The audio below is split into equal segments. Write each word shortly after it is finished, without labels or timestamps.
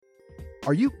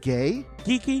Are you gay?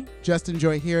 Geeky? Just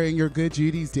enjoy hearing your good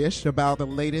Judy's dish about the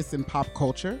latest in pop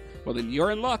culture? Well, then you're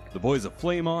in luck. The boys of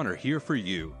Flame On are here for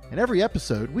you. In every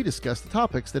episode, we discuss the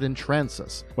topics that entrance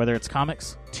us. Whether it's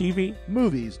comics, TV,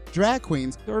 Movies, drag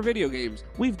queens, or video games,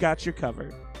 we've got you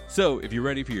covered. So, if you're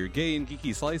ready for your gay and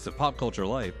geeky slice of pop culture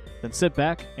life, then sit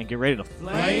back and get ready to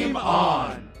Flame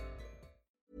on!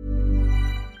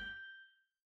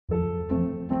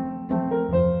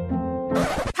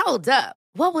 Hold up.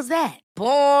 What was that?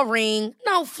 Boring.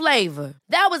 No flavor.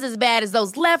 That was as bad as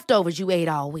those leftovers you ate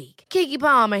all week. Keke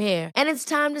Palmer here, and it's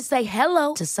time to say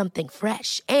hello to something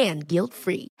fresh and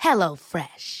guilt-free. Hello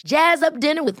Fresh. Jazz up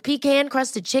dinner with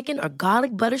pecan-crusted chicken or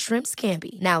garlic butter shrimp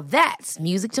scampi. Now that's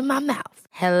music to my mouth.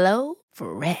 Hello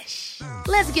Fresh.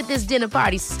 Let's get this dinner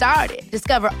party started.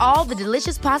 Discover all the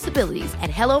delicious possibilities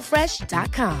at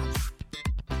hellofresh.com.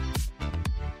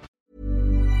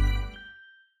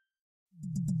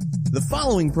 The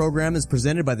following program is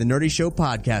presented by the Nerdy Show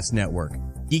Podcast Network.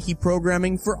 Geeky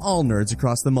programming for all nerds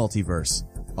across the multiverse.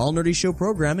 All Nerdy Show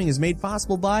programming is made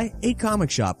possible by A Comic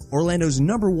Shop, Orlando's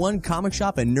 #1 comic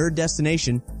shop and nerd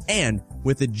destination, and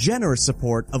with the generous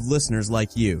support of listeners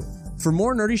like you. For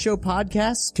more Nerdy Show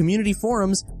podcasts, community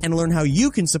forums, and learn how you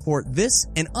can support this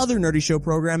and other Nerdy Show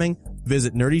programming,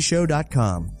 visit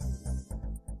nerdyshow.com.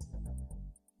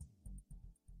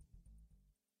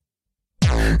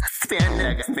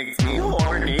 Spandex makes me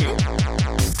horny.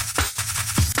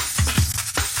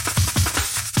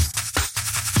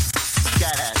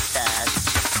 Gotta touch.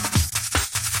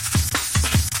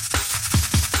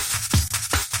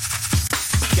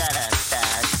 Gotta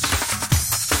touch.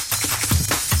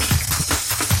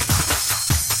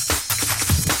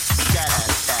 Gotta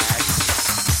touch.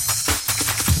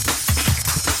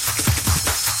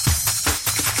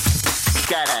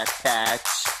 Gotta touch.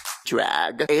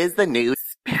 Drag is the new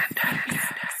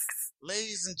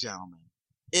Ladies and gentlemen,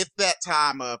 it's that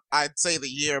time of, I'd say the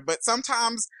year, but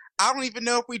sometimes I don't even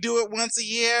know if we do it once a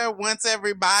year, once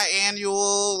every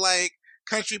biannual, like,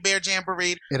 Country Bear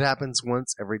Jamboree. It happens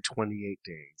once every 28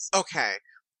 days. Okay.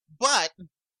 But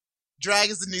Drag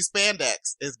is the New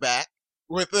Spandex is back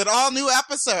with an all new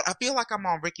episode. I feel like I'm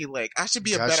on Ricky Lake. I should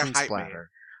be a better hype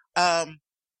man.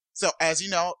 So as you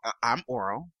know, I'm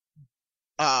Oral.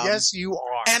 Yes, you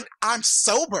are. And I'm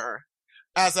sober.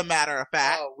 As a matter of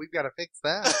fact. Oh, we've got to fix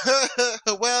that.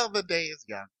 Well, the day is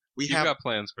young. You've got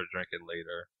plans for drinking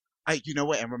later. You know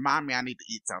what? And remind me I need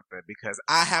to eat something because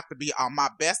I have to be on my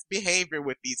best behavior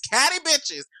with these catty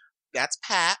bitches. That's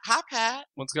Pat. Hi, Pat.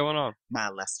 What's going on? My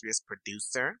illustrious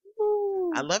producer.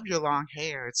 Ooh. I love your long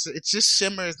hair. It just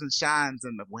shimmers and shines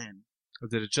in the wind. I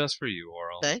did it just for you,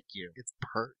 Oral. Thank you. It's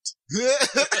pert.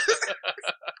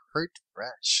 Pert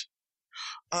fresh.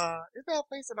 Is that a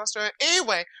place in Australia?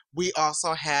 Anyway, we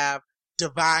also have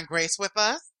Divine Grace with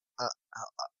us.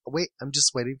 Wait, I'm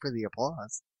just waiting for the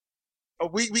applause.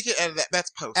 We can edit that. That's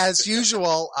post. As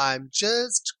usual, I'm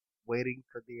just waiting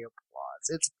for the applause.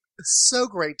 It's so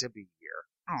great to be here.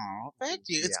 Oh, thank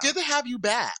you. It's good to have you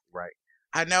back. Right.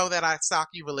 I know that I stalk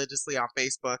you religiously on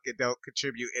Facebook and don't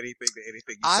contribute anything to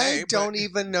anything you say. I don't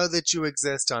even know that you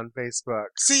exist on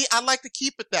Facebook. See, I like to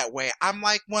keep it that way. I'm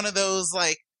like one of those,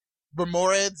 like,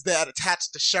 Remorids that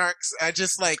attach to sharks. I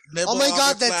just like nibble. Oh my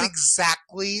god, that's mouth.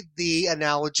 exactly the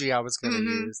analogy I was going to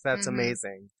use. That's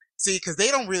amazing. See, because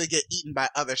they don't really get eaten by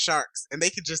other sharks, and they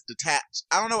can just detach.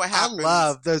 I don't know what happens. I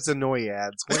love those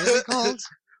annoyads. What are they called?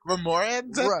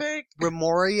 Remorids, I think.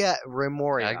 Remoria.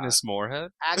 Agnes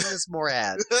Moorehead. Agnes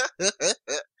Moorehead.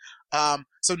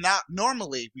 So now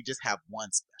normally we just have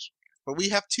one special guest, but we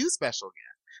have two special guests.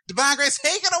 Divine Grace,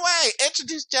 take it away.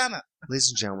 Introduce Jenna. Ladies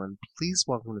and gentlemen, please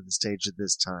welcome to the stage at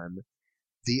this time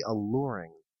the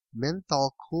alluring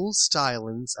menthol cool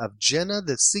stylings of Jenna,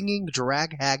 the singing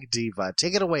drag hag diva.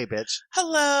 Take it away, bitch.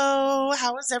 Hello.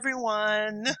 How is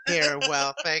everyone? Very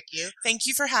well, thank you. Thank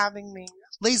you for having me.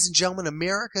 Ladies and gentlemen,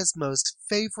 America's most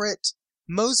favorite,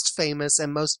 most famous,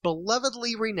 and most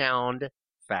belovedly renowned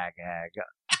fag hag.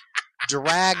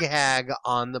 Drag hag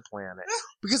on the planet.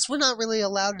 Because we're not really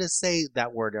allowed to say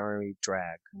that word on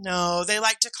drag. No, they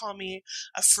like to call me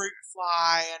a fruit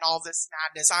fly and all this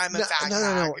madness. I'm a fag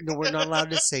hag. No, we're not allowed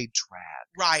to say drag.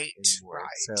 Right.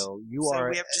 So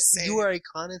we have to say you are a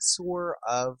connoisseur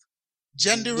of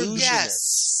gender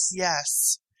illusionists.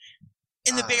 Yes.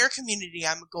 In the bear community,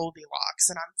 I'm a Goldilocks,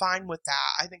 and I'm fine with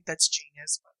that. I think that's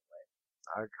genius, by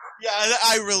the way. Yeah,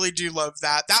 I really do love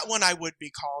that. That one I would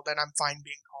be called, and I'm fine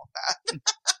being called that.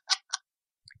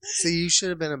 See, you should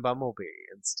have been a bumblebee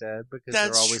instead, because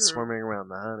they're always swarming around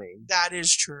the honey. That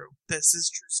is true. This is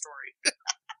true story.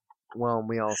 Well,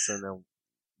 we also know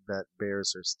that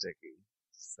bears are sticky,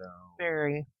 so...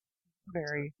 Very.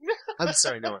 Very. I'm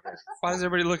sorry, no offense. Why is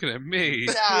everybody looking at me?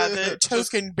 Yeah, the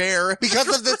token bear. Because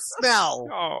of the smell.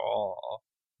 Oh.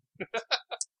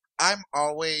 I'm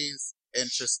always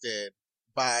interested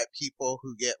by people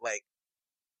who get like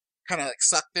kind of like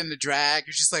sucked into drag.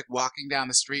 You're just like walking down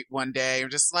the street one day. You're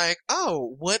just like,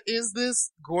 oh, what is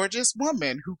this gorgeous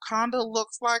woman who kinda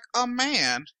looks like a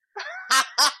man?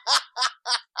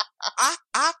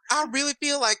 I really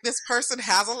feel like this person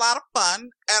has a lot of fun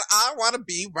and I want to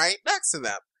be right next to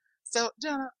them. So,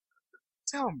 Jenna,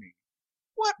 tell me,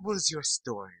 what was your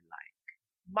story like?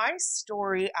 My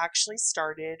story actually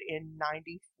started in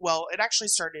it actually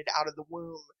started out of the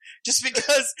womb, just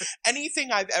because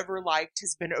anything I've ever liked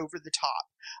has been over the top.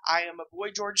 I am a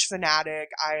Boy George fanatic.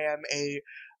 I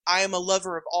am a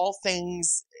lover of all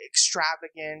things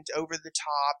extravagant, over the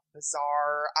top,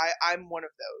 bizarre. I'm one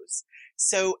of those.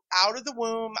 So out of the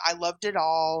womb, I loved it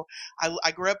all.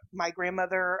 I grew up, my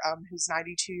grandmother, who's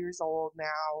 92 years old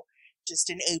now, just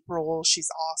in April. She's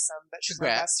awesome, but she's my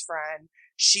best friend.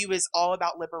 She was all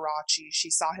about Liberace.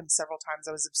 She saw him several times.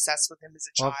 I was obsessed with him as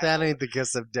a child. Well, if that ain't the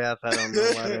kiss of death, I don't know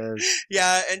what is.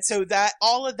 Yeah, and so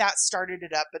all of that started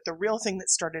it up. But the real thing that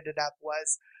started it up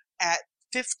was at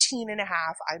 15 and a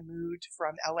half, I moved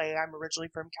from LA. I'm originally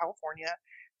from California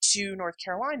to North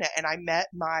Carolina, and I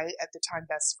met my, at the time,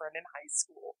 best friend in high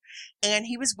school. And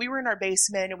we were in our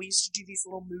basement, and we used to do these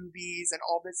little movies and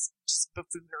all this just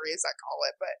buffoonery, as I call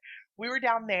it. But we were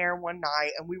down there one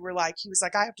night, and he was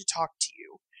like, I have to talk to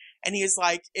you. And he was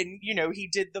like, and, he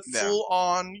did the full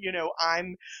on,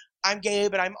 I'm gay,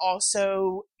 but I'm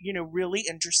also, really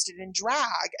interested in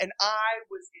drag. And I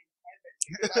was in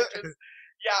heaven.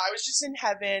 I was just in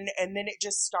heaven, and then it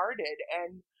just started,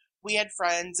 and we had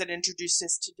friends that introduced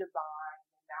us to Divine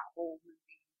and that whole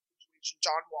movie situation,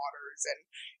 John Waters, and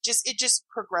it just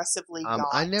progressively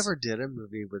got. I never did a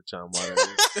movie with John Waters.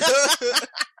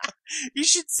 You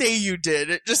should say you did.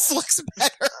 It just looks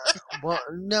better. Well,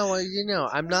 no,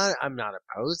 I'm not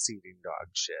opposed to eating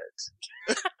dog shit.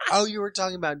 You were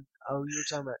talking about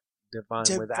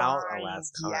Divine without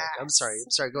Alaska. Yes. I'm sorry.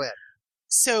 Go ahead.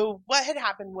 So what had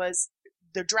happened was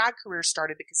the drag career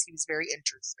started because he was very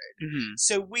interested. Mm-hmm.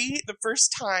 So the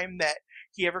first time that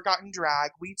he ever got in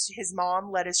drag, his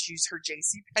mom let us use her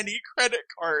JCPenney credit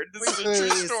card. This is a true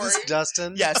story. Is this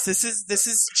Dustin? Yes,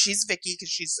 she's Vicky because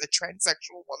she's a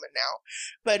transsexual woman now.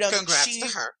 But congrats to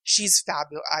her. She's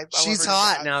fabulous. She's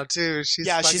hot now too. She's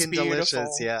fucking she's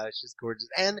delicious. Yeah, she's gorgeous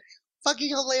and fucking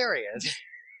hilarious.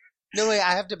 No, wait,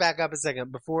 I have to back up a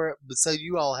second so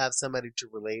you all have somebody to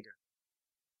relate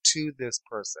to this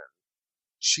person.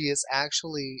 She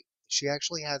actually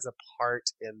has a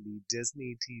part in the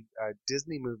Disney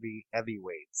movie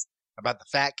Heavyweights about the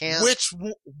fat camp. Which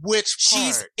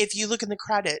part? If you look in the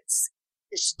credits,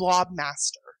 it's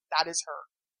Blobmaster. That is her.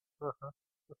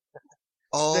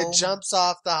 That jumps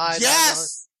off the high.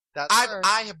 Yes, that's her.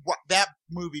 I have that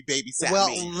movie babysat me.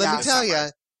 Well, let me tell you,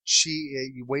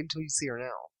 you wait until you see her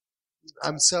now.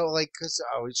 I'm so because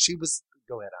she was.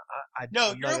 Go ahead.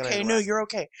 No, you're okay. No, you're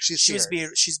okay. She's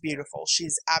beautiful.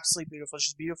 She's absolutely beautiful.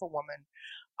 She's a beautiful woman.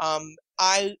 How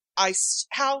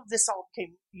this all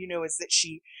came, is that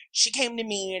she came to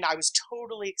me and I was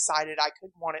totally excited. I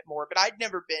couldn't want it more, but I'd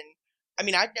never been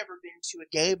to a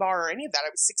gay bar or any of that. I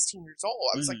was 16 years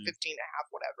old. I was like 15 and a half,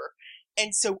 whatever.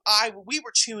 And so we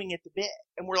were chewing at the bit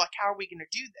and we're like, how are we going to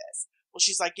do this? Well,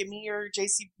 she's like, give me your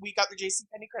we got the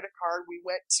JCPenney credit card. We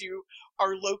went to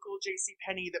our local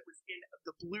JCPenney that was in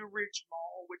the Blue Ridge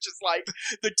Mall, which is like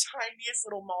the tiniest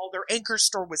little mall. Their anchor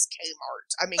store was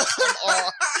Kmart. I mean, come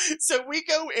on. So we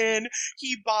go in,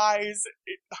 he buys,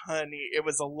 honey, it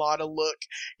was a lot of look.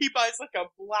 He buys like a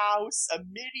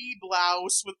midi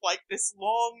blouse with like this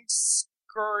long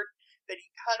skirt that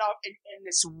he cut off and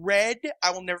this red,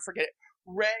 I will never forget it,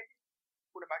 what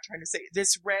am I trying to say?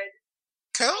 This red,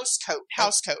 House coat.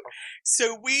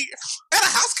 So a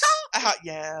house coat?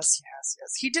 Yes.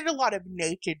 He did a lot of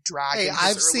naked drag. Hey,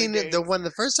 I've seen it.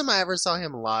 The first time I ever saw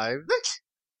him live,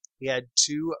 he had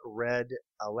 2 red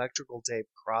electrical tape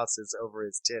crosses over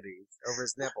his titties, over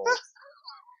his nipples,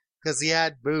 because he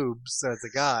had boobs as a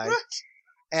guy,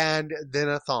 and then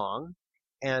a thong,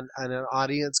 and an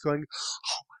audience going,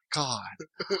 God.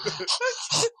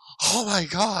 Oh my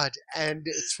God. And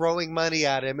throwing money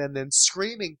at him and then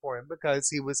screaming for him because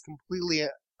he was completely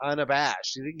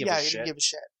unabashed. He didn't give a shit. He didn't give a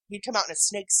shit. He'd come out in a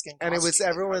snakeskin costume. And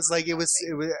everyone's like, it was,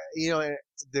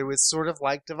 there was sort of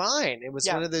like Divine. It was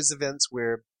one of those events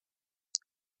where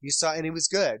you saw, and it was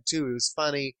good too. It was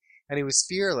funny and he was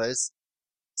fearless.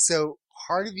 So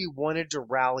part of you wanted to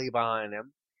rally behind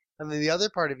him. And then the other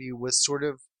part of you was sort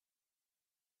of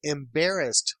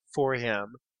embarrassed for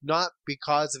him not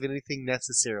because of anything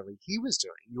necessarily he was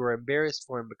doing. You were embarrassed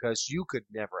for him because you could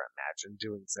never imagine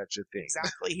doing such a thing.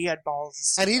 Exactly. He had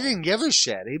balls. And he didn't give a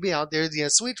shit. He'd be out there,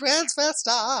 sweet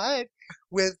transvestite,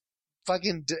 with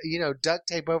fucking, duct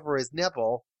tape over his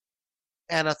nipple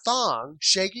and a thong,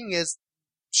 shaking his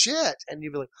shit. And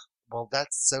you'd be like, well,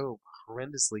 that's so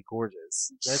horrendously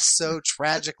gorgeous. That's so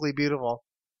tragically beautiful.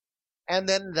 And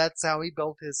then that's how he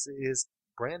built his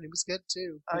brand. He was good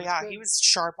too. He was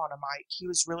sharp on a mic. He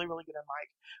was really, really good on mic.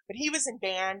 But he was in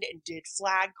band and did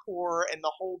flag corps and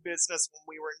the whole business when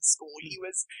we were in school. He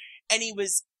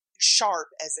was sharp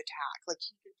as a tack. Like,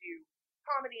 he could do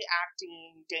comedy,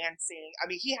 acting, dancing. I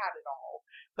mean, he had it all.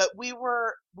 But we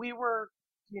were,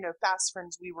 fast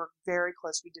friends. We were very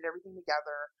close. We did everything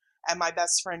together. And my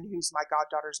best friend, who's my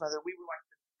goddaughter's mother, we were like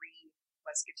the three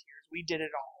musketeers. We did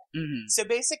it all. Mm-hmm. So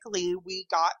basically, we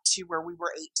got to where we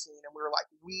were 18, and we were like,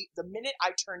 the minute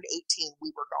I turned 18,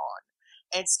 we were gone.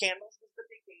 And Scandals was the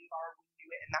big gay bar. We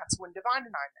knew it, and that's when Divine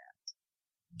and I met.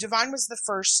 Divine was one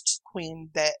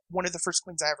of the first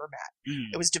queens I ever met.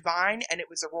 Mm-hmm. It was Divine, and it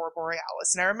was Aurora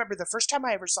Borealis. And I remember the first time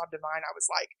I ever saw Divine, I was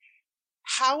like,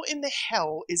 how in the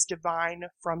hell is Divine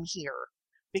from here?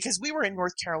 Because we were in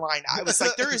North Carolina. I was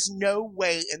like, there is no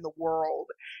way in the world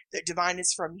that Divine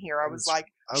is from here. I was like,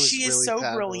 she is so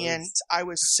brilliant. I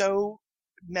was so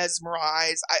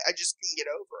mesmerized. I just couldn't get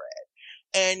over it.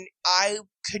 And I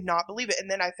could not believe it. And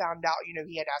then I found out,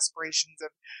 he had aspirations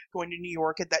of going to New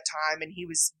York at that time, and he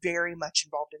was very much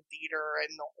involved in theater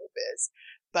and the whole biz.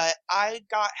 But I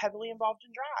got heavily involved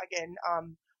in drag,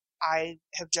 and I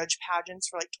have judged pageants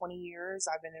for like 20 years.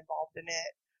 I've been involved in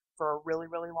it for a really,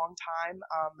 really long time.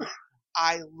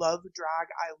 I love drag.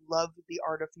 I love the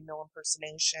art of female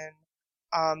impersonation.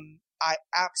 I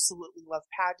absolutely love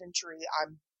pageantry.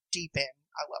 I'm deep in.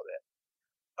 I love it.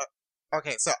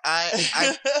 Okay, so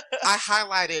I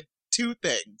highlighted two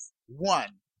things.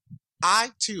 One,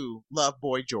 I too love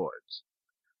Boy George.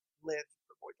 Live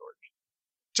for Boy George.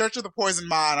 Church of the Poison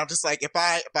Mind. I'm just like, if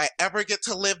I ever get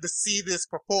to live to see this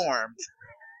perform,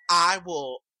 I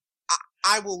will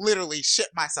literally shit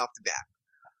myself to death.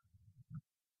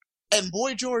 And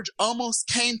Boy George almost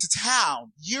came to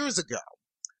town years ago,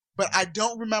 but I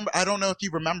don't know if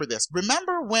you remember this.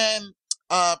 Remember when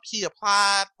he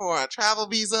applied for a travel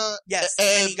visa? Yes,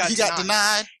 and he got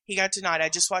denied? He got denied. I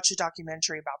just watched a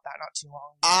documentary about that not too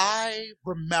long ago. I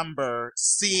remember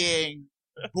seeing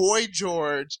Boy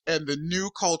George and the New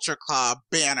Culture Club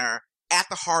banner at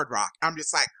the Hard Rock. I'm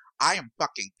just like, I am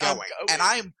fucking going. And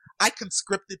I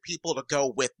conscripted people to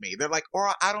go with me. They're like, or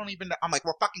I don't even know. I'm like,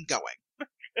 we're fucking going.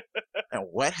 And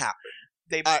what happened?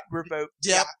 They revoked.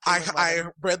 Yep. I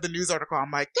read the news article.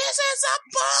 I'm like, this is some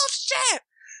bullshit.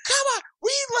 Come on.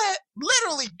 We let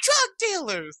literally drug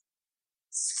dealers,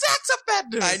 sex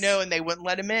offenders. I know, and they wouldn't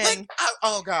let him in. Like,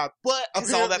 oh God. But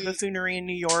because all that buffoonery in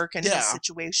New York and his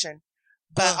situation.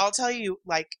 But I'll tell you,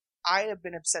 like, I have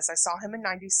been obsessed. I saw him in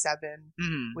 97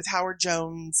 with Howard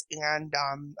Jones and,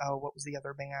 what was the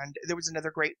other band? There was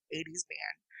another great 80s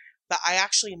band. But I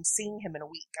actually am seeing him in a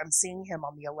week. I'm seeing him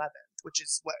on the 11th, which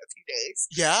is, a few days?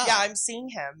 Yeah. Yeah, I'm seeing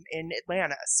him in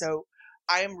Atlanta. So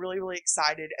I am really, really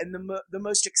excited. And the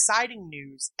most exciting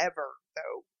news ever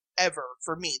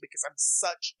for me, because I'm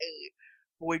such a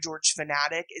Boy George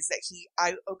fanatic, is that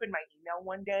I opened my email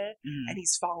one day and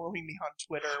he's following me on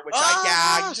Twitter, which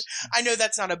I gagged. I know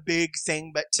that's not a big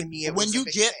thing, but to me it was when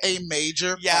you get a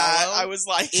major follow, I was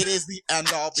like, it is the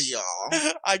end all be all.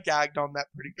 I gagged on that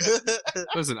pretty good.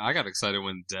 Listen, I got excited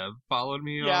when Dev followed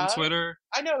me on Twitter.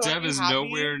 I know. Dev is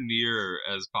nowhere near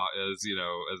as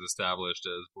established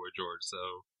as Boy George, so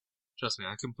trust me,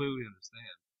 I completely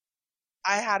understand.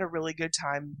 I had a really good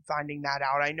time finding that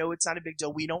out. I know it's not a big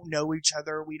deal. We don't know each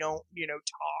other. We don't,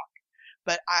 talk.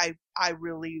 But I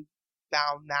really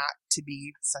found that to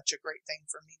be such a great thing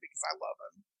for me because I love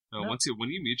him. No, when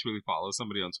you mutually follow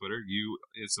somebody on Twitter, you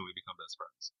instantly become best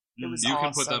friends. It was you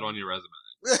awesome. Can put that on your resume.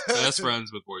 Best friends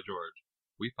with Boy George.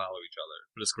 We follow each other.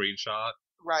 Put a screenshot.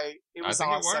 Right. It was I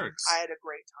think awesome. It works. I had a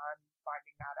great time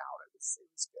finding that out. It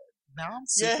was good. Now I'm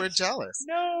super jealous.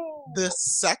 No. The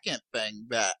second thing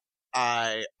that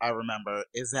I remember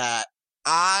is that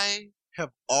I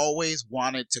have always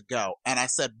wanted to go, and I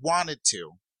said wanted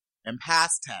to in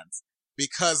past tense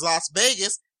because Las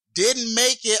Vegas didn't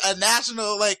make it a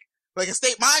national like a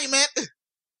state monument,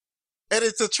 and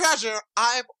it's a treasure.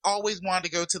 I've always wanted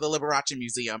to go to the Liberace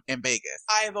Museum in Vegas.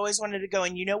 I have always wanted to go,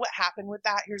 and you know what happened with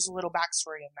that? Here's a little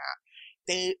backstory in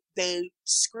that. They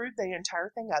screwed the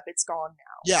entire thing up. It's gone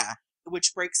now. Yeah.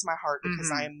 Which breaks my heart because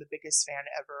I am the biggest fan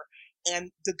ever.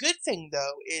 And the good thing,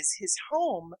 though, is his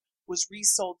home was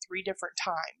resold 3 different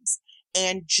times.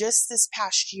 And just this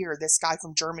past year, this guy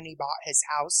from Germany bought his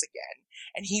house again,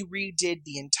 and he redid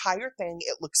the entire thing.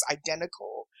 It looks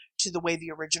identical to the way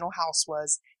the original house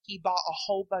was. He bought a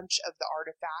whole bunch of the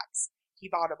artifacts. He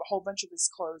bought a whole bunch of his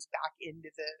clothes back into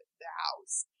the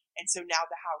house. And so now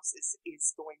the house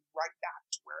is going right back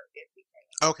to where it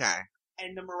became. Okay.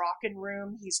 And the Moroccan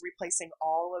room, he's replacing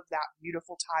all of that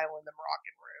beautiful tile in the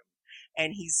Moroccan room.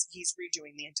 And he's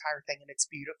redoing the entire thing, and it's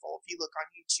beautiful. If you look on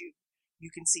YouTube,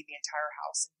 you can see the entire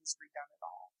house, and he's redone it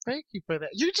all. Thank you for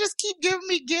that. You just keep giving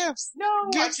me gifts. No,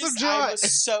 gifts of joy.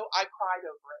 I cried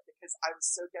over it because I was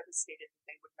so devastated that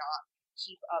they would not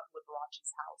keep up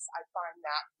Liberace's house. I find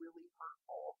that really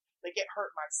hurtful. Like, it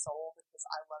hurt my soul because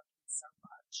I love him so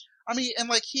much. I mean, and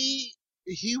like he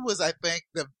was, I think,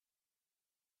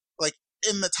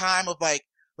 in the time of like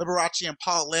Liberace and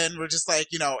Paul Lynde were just like,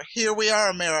 here we are,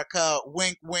 America,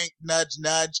 wink, wink, nudge,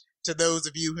 nudge to those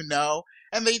of you who know.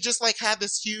 And they just like had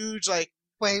this huge like.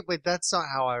 Wait, that's not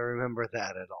how I remember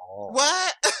that at all.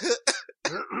 What?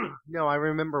 No, I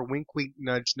remember wink, wink,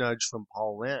 nudge, nudge from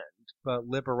Paul Lynde. But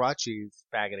Liberace's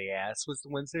faggoty ass was the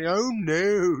one saying, oh,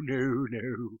 no, no,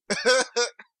 no.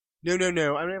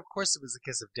 No. I mean, of course it was a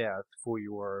kiss of death for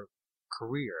your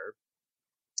career.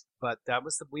 But that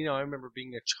was I remember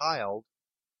being a child,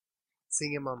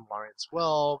 seeing him on Lawrence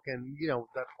Welk, and,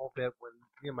 that whole bit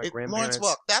when, my grandparents... Lawrence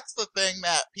Welk, that's the thing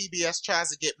that PBS tries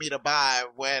to get me to buy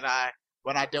when I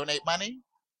donate money.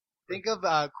 Think of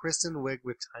Kristen Wiig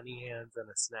with tiny hands and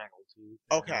a snaggle tooth.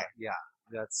 Okay. Yeah,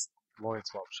 that's Lawrence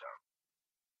Welk show.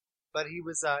 But he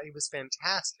was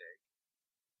fantastic.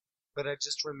 But I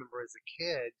just remember as a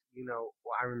kid,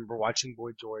 I remember watching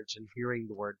Boy George and hearing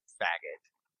the word faggot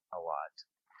a lot.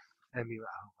 I mean,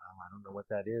 I don't know what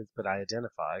that is, but I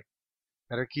identify.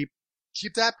 Better keep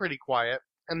that pretty quiet.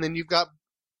 And then you've got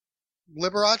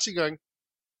Liberace going,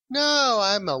 no,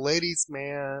 I'm a ladies'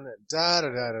 man, and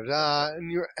da-da-da-da-da.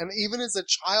 And even as a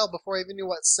child, before I even knew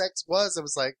what sex was, I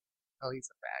was like, oh, he's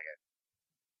a faggot.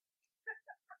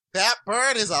 That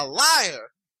bird is a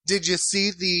liar. Did you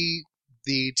see the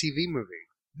TV movie?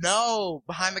 No,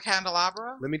 Behind the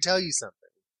Candelabra? Let me tell you something.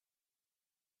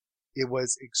 It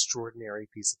was an extraordinary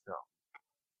piece of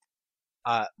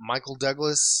film. Michael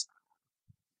Douglas,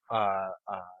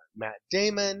 Matt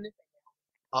Damon,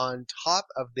 on top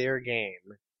of their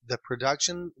game. The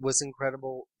production was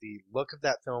incredible. The look of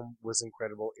that film was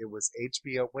incredible. It was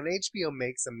HBO. When HBO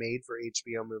makes a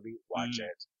made-for-HBO movie, watch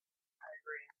it. I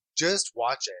agree. Just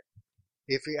watch it.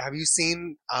 Have you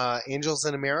seen Angels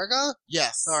in America?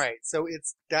 Yes. All right. So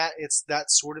it's that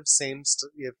sort of same.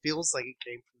 It feels like it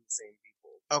came from the same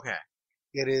people. Okay.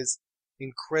 It is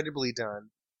incredibly done.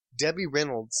 Debbie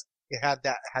Reynolds, had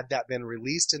that been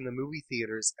released in the movie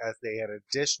theaters as they had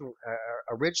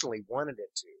originally wanted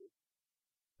it to,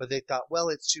 but they thought, well,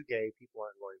 it's too gay, people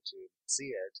aren't going to see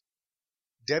it.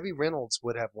 Debbie Reynolds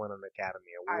would have won an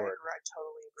Academy Award I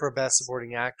totally agree for Best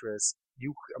Supporting Actress.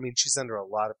 She's under a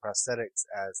lot of prosthetics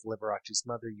as Liberace's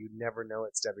mother. You never know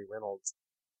it's Debbie Reynolds,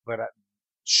 but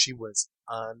she was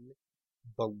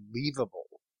unbelievable.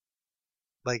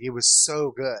 Like, it was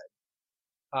so good.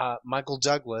 Michael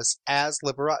Douglas as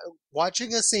Liberace.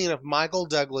 Watching a scene of Michael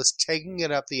Douglas taking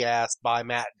it up the ass by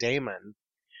Matt Damon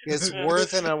is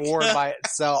worth an award by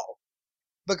itself.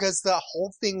 Because the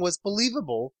whole thing was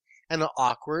believable and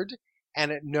awkward,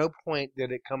 and at no point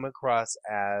did it come across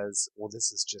as, well,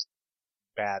 this is just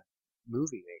bad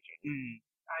movie making.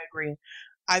 I agree.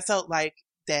 I felt like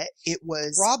that it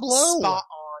was Rob Lowe. Spot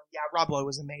on. Yeah, Rob Lowe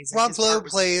was amazing. Rob Lowe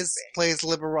plays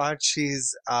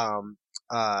Liberace's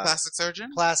plastic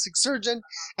surgeon,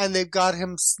 and they've got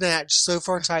him snatched so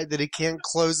far tight that he can't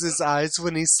close his eyes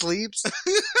when he sleeps.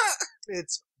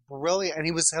 It's brilliant, and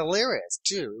he was hilarious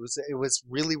too. It was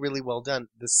really, really well done.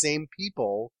 The same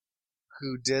people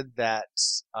who did that,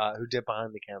 who did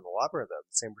Behind the Candelabra, though,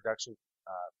 the same production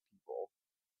people,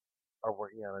 are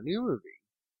working on a new movie,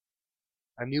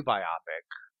 a new biopic.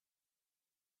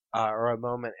 Or a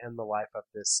moment in the life of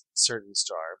this certain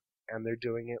star, and they're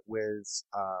doing it with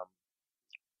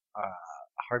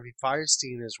Harvey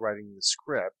Fierstein is writing the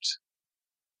script.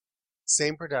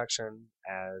 Same production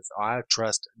as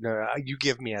you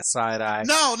give me a side eye.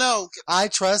 No. I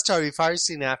trust Harvey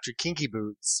Fierstein after Kinky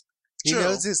Boots. He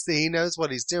knows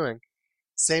what he's doing.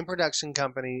 Same production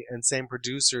company and same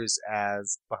producers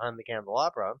as Behind the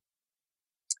Candelabra.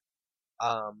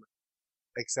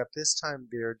 Except this time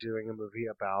they're doing a movie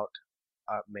about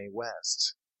Mae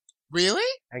West. Really?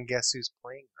 And guess who's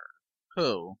playing her?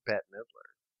 Who? Bette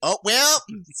Midler. Oh, well,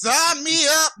 sign me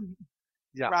up.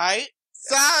 Yeah. Right?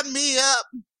 Sign me up.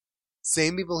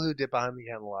 Same people who did Behind the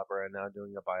Candelabra are now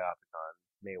doing a biopic on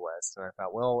Mae West, and I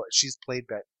thought, well, she's played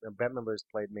Bette Midler's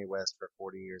played Mae West for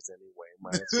 40 years anyway.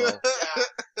 Might as well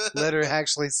let her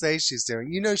actually say she's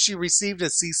doing. You know, she received a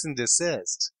cease and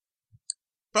desist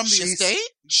from the estate.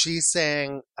 She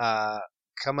sang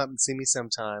 "Come Up and See Me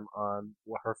Sometime" on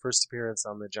her first appearance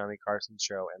on the Johnny Carson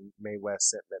show, and Mae West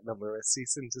sent Bette Midler a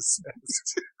cease and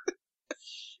desist.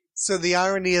 So the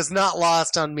irony is not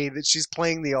lost on me that she's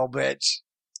playing the old bitch.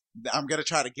 I'm going to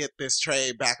try to get this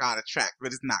trade back on a track, but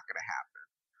it's not going to happen.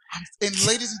 And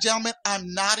ladies and gentlemen,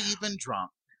 I'm not even drunk.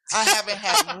 I haven't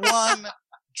had one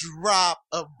drop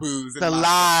of booze in the my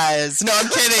lies. No, I'm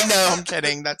kidding. No, I'm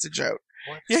kidding. That's a joke.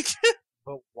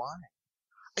 But why?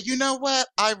 You know what?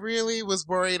 I really was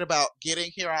worried about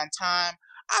getting here on time.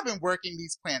 I've been working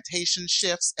these plantation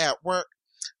shifts at work.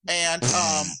 And,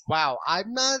 wow,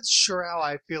 I'm not sure how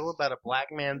I feel about a black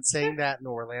man saying that in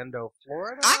Orlando,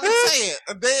 Florida. I can say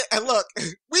it. And look,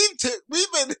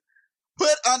 we've been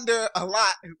put under a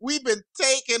lot. We've been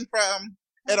taken from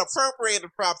and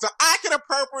appropriated from. So I can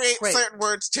appropriate certain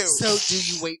words too. So do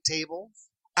you wait tables?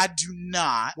 I do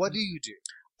not. What do you do?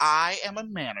 I am a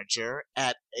manager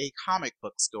at a comic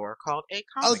book store called A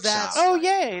Comic Shop. Oh,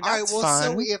 yay. That's all right, well, fun.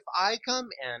 so if I come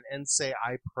in and say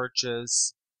I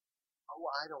purchase,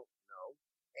 I don't know,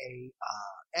 a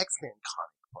X-Men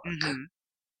comic book,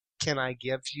 can I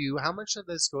give you, how much do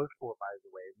those go for, by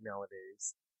the way,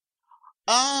 nowadays?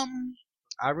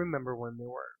 I remember when they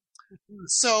were.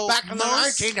 So back in the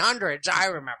 1900s, I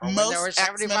remember when there were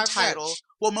 75 titles.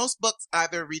 Well, most books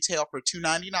either retail for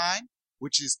 $2.99,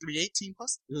 which is $3.18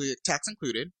 plus tax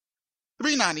included.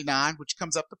 $3.99, which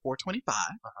comes up to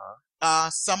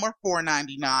 $4.25. Some are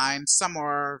 $4.99. Some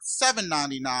are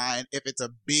 $7.99 if it's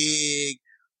a big,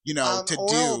 to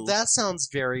do. That sounds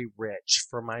very rich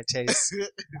for my taste.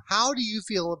 How do you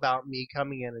feel about me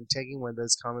coming in and taking one of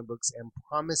those comic books and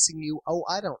promising you,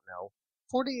 I don't know,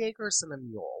 40 acres and a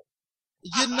mule?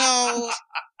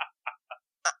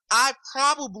 I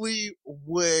probably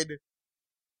would.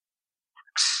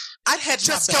 I'd hedge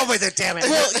just my go bets. with it, damn it.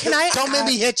 Well, can I? Don't make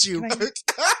me hit you.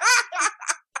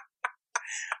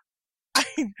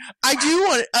 I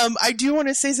do want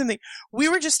to say something. We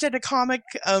were just at a comic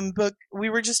book. We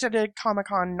were just at a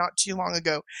Comic-Con not too long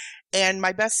ago, and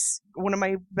one of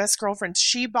my best girlfriends,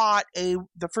 she bought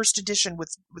the first edition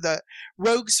with the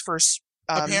Rogue's first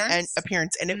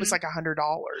appearance, and it was like $100.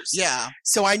 Yeah.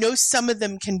 So I know some of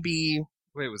them can be.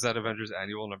 Wait, was that Avengers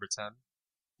Annual number 10?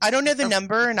 I don't know the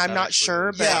number, and I'm not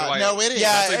sure. But it is.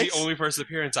 Yeah, that's like the only first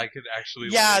appearance I could actually.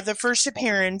 Yeah, the first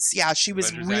appearance. Yeah, she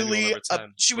was Avengers really.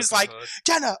 She was like,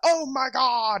 Jenna, oh my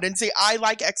god, and say I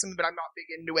like X-Men, but I'm not big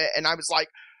into it. And I was like,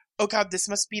 oh god, this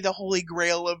must be the holy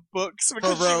grail of books for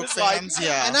Rogue fans.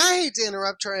 Yeah, and I hate to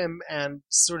interrupt her and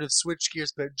sort of switch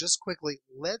gears, but just quickly,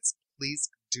 let's please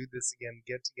do this again.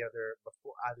 Get together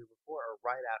either before or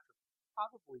right after,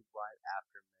 probably right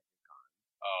after.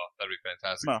 Oh, that'd be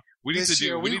fantastic. No. We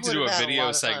need to do a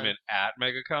video segment at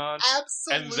MegaCon.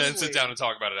 Absolutely. And then sit down and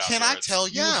talk about it afterwards. Can I tell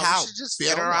you how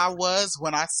bitter I was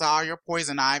when I saw your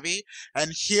Poison Ivy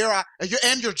and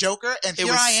and your Joker, and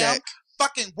here I am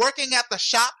fucking working at the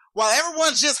shop while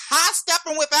everyone's just high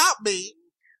stepping without me.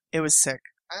 It was sick.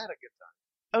 I had a good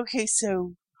time. Okay,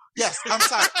 so yes, I'm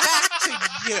sorry. Back to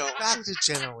you. Back to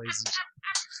Jenna, ladies and gentlemen.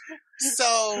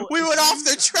 So we went off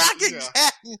the track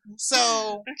again.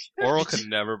 So Oral can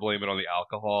never blame it on the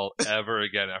alcohol ever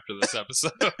again after this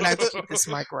episode. And I keep this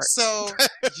mic right. So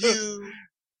you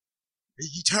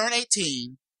turn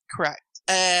 18, correct,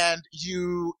 and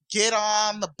you get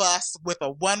on the bus with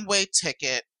a one-way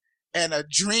ticket and a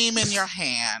dream in your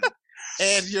hand,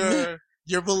 and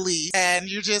your belief, and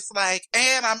you're just like,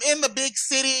 and I'm in the big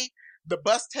city. The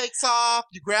bus takes off.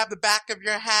 You grab the back of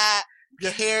your hat.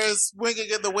 Your hair is swinging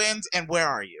in the wind, and where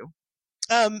are you?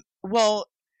 Well,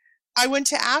 I went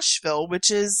to Asheville, which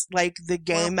is like the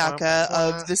gay mecca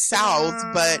of the South,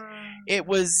 but it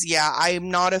was, I'm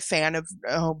not a fan of,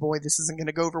 oh boy, this isn't going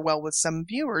to go over well with some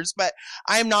viewers, but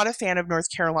I am not a fan of North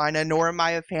Carolina, nor am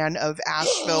I a fan of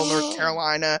Asheville, North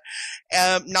Carolina.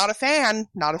 Not a fan.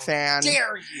 How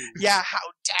dare you? Yeah, how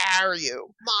dare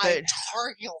you? My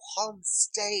Tar Heel home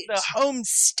state. The home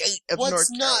state of North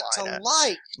Carolina. What's not to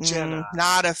like, Jenna?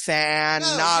 Not a fan.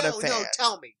 Not a fan. No,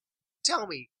 tell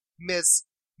me, Miss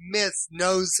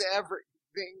knows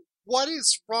everything. What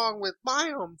is wrong with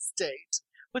my home state?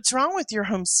 What's wrong with your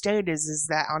home state is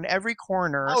that on every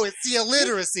corner. Oh, it's the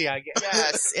illiteracy, I guess.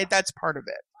 Yes, that's part of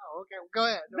it. Oh, okay, go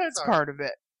ahead. That's part of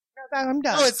it. I'm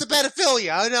done. Oh, it's the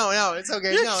pedophilia. Oh, no, it's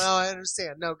okay. No, I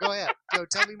understand. No, go ahead. Go,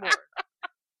 tell me more.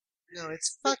 No,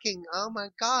 it's fucking, oh my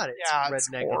god, it's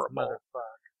redneck motherfucker.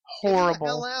 Horrible. Get the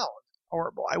hell out.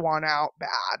 Horrible. I want out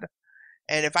bad.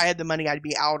 And if I had the money, I'd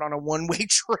be out on a one-way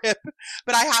trip.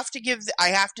 But I have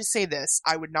to say this.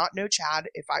 I would not know Chad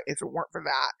if it weren't for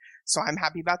that. So I'm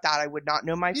happy about that. I would not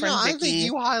know my friend Vicky. I think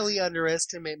you highly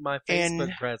underestimate my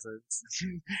Facebook presence.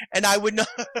 And I would not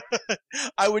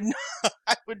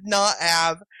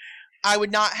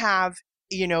have,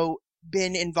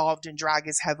 been involved in drag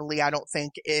as heavily, I don't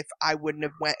think, if I wouldn't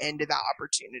have went into that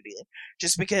opportunity.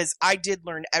 Just because I did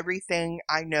learn everything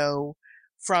I know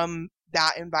from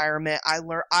that environment. I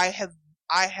have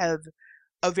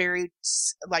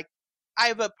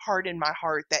a part in my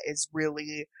heart that is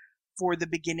really for the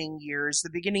beginning years.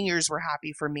 The beginning years were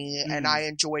happy for me, and I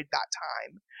enjoyed that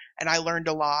time, and I learned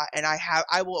a lot, and I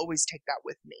will always take that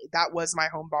with me. That was my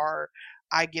home bar.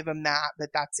 I give them that, but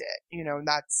that's it.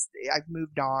 I've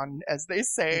moved on, as they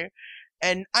say.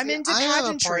 And I'm into pageantry. I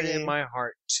have a part in my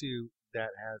heart, too, that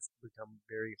has become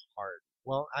very hard.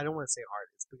 Well, I don't want to say hard.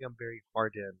 It's become very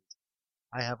hardened.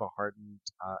 I have a hardened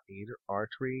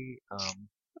artery.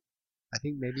 I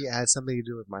think maybe it has something to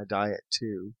do with my diet,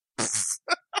 too.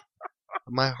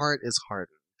 My heart is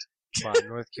hardened by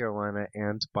North Carolina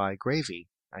and by gravy,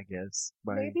 I guess.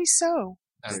 Maybe so.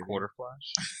 And quarter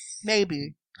flash?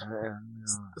 Maybe.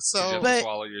 So, did you have to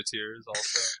swallow your tears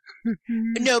also?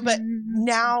 No, but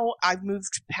now I've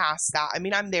moved past that. I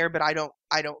mean, I'm there, but I don't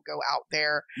go out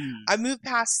there. I've moved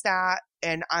past that,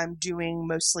 and I'm doing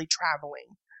mostly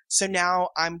traveling. So now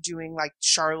I'm doing like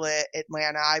Charlotte,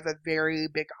 Atlanta. I have a very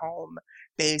big home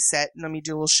base let me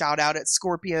do a little shout out at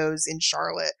Scorpios in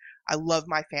Charlotte. I love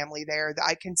my family there.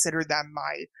 I consider them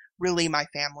my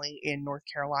family in North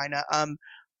Carolina.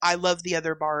 I love the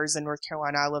other bars in North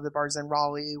Carolina. I love the bars in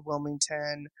Raleigh,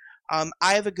 Wilmington.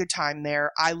 I have a good time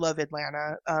there. I love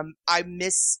Atlanta. I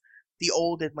miss the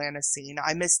old Atlanta scene.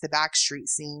 I miss the Backstreet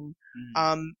scene.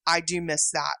 I do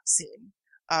miss that scene.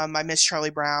 I miss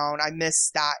Charlie Brown. I miss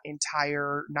that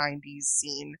entire 90s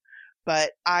scene.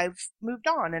 But I've moved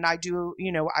on, and I do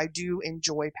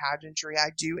enjoy pageantry.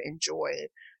 I do enjoy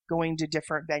going to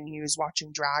different venues,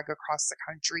 watching drag across the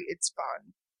country. It's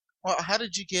fun. Well, how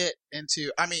did you get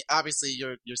into? I mean, obviously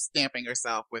you're stamping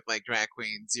yourself with like drag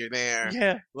queens. You're there,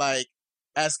 yeah. Like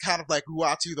as kind of like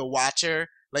Uatu the Watcher.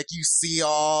 Like you see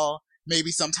all. Maybe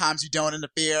sometimes you don't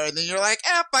interfere, and then you're like,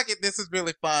 fuck it, this is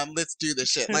really fun. Let's do this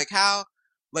shit. Like how?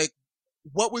 Like,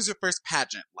 what was your first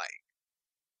pageant like?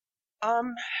 Oh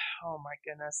my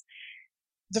goodness,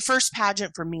 the first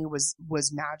pageant for me was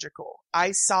magical.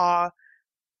 I saw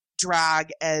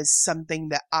drag as something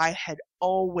that I had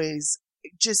always.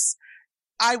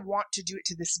 I want to do it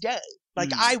to this day.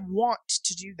 Like, I want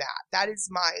to do that. That is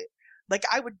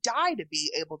I would die to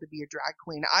be able to be a drag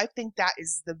queen. I think that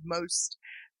is the most,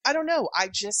 I don't know. I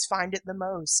just find it the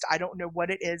most. I don't know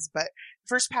what it is, but the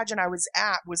first pageant I was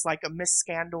at was like a Miss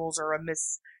Scandals or a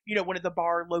Miss, one of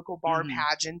the local bar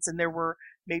pageants. And there were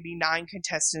maybe 9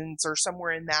 contestants or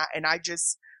somewhere in that. And I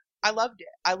loved it.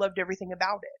 I loved everything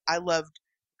about it. I loved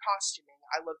costuming.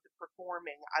 I loved the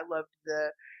performing. I loved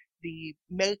the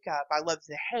makeup. I loved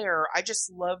the hair. I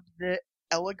just loved the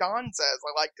eleganza, as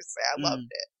I like to say. I loved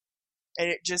it. And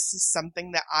it just is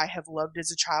something that I have loved as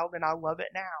a child, and I love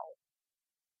it now.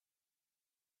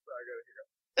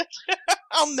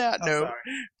 On that note.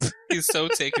 He's so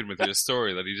taken with your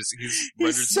story that he's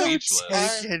rendered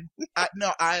speechless.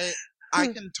 I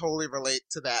can totally relate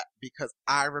to that because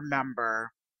I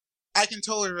remember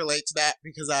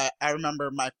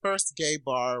my first gay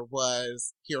bar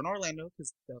was here in Orlando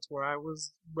because that's where I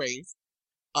was raised.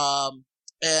 And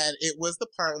it was the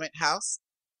Parliament House.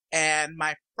 And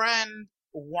my friend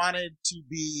wanted to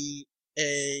be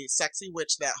a sexy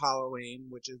witch that Halloween,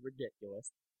 which is ridiculous.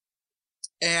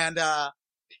 And,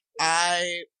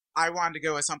 I wanted to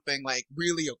go with something like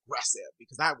really aggressive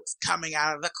because I was coming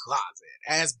out of the closet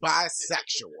as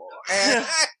bisexual.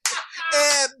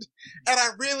 And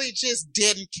I really just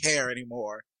didn't care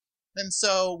anymore. And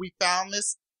so we found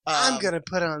this. I'm going to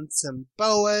put on some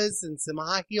boas and some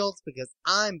high heels because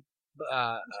I'm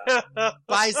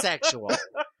bisexual.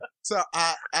 So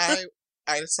I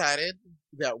decided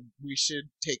that we should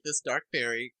take this dark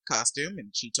fairy costume,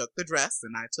 and she took the dress,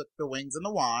 and I took the wings and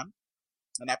the wand,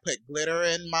 and I put glitter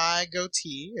in my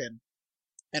goatee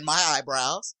and my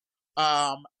eyebrows.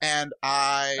 And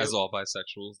as all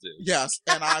bisexuals do. Yes.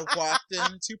 And I walked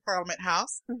into Parliament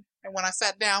House, and when I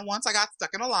sat down once, I got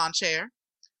stuck in a lawn chair.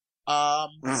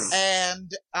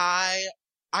 And I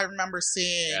remember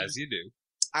seeing, as you do,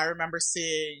 I remember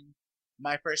seeing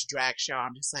my first drag show.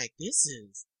 I'm just like, this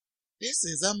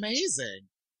is amazing.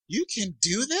 You can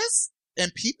do this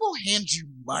and people hand you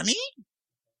money?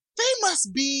 They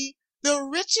must be the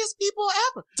richest people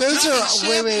ever. Those Drinking are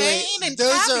champagne and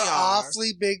Those are caviar.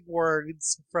 awfully big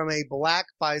words from a black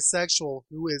bisexual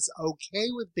who is okay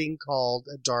with being called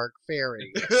a dark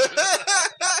fairy.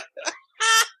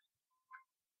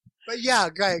 But yeah,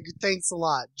 Greg, thanks a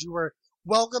lot. You were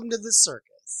welcome to the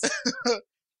circus.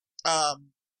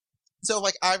 So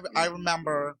like I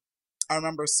remember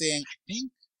seeing, I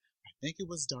think it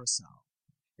was Darcel.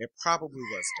 It probably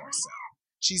was Darcel.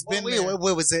 She's been there.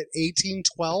 What was it,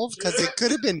 1812? Because it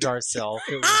could have been Darcel.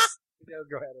 If it was,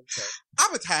 go ahead, I'm sorry.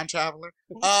 I'm a time traveler.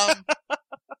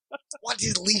 What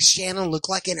did Lee Shannon look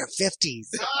like in her 50s?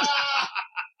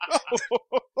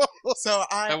 So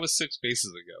that was 6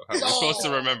 spaces ago. How are we supposed to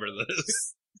remember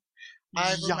this?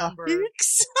 I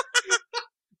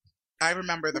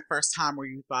remember the first time where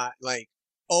you thought, like,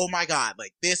 oh my God,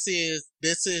 like this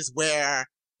is where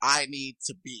I need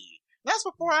to be. And that's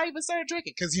before I even started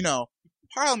drinking, because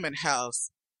Parliament House,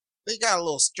 they got a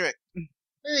little strict.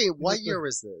 Hey, what year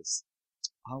was this?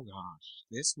 Oh gosh,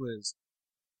 this was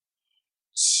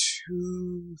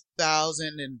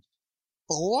 2004.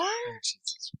 Oh,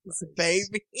 Jesus Christ.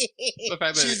 Baby.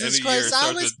 Jesus Christ,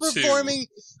 I was performing.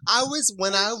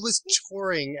 When I was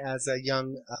touring as a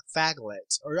young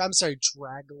faglet, or I'm sorry,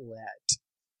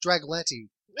 Dragletti.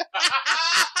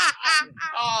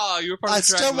 Oh, you were part of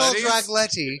Stonewall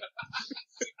Dragletti?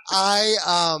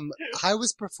 Dragletti. I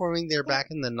was performing there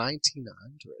back in the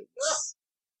 1900s.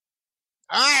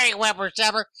 All right,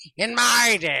 whippersnapper. In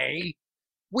my day,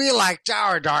 we liked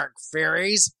our dark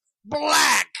fairies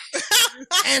black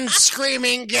and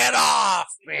screaming, "Get off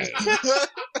me!" Go ahead,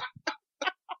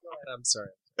 I'm sorry.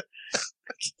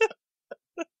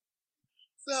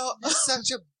 So you're such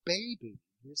a baby.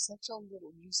 You're such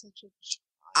a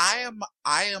child.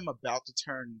 I am about to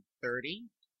turn 30.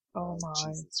 Oh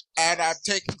my. And I'm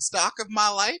taking stock of my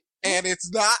life, and it's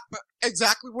not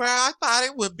exactly where I thought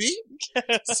it would be.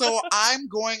 So I'm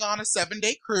going on a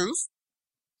 7-day cruise.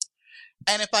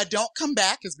 And if I don't come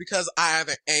back, it's because I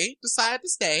either A, decide to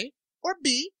stay, or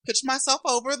B, pitch myself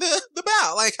over the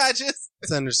bow. Like, It's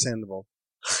understandable.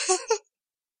 30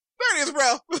 is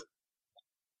rough.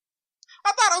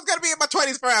 I thought I was going to be in my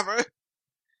 20s forever.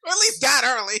 Or at least that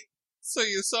early. So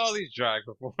you saw these drag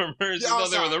performers. Yeah, You thought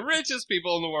they were the richest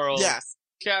people in the world. Yes.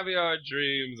 Caviar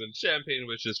dreams and champagne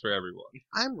wishes for everyone.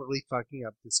 I'm really fucking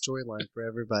up the storyline for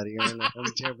everybody. I'm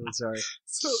terribly sorry.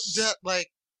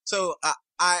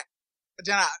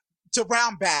 Jenna, to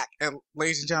round back, and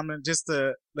ladies and gentlemen, just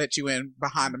to let you in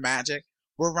behind the magic,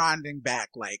 we're rounding back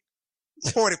like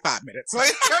 45 minutes.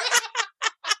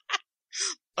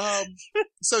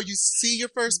 So you see your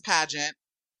first pageant,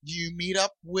 you meet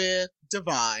up with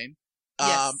Divine,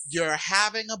 Yes. You're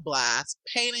having a blast,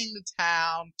 painting the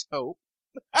town taupe,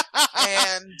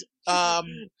 and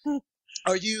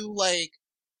are you like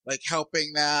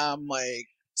helping them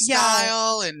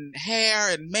style and hair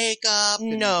and makeup?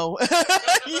 No.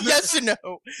 Yes and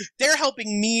no. They're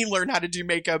helping me learn how to do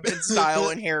makeup and style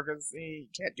and hair because he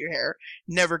can't do hair.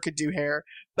 Never could do hair.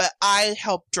 But I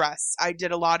helped dress. I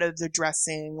did a lot of the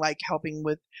dressing, helping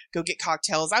with go get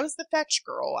cocktails. I was the fetch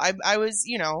girl. I was,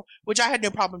 which I had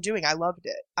no problem doing. I loved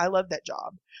it. I loved that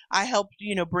job. I helped,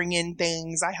 bring in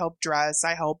things. I helped dress.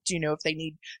 I helped, if they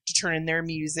need to turn in their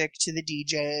music to the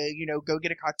DJ, go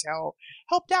get a cocktail.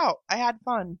 Helped out. I had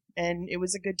fun and it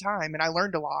was a good time and I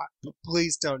learned a lot.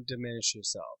 Please don't diminish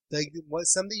yourself.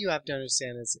 Something you have to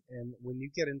understand is, and when you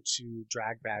get into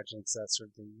drag pageants, that sort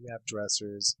of thing, you have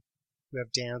dressers, you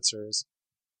have dancers,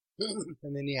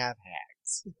 and then you have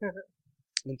hags.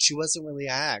 And she wasn't really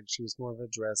a hag. She was more of a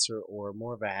dresser or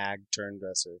more of a hag turned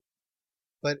dresser.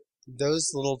 But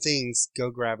those little things,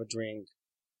 go grab a drink.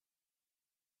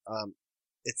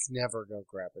 It's never go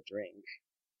grab a drink.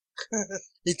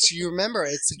 You remember,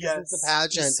 it's because it's a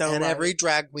pageant, so and right. every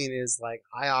drag queen is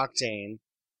high octane,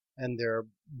 and they're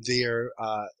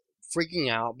freaking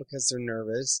out because they're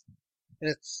nervous.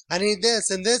 And I need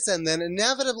this and this, and then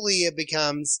inevitably it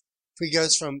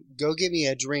goes from go get me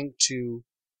a drink to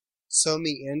sew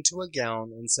me into a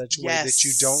gown in such a way that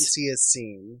you don't see a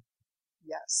seam.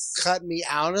 Yes. Cut me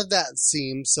out of that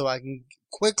seam so I can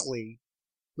quickly,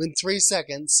 in 3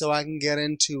 seconds, so I can get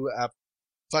into a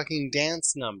fucking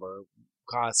dance number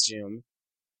costume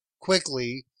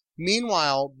quickly.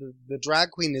 Meanwhile, the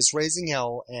drag queen is raising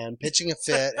hell and pitching a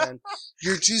fit, and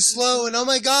you're too slow, and oh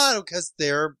my god, because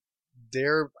their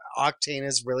octane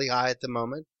is really high at the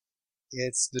moment.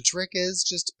 The trick is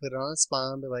just to put it on a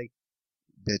smile and be like,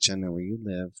 bitch, I know where you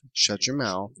live. Shut your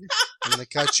mouth. I'm going to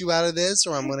cut you out of this,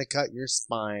 or I'm going to cut your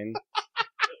spine.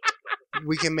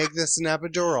 We can make this an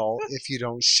epidural if you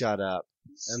don't shut up.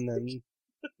 And then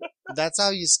That's how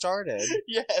you started.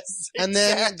 Yes. And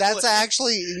then that's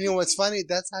actually, you know what's funny?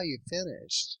 That's how you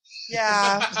finished.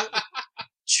 Yeah.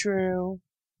 True.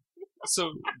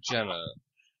 So, Jenna,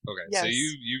 okay, Yes. so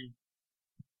you've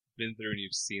been through and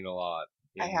you've seen a lot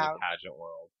in I the have. pageant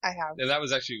world. I have. And that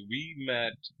was actually, we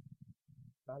met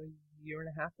about a year and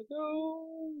a half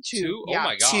ago? Two? Yeah, Oh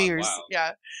my god, 2 years. wow.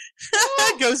 Yeah.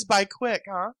 It goes by quick,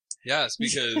 huh? Yes,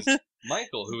 because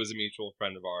Michael, who was a mutual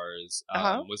friend of ours,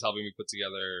 was helping me put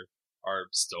together our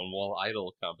Stonewall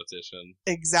Idol competition.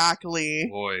 Exactly.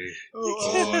 Boy.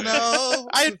 Oh, Boy. no.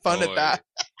 I had fun at that.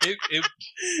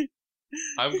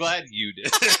 I'm glad you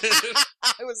did.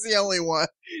 I was the only one.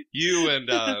 You and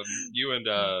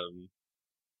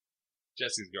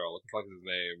Jesse's girl. What the fuck is his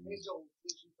name?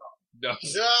 No.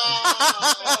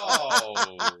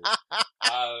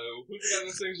 Who's the guy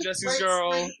that sings Jesse's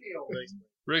girl?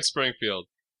 Rick Springfield.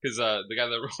 Because the guy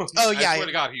that wrote. Oh, yeah. I swear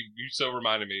to God, you so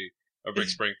reminded me of Rick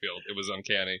Springfield. It was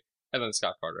uncanny. And then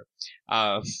Scott Carter.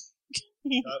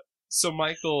 So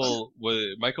Michael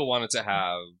wanted to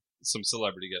have some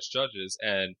celebrity guest judges,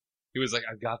 and he was like,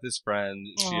 I've got this friend.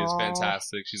 She is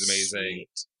fantastic. She's amazing.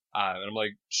 And I'm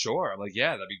like, sure. I'm like,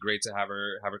 yeah, that'd be great to have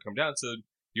her come down. So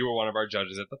you were one of our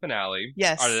judges at the finale.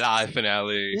 Yes. Our live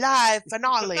finale. Live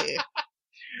finale.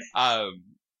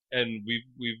 And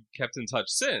we've kept in touch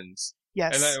since.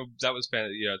 Yes. And that was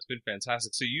it's been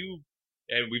fantastic. So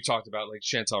and we've talked about like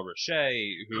Chantal Roche,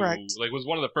 who Correct. like was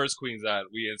one of the first queens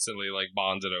that we instantly like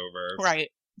bonded over.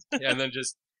 Right. And then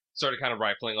just started kind of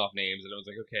rifling off names, and it was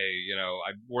like, okay,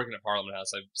 I'm working at Parliament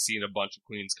House. I've seen a bunch of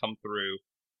queens come through,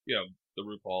 the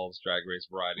RuPaul's Drag Race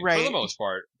variety for the most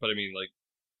part. But I mean, like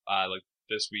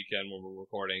this weekend when we're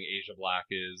recording, Asia Black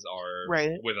is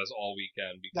with us all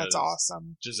weekend because that's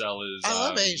awesome. Giselle is. I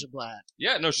love Asia Black.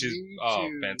 Yeah, no, she's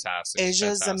fantastic.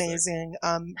 Asia's amazing.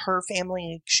 Her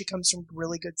family, she comes from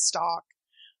really good stock.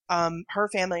 Her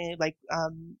family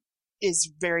is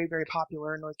very, very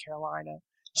popular in North Carolina.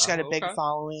 She's got a big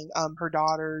following. Her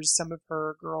daughters, some of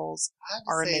her girls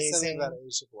are amazing. Something about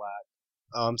Asia Black.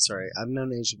 Oh, I'm sorry. I've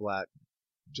known Asia Black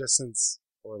just since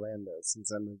Orlando,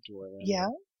 since I moved to Orlando. Yeah.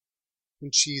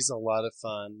 And she's a lot of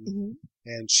fun,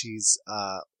 and she's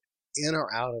in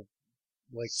or out of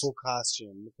like full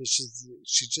costume because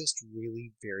she's just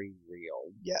really very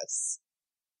real. Yes.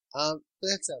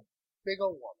 That's a big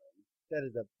old woman. That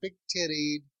is a big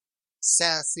tittied,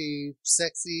 sassy,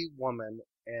 sexy woman,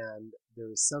 and there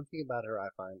is something about her I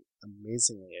find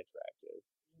amazingly attractive.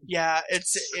 Yeah,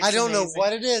 it's I don't amazing. know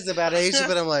what it is about Asia,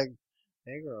 but I'm like,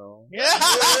 hey girl. Yeah.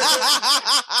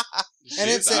 And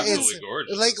it's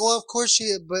gorgeous. Like, well, of course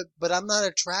but I'm not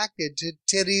attracted to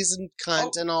titties and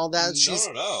cunt and all that.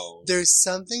 No. There's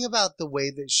something about the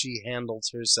way that she handles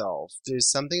herself. There's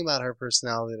something about her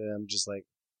personality that I'm just like.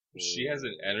 She has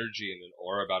an energy and an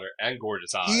aura about her, and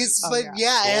gorgeous eyes. It's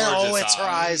her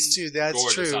eyes too. That's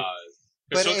gorgeous true. Eyes.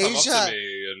 But Asia,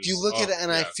 you look at it,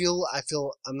 and I feel.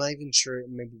 I'm not even sure.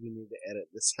 Maybe we need to edit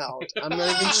this out. I'm not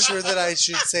even sure that I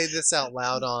should say this out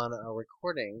loud on a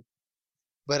recording.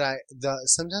 But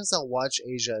sometimes I'll watch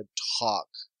Asia talk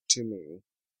to me,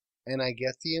 and I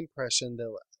get the impression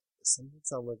that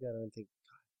sometimes I'll look at her and think,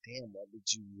 God damn, what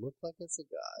did you look like as a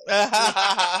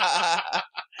guy?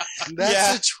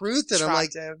 That's the truth. And I'm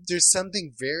like, there's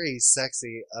something very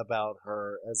sexy about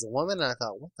her as a woman. And I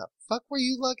thought, what the fuck were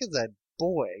you like as a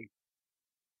boy?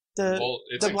 The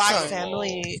Black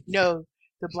family, the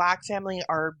Black family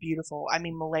are beautiful. I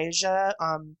mean, Malaysia,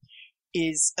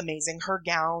 is amazing. Her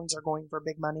gowns are going for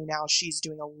big money now. She's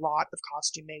doing a lot of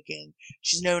costume making.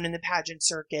 She's known in the pageant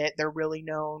circuit. They're really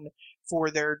known for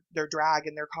their drag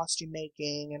and their costume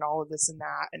making and all of this and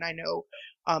that. And I know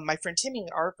my friend Timmy,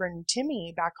 our friend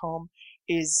Timmy back home,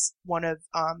 is one of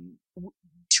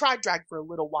tried drag for a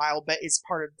little while, but is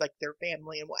part of like their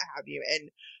family and what have you.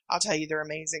 And I'll tell you, they're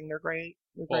amazing. They're great.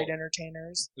 They're great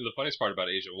entertainers. The funniest part about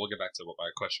Asia, we'll get back to what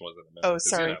my question was in a minute. Oh,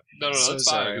 sorry. No, that's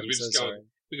fine. Because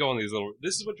we go on these little.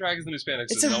 This is what drag is in the Hispanics.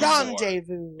 It's a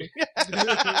rendezvous.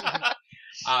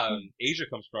 Asia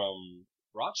comes from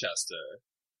Rochester,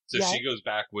 so she goes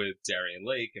back with Darian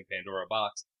Lake and Pandora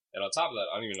Box. And on top of that,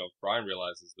 I don't even know if Brian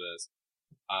realizes this.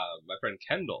 My friend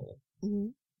Kendall,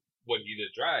 when he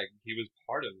did drag, he was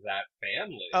part of that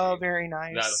family. Oh, very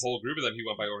nice. That whole group of them, he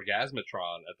went by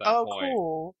Orgasmatron at that point. Oh,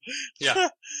 cool. Yeah.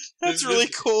 That's really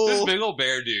cool. This big old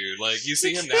bear dude. Like, you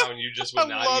see him now and you just would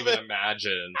not even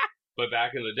imagine. But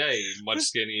back in the day, much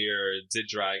skinnier, did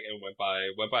drag and went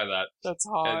by that. That's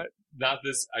hot. And not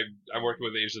this, I'm working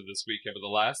with Asia this weekend, but the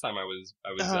last time I was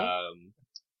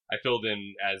I filled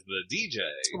in as the DJ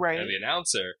and the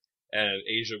announcer, and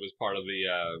Asia was part of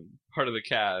the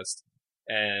cast.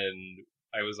 And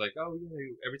I was like, oh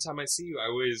yeah, every time I see you,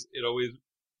 it always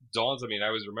dawns on me, and I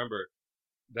always remember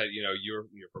that you're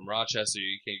from Rochester.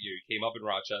 You came up in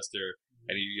Rochester,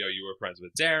 and you were friends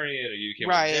with Darian, or you came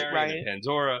up with Darian and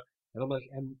Pandora, and I'm like,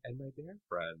 and my bear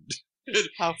friend.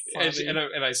 How funny.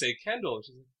 And I say Kendall, and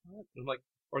she's like, what? And I'm like,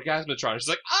 Orgasmatron. She's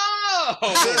like, oh,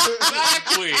 that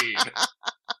queen.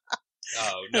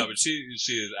 Oh no, but she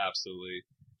is absolutely.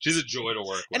 She's a joy to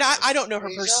work with. And I don't know her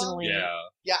personally. Yeah.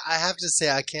 Yeah, I have to say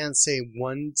I can't say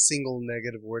one single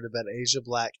negative word about Asia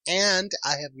Black, and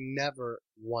I have never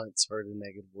once heard a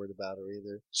negative word about her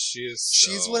either.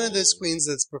 She's one of those queens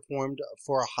that's performed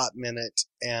for a hot minute,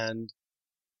 and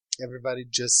everybody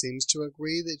just seems to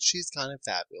agree that she's kind of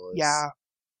fabulous. Yeah.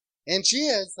 And she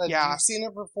is. Like, yeah. You've seen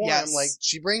her perform. Yes. Like,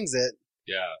 she brings it.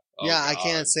 Yeah. Oh, yeah, God. I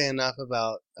can't say enough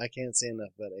about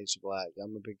Asia Black.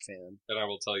 I'm a big fan. And I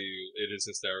will tell you, it is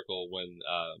hysterical when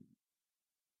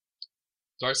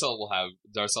Darcel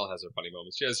has her funny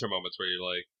moments. She has her moments where you're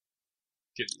like,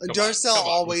 Darcel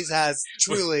always has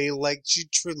truly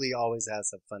always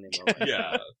has a funny moment.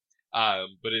 Yeah.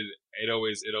 But it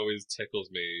always tickles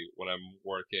me when I'm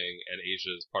working and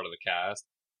Asia's part of the cast.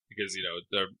 Because,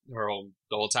 the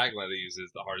whole tagline they use is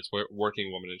the hardest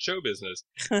working woman in show business.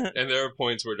 And there are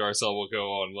points where Darcel will go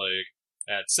on, like,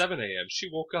 at 7 a.m. She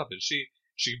woke up and she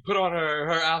put on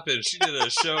her outfit and she did a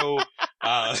show,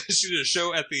 at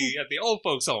the old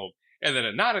folks home. And then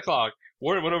at 9 o'clock,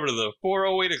 went over to the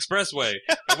 408 Expressway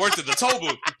and worked at the toll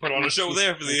booth, put on a show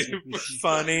there for the...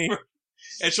 Funny.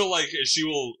 And she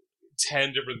will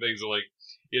 10 different things, like,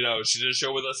 she did a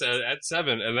show with us at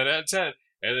 7 and then at 10.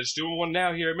 And then she's doing one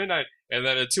now here at midnight. And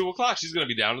then at 2 o'clock, she's going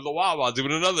to be down at the Wawa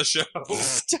doing another show.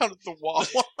 Down at the Wawa.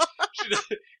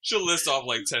 She'll list off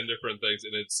like 10 different things,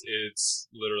 and it's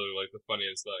literally like the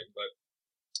funniest thing.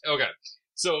 But okay,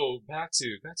 so back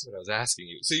to what I was asking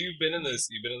you. So you've been in this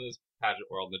pageant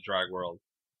world, the drag world.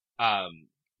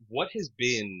 What has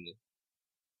been?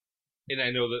 And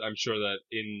I know that I'm sure that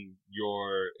in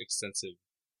your extensive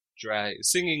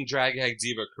singing drag hag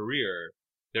diva career,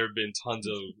 there have been tons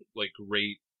of like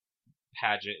great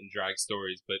pageant and drag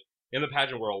stories, but in the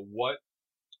pageant world,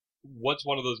 what's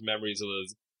one of those memories of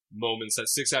those moments that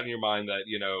sticks out in your mind that,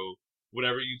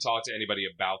 whenever you talk to anybody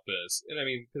about this, and I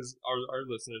mean, because our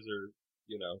listeners are,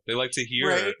 they like to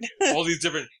hear all these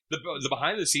different, the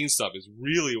behind the scenes stuff is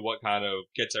really what kind of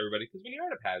gets everybody, because when you're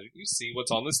at a pageant, you see what's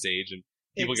on the stage and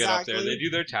people get up there, they do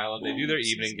their talent, they do their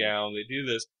evening gown, they do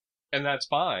this, and that's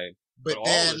fine. But all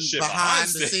then the shit behind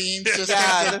the scenes, just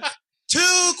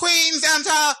two queens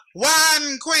enter,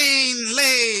 one queen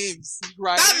leaves.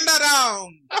 Right.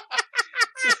 Thunderdome.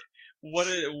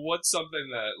 What's something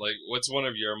that what's one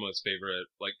of your most favorite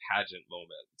pageant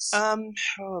moments?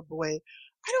 Oh boy,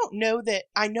 I don't know that.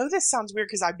 I know this sounds weird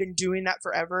because I've been doing that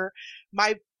forever.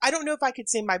 I don't know if I could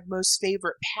say my most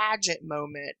favorite pageant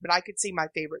moment, but I could say my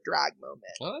favorite drag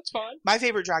moment. Well, that's fine. My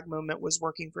favorite drag moment was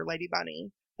working for Lady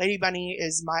Bunny. Lady Bunny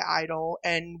is my idol,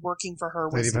 and working for her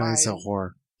was Lady Bunny's a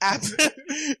whore.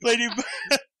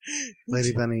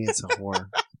 Lady Bunny is a whore.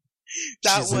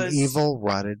 She's an evil,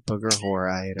 rotted booger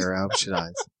whore. I hate her. I hope she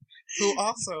dies. Who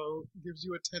also gives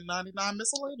you a $10.99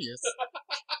 miscellaneous.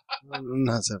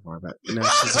 Not so far, but no,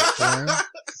 she's a whore.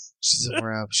 She's a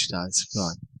whore. I hope she dies. Go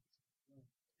on.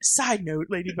 Side note,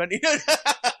 Lady Bunny.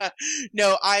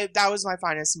 No, that was my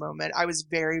finest moment. I was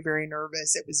very, very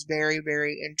nervous. It was very,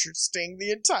 very interesting, the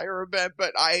entire event,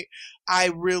 but I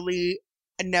really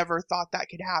never thought that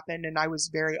could happen, and I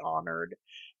was very honored,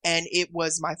 and it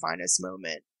was my finest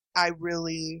moment. I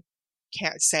really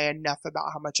can't say enough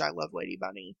about how much I love Lady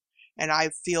Bunny, and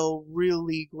I feel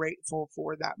really grateful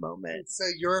for that moment. So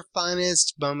your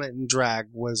finest moment in drag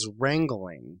was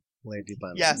wrangling Lady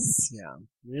Bunny. Yes. Yeah.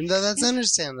 That's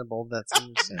understandable. That's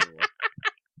understandable.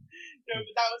 No,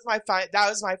 but that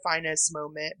was my finest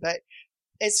moment. But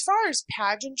as far as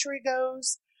pageantry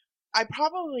goes, I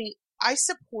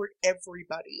support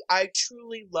everybody. I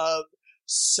truly love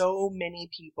so many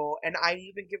people, and I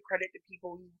even give credit to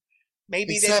people who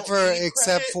maybe except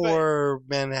for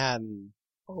Manhattan.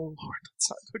 Oh Lord, let's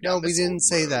not go no, down we didn't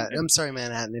say that. I'm sorry,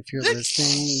 Manhattan. If you're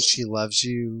listening, she loves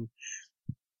you.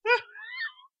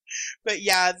 But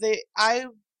yeah, I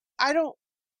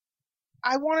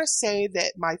want to say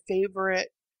that my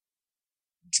favorite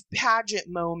pageant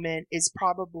moment is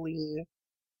probably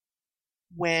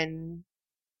when,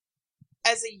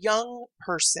 as a young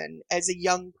person,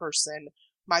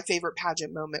 my favorite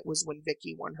pageant moment was when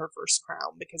Vicky won her first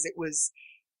crown, because it was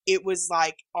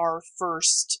like our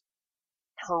first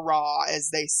hurrah, as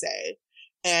they say.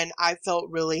 And I felt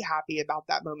really happy about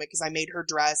that moment because I made her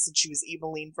dress, and she was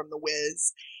Eveline from The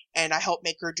Wiz, and I helped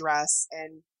make her dress,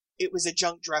 and it was a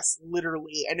junk dress,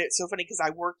 literally. And it's so funny because I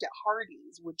worked at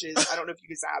Hardee's, which is, I don't know if you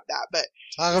guys have that, but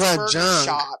talk about junk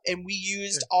shop, and we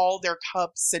used all their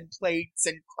cups and plates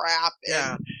and crap,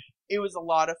 and it was a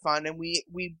lot of fun. And we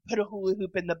put a hula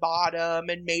hoop in the bottom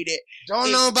and made it.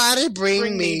 Don't nobody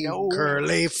bring me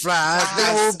curly fries.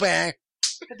 Go back.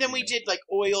 But then we did like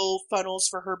oil funnels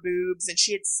for her boobs, and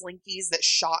she had slinkies that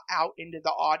shot out into the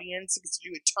audience because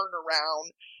you would turn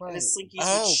around and the slinkies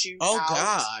would shoot out. Oh,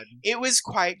 God. It was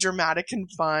quite dramatic and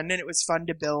fun, and it was fun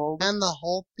to build. And the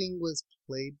whole thing was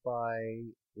played by,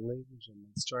 ladies and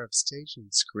gentlemen, star of Stage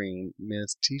and Screen,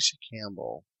 Miss Tisha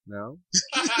Campbell. No?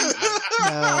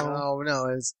 No,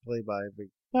 it's played by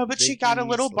No, but she got a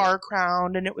little bar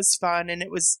crown, and it was fun, and I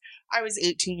was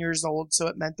 18 years old, so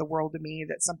it meant the world to me.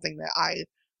 That's something that I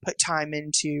put time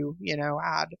into,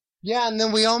 had. Yeah, and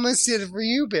then we almost did it for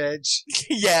you, bitch.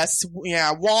 Yes,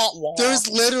 yeah, wah. There's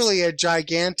literally a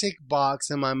gigantic box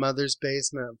in my mother's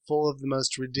basement full of the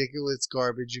most ridiculous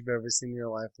garbage you've ever seen in your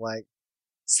life, like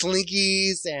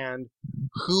slinkies and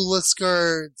hula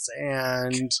skirts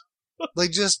and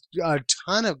like just a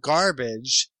ton of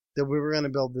garbage that we were going to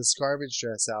build this garbage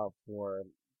dress out for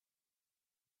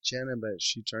Jenna, but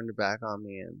she turned her back on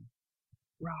me, and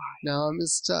now I'm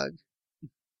stuck.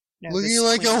 Looking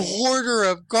like a hoarder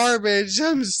of garbage.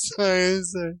 I'm sorry.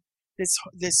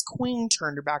 This queen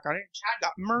turned her back on it. Chad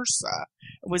got MRSA.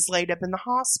 Was laid up in the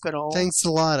hospital. Thanks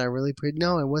a lot. I really prayed.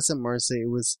 No, it wasn't MRSA.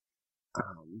 It was,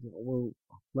 well,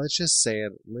 let's just say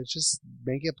it. Let's just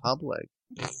make it public.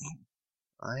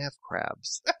 I have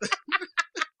crabs.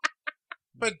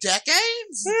 For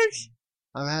decades?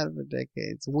 I've had it for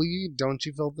decades. Well, don't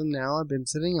you feel them now? I've been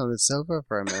sitting on the sofa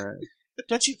for a minute.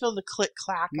 Don't you feel the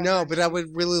click-clack? No, but I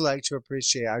would really like to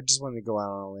appreciate. I just want to go out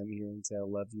on a limb here and say I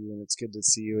love you, and it's good to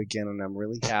see you again, and I'm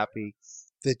really happy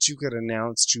that you could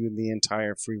announce to the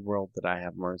entire free world that I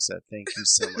have MRSA. Thank you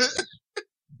so much.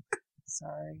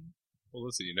 Sorry. Well,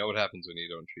 listen, you know what happens when you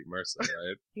don't treat MRSA,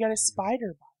 right? You got a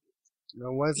spider bite. No,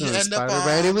 it wasn't a spider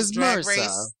bite. It was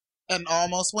MRSA. And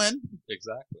almost win?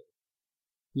 Exactly.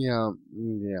 Yeah.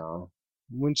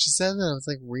 When she said that, I was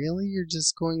like, really? You're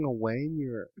just going away and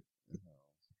you're...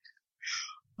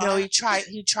 No, he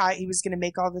was going to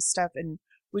make all this stuff, and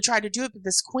we tried to do it, but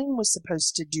this queen was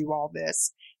supposed to do all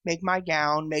this, make my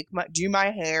gown, do my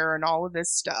hair, and all of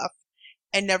this stuff,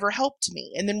 and never helped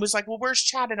me. And then was like, well, where's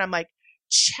Chad? And I'm like,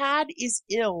 Chad is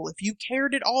ill. If you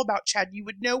cared at all about Chad, you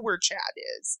would know where Chad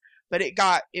is. But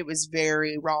it was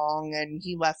very wrong, and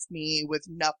he left me with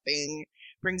nothing.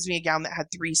 Brings me a gown that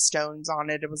had 3 stones on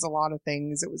it. It was a lot of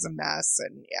things. It was a mess,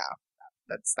 and yeah,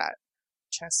 that's that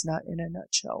chestnut in a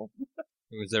nutshell.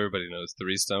 As everybody knows,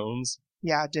 3 stones.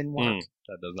 Yeah, it didn't work.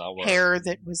 That does not work. Hair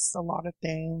that was a lot of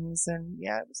things, and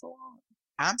yeah, it was a lot.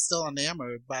 I'm still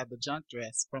enamored by the junk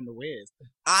dress from The Wiz.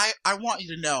 I want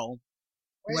you to know.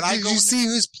 Did you see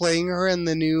who's playing her in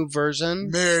the new version?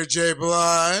 Mary J.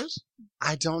 Blige.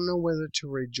 I don't know whether to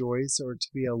rejoice or to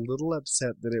be a little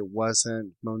upset that it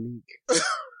wasn't Monique.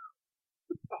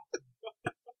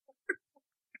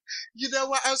 You know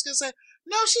what? I was going to say,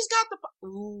 no, she's got the...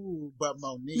 Ooh, but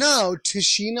Monique. No,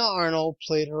 Tashina Arnold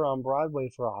played her on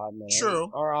Broadway for a hot minute. True.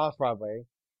 Or off-Broadway.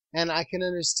 And I can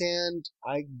understand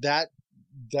that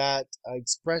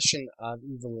expression of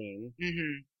Eveline.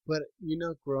 Mm-hmm. But,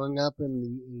 growing up in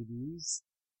the 80s,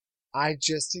 I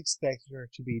just expected her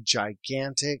to be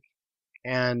gigantic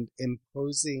and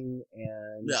imposing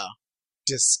and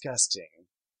disgusting.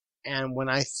 And when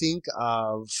I think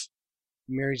of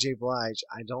Mary J. Blige,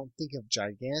 I don't think of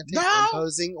gigantic,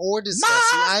 imposing, or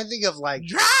disgusting. I think of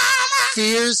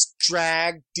fierce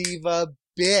drag diva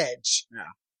bitch.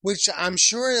 Yeah. Which I'm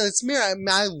sure it's Mary.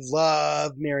 I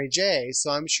love Mary J.,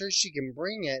 so I'm sure she can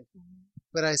bring it.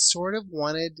 But I sort of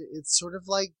wanted, it's sort of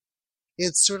like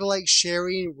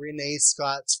Sherry Renee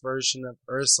Scott's version of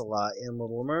Ursula in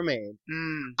Little Mermaid.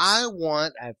 I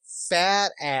want a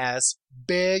fat ass,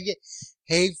 big,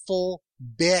 hateful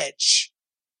bitch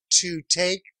to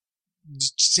take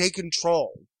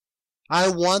control. I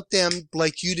want them,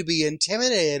 like you, to be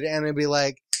intimidated, and to be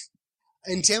like,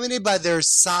 intimidated by their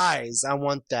size. I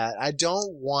want that. I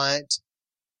don't want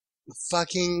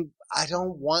Gwyneth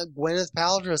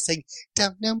Paltrow saying,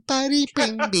 "Don't nobody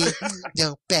bring me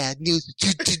no bad news."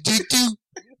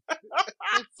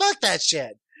 Fuck that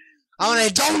shit. I want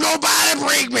to, "Don't nobody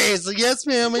bring me." It's like, yes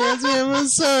ma'am, I'm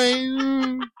sorry.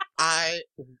 I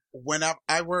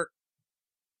work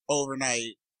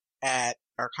overnight at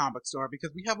our comic store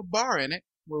because we have a bar in it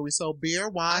where we sell beer,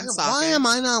 wine, sake. Why am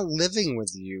I not living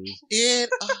with you?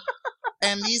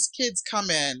 And these kids come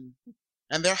in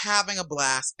and they're having a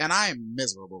blast, and I am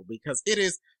miserable because it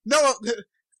is let's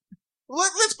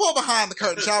pull behind the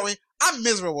curtain, shall we? I'm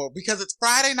miserable because it's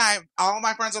Friday night. All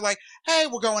my friends are like, hey,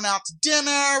 we're going out to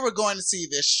dinner. We're going to see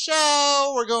this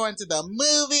show. We're going to the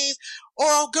movies. Or,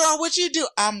 oh, girl, what you do?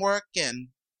 I'm working.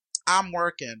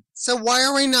 So why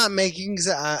are we not making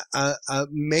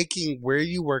making Where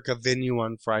You Work a venue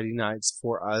on Friday nights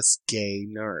for us gay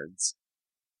nerds?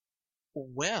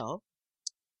 Well,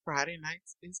 Friday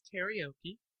nights is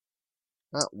karaoke.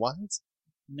 What?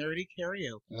 Nerdy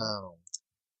karaoke. Oh.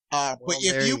 But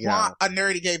if you want a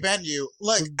nerdy gay venue,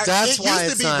 look, that's it why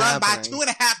used to be run happening. by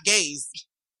 2.5 gays.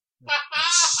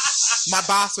 My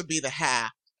boss would be the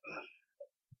half.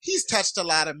 He's touched a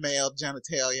lot of male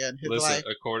genitalia in his life.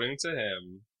 According to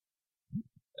him,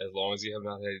 as long as you have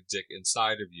not had a dick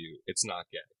inside of you, it's not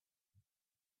gay.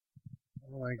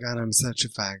 Oh my god, I'm such a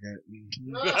faggot.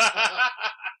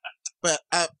 But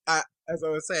as I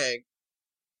was saying,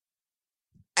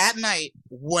 at night,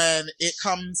 when it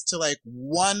comes to like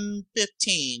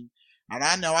 1:15, and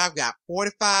I know I've got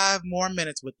 45 more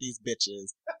minutes with these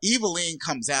bitches, Eveline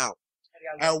comes out.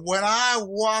 And when I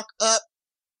walk up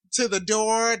to the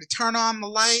door to turn on the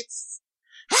lights,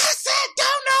 I said,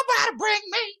 don't nobody bring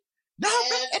me.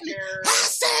 Nobody. I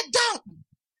said,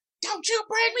 don't you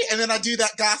bring me. And then I do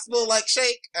that gospel like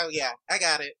shake. Oh yeah, I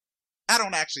got it. I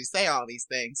don't actually say all these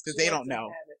things because they don't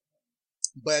know.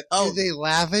 But do they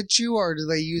laugh at you or do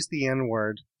they use the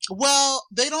N-word? Well,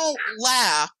 they don't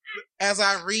laugh as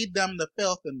I read them the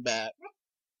filth and back.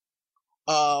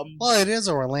 Well, it is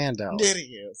Orlando. It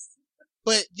is.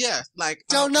 But yeah, like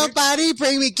don't nobody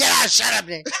bring me. Get out! Shut up,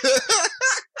 Nick.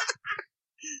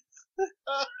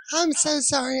 I'm so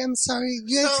sorry. I'm sorry.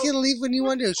 You guys can leave when you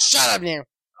want to. Shut up, Nick.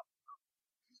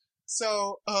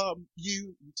 So,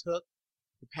 you took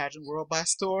the pageant world by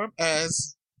storm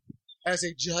as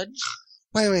a judge.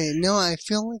 Wait. No, I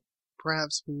feel like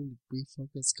perhaps we need to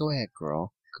refocus. Go ahead,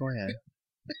 girl. Go ahead.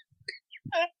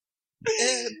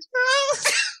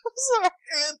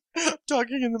 I'm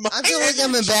talking in the mic. I feel like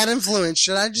I'm a bad influence.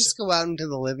 Should I just go out into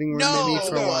the living room maybe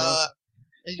for a while?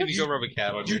 You go rub a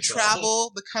cat on you yourself.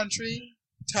 travel the country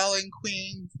telling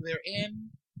queens they're in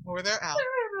or they're out.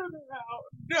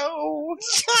 No,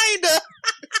 kinda.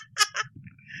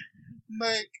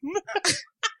 Like,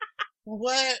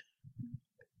 what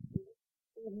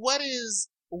is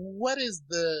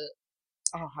the,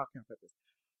 how can I put this?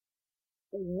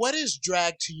 What is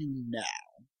drag to you now?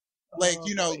 Like,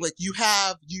 like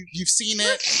you've seen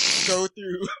it go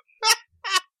through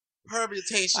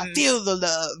permutations. I feel the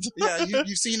love. Yeah,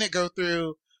 you've seen it go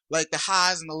through like the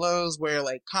highs and the lows where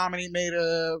like comedy made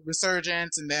a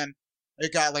resurgence and then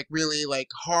it got like really like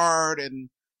hard and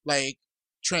like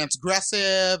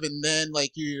transgressive and then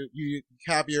like you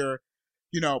have your,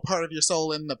 part of your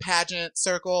soul in the pageant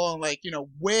circle and like,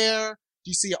 where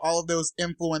do you see all of those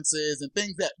influences and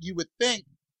things that you would think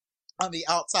on the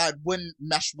outside wouldn't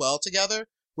mesh well together?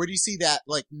 Where do you see that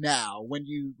like now when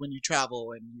you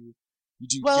travel and you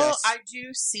do? Well, I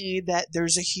do see that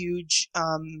there's a huge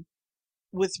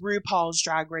with RuPaul's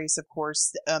Drag Race, of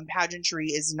course, pageantry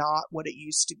is not what it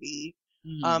used to be.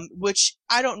 Mm-hmm. Which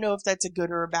I don't know if that's a good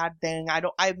or a bad thing. I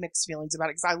have mixed feelings about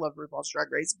it because I love RuPaul's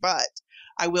Drag Race, but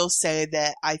I will say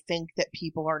that I think that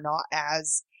people are not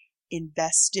as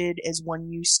invested as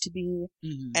one used to be.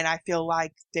 Mm-hmm. And I feel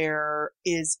like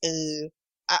there's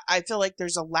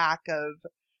a lack of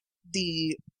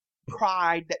the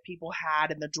pride that people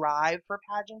had and the drive for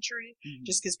pageantry,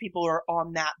 just because people are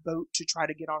on that boat to try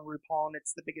to get on RuPaul and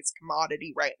it's the biggest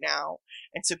commodity right now.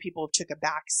 And so people took a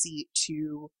back seat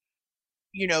to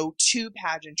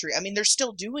pageantry. I mean, they're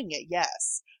still doing it,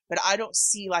 yes, but I don't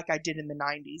see like I did in the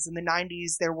 90s. In the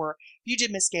 90s, if you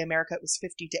did Miss Gay America, it was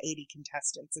 50 to 80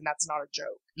 contestants, and that's not a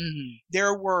joke. Mm-hmm.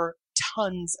 There were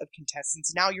tons of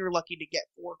contestants. Now you're lucky to get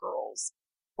 4 girls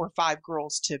or 5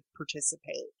 girls to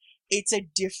participate. It's a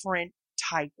different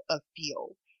type of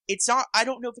feel. It's not, I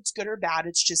don't know if it's good or bad.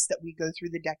 It's just that we go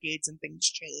through the decades and things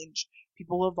change.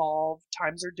 People evolve.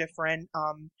 Times are different.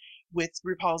 With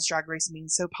RuPaul's Drag Race being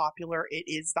so popular, it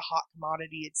is the hot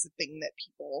commodity. It's the thing that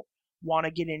people want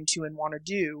to get into and want to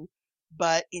do.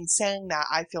 But in saying that,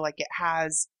 I feel like it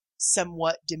has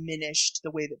somewhat diminished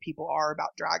the way that people are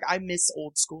about drag. I miss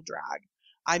old school drag.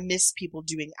 I miss people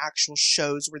doing actual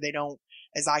shows where they don't,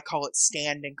 as I call it,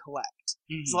 stand and collect.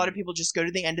 Mm-hmm. So a lot of people just go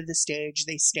to the end of the stage,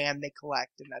 they stand, they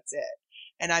collect, and that's it.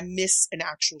 And I miss an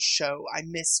actual show. I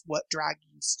miss what drag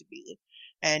used to be.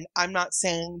 And I'm not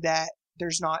saying that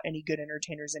there's not any good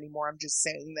entertainers anymore. I'm just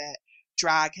saying that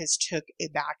drag has took a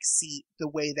back seat the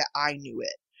way that I knew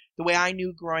it. The way I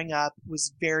knew growing up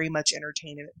was very much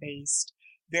entertainment based.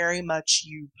 Very much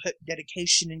you put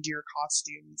dedication into your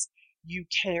costumes. You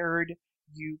cared.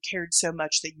 you cared so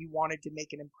much that you wanted to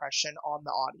make an impression on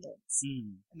the audience.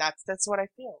 And that's what I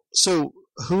feel. So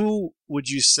who would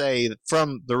you say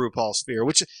from the RuPaul sphere,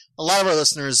 which a lot of our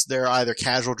listeners, they're either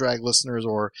casual drag listeners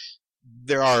or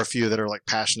there are a few that are like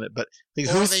passionate, but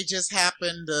or they just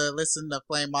happened to listen to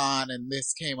Flame On and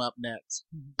this came up next.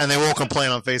 And they won't complain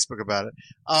on Facebook about it.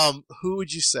 Who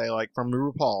would you say, like, from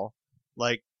RuPaul,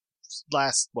 like,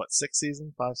 last, 6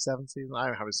 seasons? 5, 7 seasons? I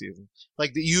don't have a season.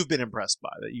 Like, that you've been impressed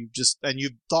by, that you've just, and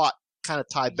you've thought kind of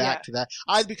tied back to that.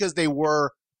 Either because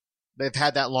they've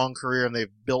had that long career and they've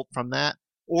built from that,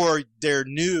 or they're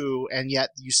new and yet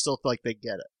you still feel like they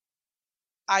get it.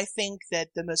 I think that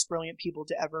the most brilliant people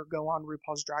to ever go on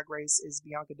RuPaul's Drag Race is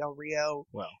Bianca Del Rio,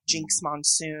 Jinx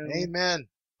Monsoon. Amen.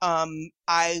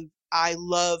 I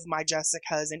love my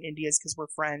Jessicas and Indias because we're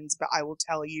friends, but I will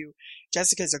tell you,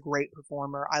 Jessica's a great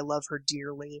performer. I love her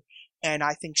dearly, and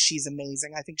I think she's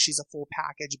amazing. I think she's a full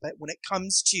package. But when it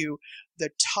comes to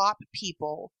the top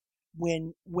people,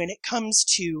 when it comes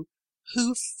to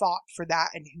who fought for that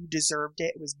and who deserved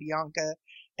it, it was Bianca.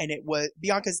 And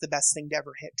Bianca's the best thing to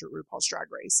ever hit to RuPaul's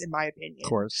Drag Race, in my opinion. Of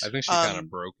course. I think she kind of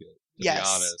broke it, to be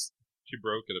honest. She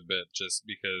broke it a bit just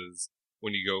because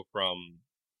when you go from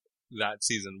that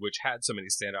season, which had so many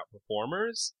standout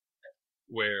performers,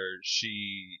 where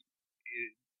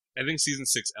I think season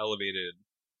 6 elevated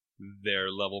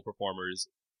their level performers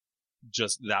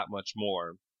just that much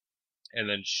more. And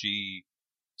then she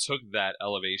took that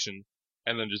elevation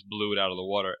and then just blew it out of the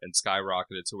water and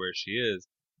skyrocketed to where she is.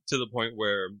 To the point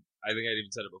where I think I'd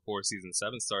even said it before season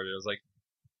 7 started. I was like,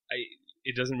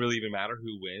 it doesn't really even matter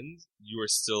who wins. You are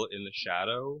still in the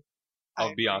shadow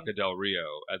of Bianca Del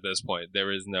Rio at this point.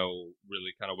 There is no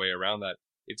really kind of way around that.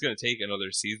 It's going to take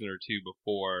another season or two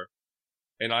before,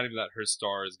 and not even that her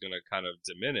star is going to kind of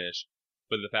diminish,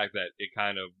 but the fact that it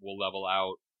kind of will level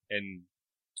out and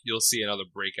you'll see another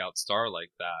breakout star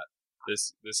like that.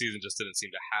 This season just didn't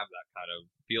seem to have that kind of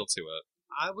feel to it.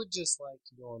 I would just like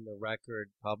to go on the record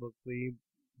publicly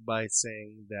by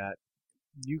saying that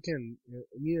you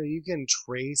can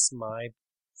trace my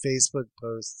Facebook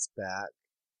posts back.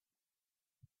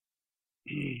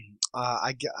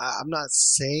 I'm not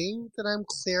saying that I'm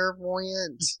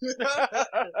clairvoyant,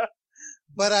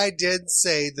 but I did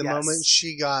say the moment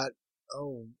she got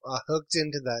hooked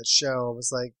into that show, I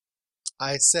was like,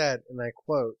 I said, and I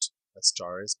quote, "A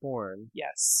star is born."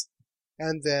 Yes.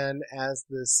 And then as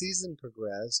the season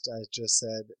progressed, I just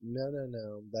said,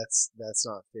 no, that's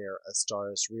not fair. A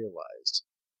star is realized.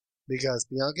 Because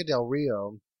Bianca Del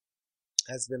Rio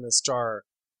has been a star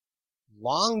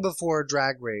long before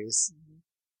Drag Race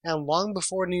and long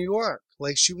before New York.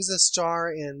 Like, she was a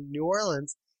star in New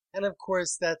Orleans. And of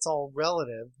course, that's all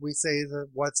relative. We say that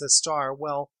what's a star?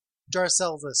 Well,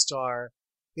 Darcelle's a star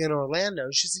in Orlando.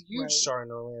 She's a huge star in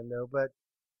Orlando, but,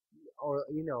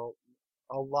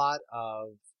 a lot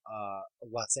of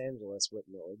Los Angeles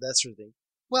wouldn't know, that sort of thing.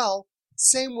 Well,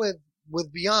 same with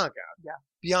Bianca. Yeah.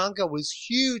 Bianca was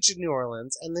huge in New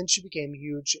Orleans, and then she became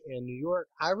huge in New York.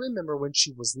 I remember when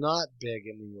she was not big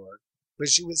in New York, but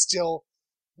she was still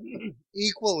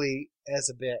equally as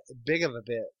big of a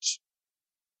bitch.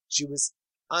 She was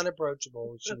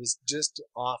unapproachable. She was just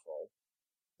awful.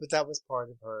 But that was part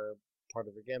of her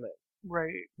gimmick.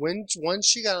 Right. Once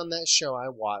she got on that show, I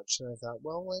watched and I thought,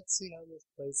 well, let's see how this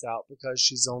plays out because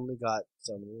she's only got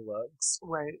so many lugs.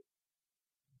 Right.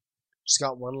 She's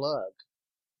got one lug.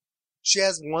 She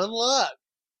has one lug.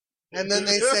 And then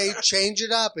they say, change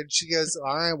it up. And she goes,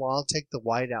 all right, well, I'll take the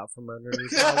white out from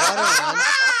underneath my water line.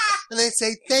 And they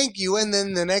say, thank you. And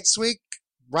then the next week,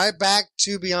 right back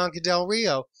to Bianca Del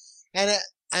Rio. And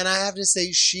I have to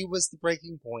say, she was the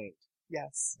breaking point.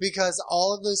 Yes. Because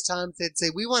all of those times they'd say,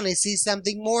 we want to see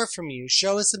something more from you.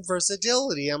 Show us some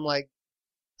versatility. I'm like,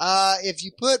 if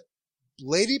you put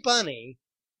Lady Bunny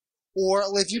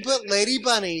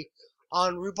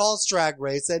on RuPaul's Drag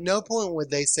Race, at no point would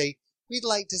they say, we'd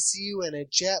like to see you in a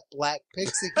jet black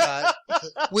pixie cut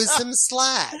with some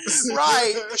slacks.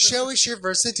 Right. Show us your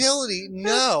versatility.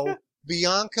 No.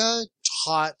 Bianca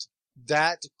taught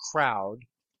that crowd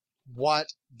what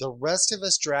the rest of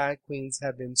us drag queens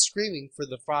have been screaming for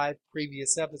the 5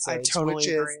 previous episodes. I totally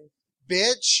agree.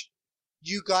 Bitch,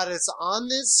 you got us on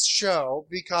this show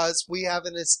because we have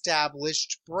an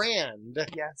established brand.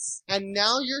 Yes. And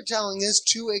now you're telling us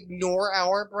to ignore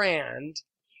our brand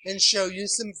and show you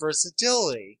some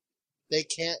versatility. They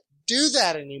can't do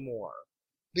that anymore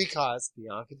because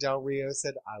Bianca Del Rio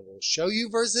said, I will show you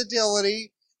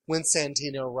versatility when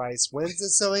Santino Rice wins the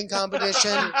sewing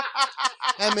competition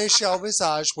and Michelle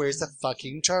Visage wears a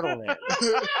fucking turtleneck.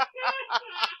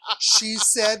 She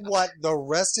said what the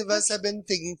rest of us have been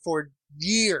thinking for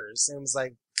years and was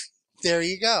like, There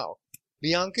you go.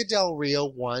 Bianca Del Rio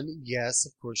won. Yes,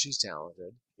 of course she's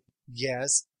talented.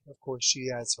 Yes, of course she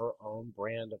has her own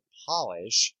brand of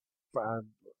polish.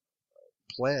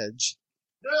 Pledge.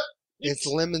 It's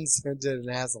lemon scented and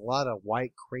has a lot of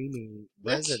white creamy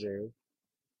residue.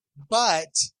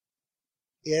 But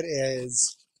it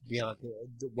is Bianca.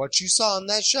 What you saw on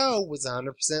that show was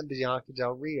 100% Bianca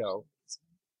Del Rio.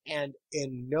 And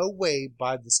in no way,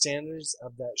 by the standards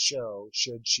of that show,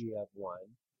 should she have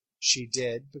won. She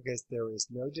did, because there is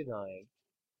no denying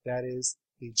that is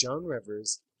the Joan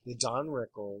Rivers, the Dawn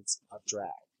Rickles of drag.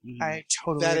 I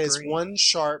totally That agree. is one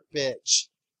sharp bitch.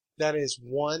 That is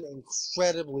one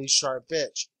incredibly sharp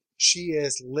bitch. She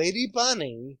is Lady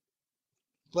Bunny,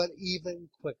 but even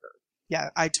quicker.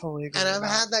 Yeah, I totally agree. And with I've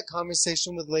that. had that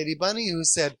conversation with Lady Bunny, who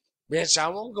said, "Bitch, I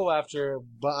won't go after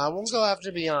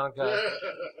Bianca."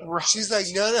 She's like,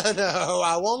 no,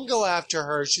 I won't go after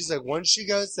her. She's like, once she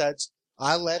goes,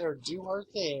 I let her do her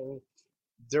thing.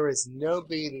 There is no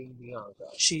beating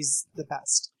Bianca. She's the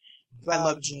best. I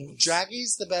love Jinx.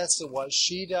 Draggie's the best at what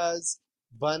she does.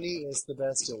 Bunny is the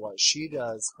best at what she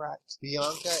does. Correct.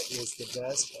 Bianca is the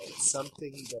best at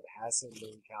something that hasn't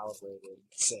been calibrated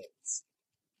since.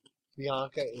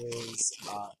 Bianca is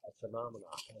a phenomenon.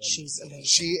 And She's amazing.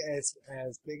 She is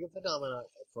as big a phenomenon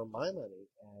for my money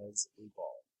as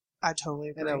RuPaul. I totally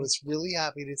agree. And I was really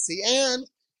happy to see. And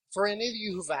for any of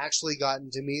you who've actually gotten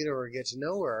to meet her or get to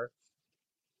know her,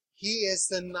 he is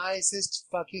the nicest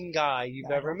fucking guy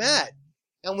you've ever met.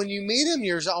 And when you meet him,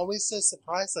 you're always so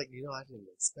surprised, like, I didn't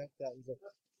expect that. He's like,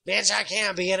 bitch, I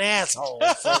can't be an asshole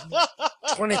for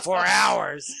 24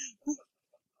 hours.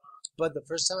 But the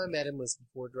first time I met him was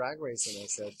before Drag Race, and I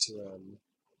said to him,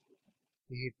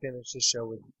 he finished his show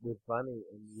with Bunny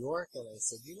in New York, and I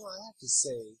said, I have to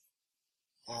say,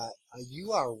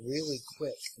 you are really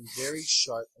quick and very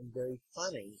sharp and very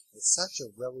funny at such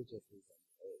a relatively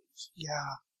young age.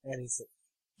 Yeah. And he said,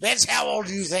 bitch, how old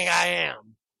do you think I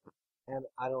am? And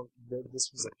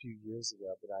this was a few years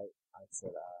ago, but I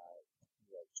said,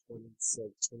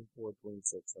 26, 24,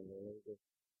 26, something like that.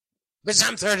 Bitch,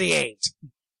 I'm 38.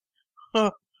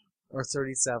 Or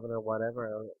 37 or whatever.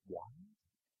 I was like, what?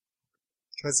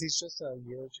 Because he's just a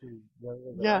year or two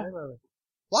younger than I am. I'm like,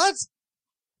 what?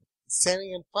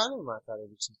 Standing in front of him, I thought it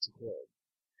was just too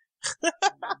good.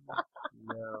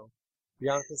 No.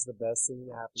 Bianca's the best thing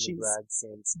to happen to drag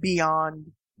since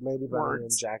beyond Lady Bunny and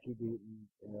words. Jackie Beaton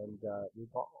and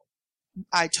RuPaul.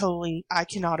 I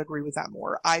cannot agree with that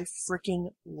more. I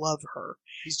freaking love her.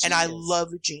 And I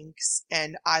love Jinx,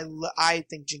 and I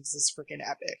think Jinx is freaking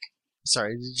epic.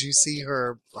 Sorry, did you see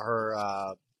her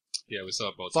Yeah, we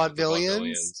saw both.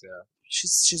 Vaudevillians? Yeah.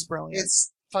 She's brilliant.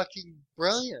 It's fucking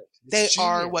brilliant. They It's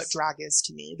are genius. what drag is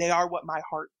to me. They are what my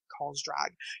heart calls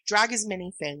drag. Drag is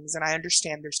many things, and I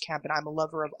understand there's camp, and I'm a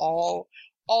lover of all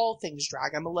things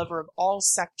drag. I'm a lover of all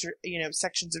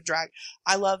sections of drag.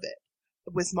 I love it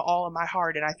with all of my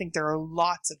heart, and I think there are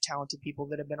lots of talented people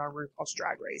that have been on RuPaul's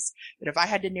Drag Race. But if I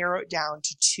had to narrow it down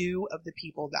to two of the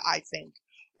people that I think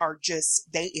are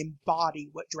they embody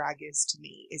what drag is to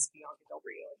me, is Bianca Del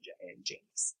Rio and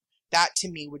Jinx. That to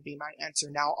me would be my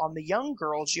answer. Now on the young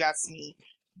girls, you asked me,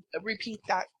 repeat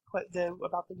that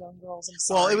about the young girls. I'm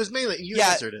sorry. Well, it was mainly you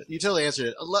answered it. You totally answered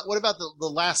it. What about the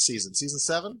last season, season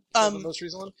 7? The most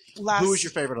recent one. Who was your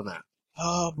favorite on that?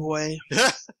 Oh boy.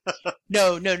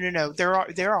 No. There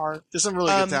are. There's some really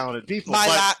good talented people.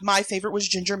 My favorite was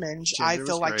Ginger Minj. I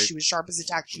feel like great. she was sharp as a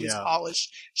tack. She was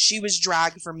polished. She was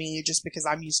drag for me just because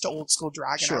I'm used to old school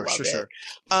drag and I love it.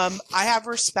 I have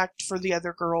respect for the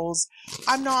other girls.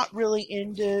 I'm not really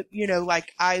into,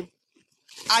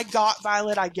 I got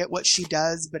Violet. I get what she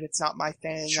does, but it's not my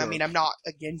thing. Sure. I mean, I'm not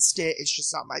against it. It's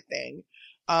just not my thing.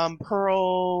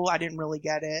 Pearl, I didn't really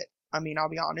get it. I mean, I'll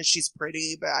be honest, she's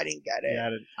pretty, but I didn't get it. Yeah,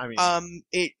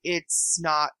 it's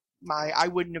not I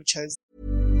wouldn't have chosen.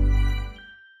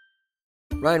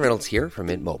 Ryan Reynolds here from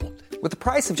Mint Mobile. With the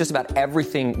price of just about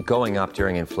everything going up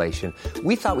during inflation,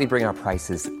 we thought we'd bring our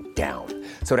prices down.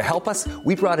 So to help us,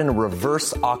 we brought in a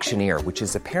reverse auctioneer, which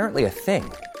is apparently a thing.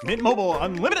 Mint Mobile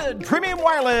Unlimited Premium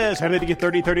Wireless. How to get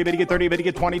 30, 30, bit to get 30, bit to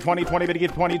get 20, 20, 20, bit to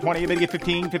get 20, 20, bit to get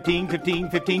 15, 15, 15,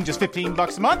 15, just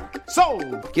 $15 a month?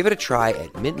 Sold! Give it a try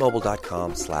at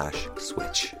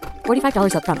mintmobile.com/switch.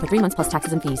 $45 up front for 3 months plus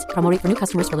taxes and fees. Promo rate for new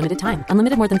customers for limited time.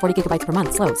 Unlimited more than 40 gigabytes per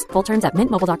month. Slows full terms at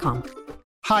mintmobile.com.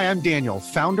 Hi, I'm Daniel,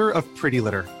 founder of Pretty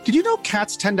Litter. Did you know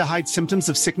cats tend to hide symptoms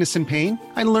of sickness and pain?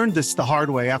 I learned this the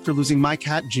hard way after losing my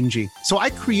cat, Gingy. So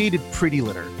I created Pretty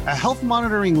Litter, a health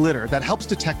monitoring litter that helps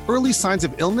detect early signs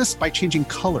of illness by changing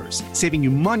colors, saving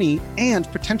you money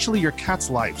and potentially your cat's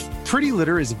life. Pretty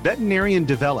Litter is veterinarian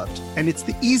developed, and it's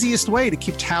the easiest way to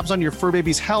keep tabs on your fur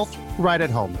baby's health right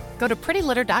at home. Go to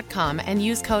prettylitter.com and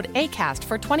use code ACAST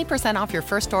for 20% off your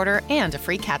first order and a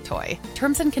free cat toy.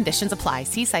 Terms and conditions apply.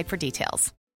 See site for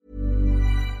details.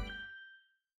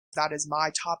 That is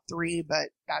my top 3, but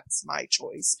that's my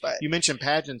choice. But you mentioned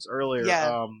pageants earlier.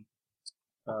 Yeah.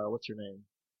 What's your name?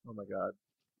 Oh my God.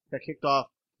 Got kicked off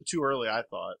too early, I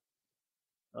thought.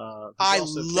 I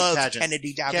love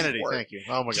Kennedy Davenport. Kennedy, thank you.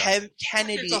 Oh my God.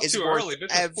 Kennedy is too worth early.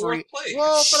 This every. Place.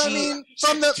 Well, but I mean,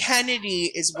 Kennedy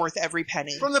is worth every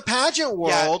penny. From the pageant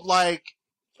world, like.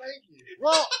 Thank you.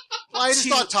 Well, I just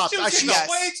thought top.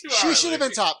 She should have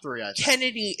been top 3. I think.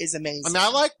 Kennedy is amazing. I mean, I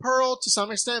like Pearl to some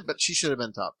extent, but she should have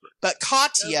been top 3. But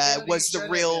Katya was the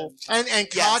real, and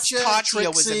Katya, Katya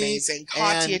was Trixie, amazing.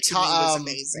 Katya to me was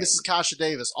amazing. Mrs. Kasha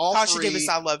Davis, all Kasha three. Davis,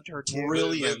 I loved her too.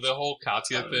 Brilliant. The whole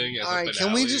Katya thing. As all right,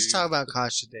 can we just talk about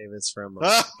Kasha Davis for a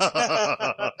moment?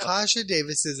 Kasha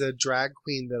Davis is a drag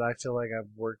queen that I feel like I've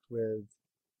worked with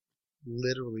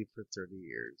literally for 30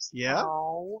 years. Yeah?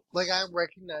 Oh. Like, I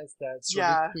recognize that sort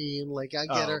of queen. Like, I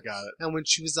get her. Got it. And when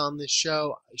she was on this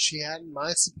show, she had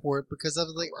my support because I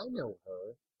was like, I know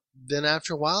her. Then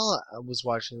after a while, I was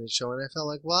watching the show and I felt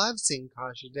like, well, I've seen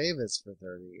Kasha Davis for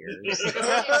 30 years.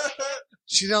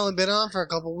 She'd only been on for a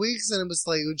couple weeks and it was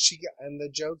like, and the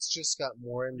jokes just got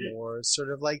more and more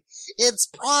sort of like, it's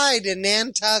Pride in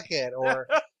Nantucket, or,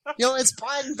 it's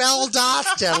Pride in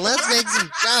Valdosta. Let's make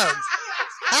some jokes.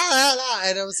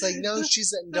 And I was like, no,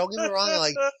 don't get me wrong,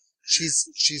 like, she's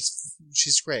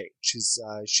great. She's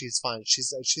fine.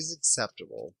 She's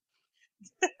acceptable.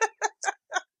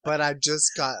 But I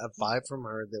just got a vibe from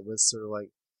her that was sort of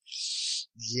like,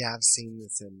 yeah, I've seen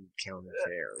this in Count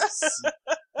Affairs.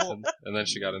 and then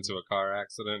she got into a car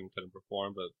accident and couldn't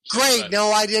perform, but... Great!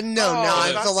 No, I didn't know. Now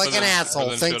I feel like an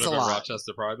asshole. Thanks a lot.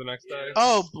 Rochester Pride the next day.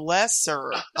 Oh, bless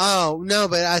her. Oh, no,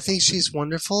 but I think she's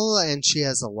wonderful, and she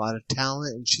has a lot of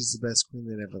talent, and she's the best queen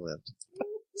that ever lived.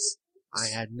 I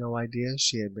had no idea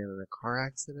she had been in a car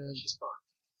accident.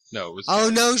 No, it was...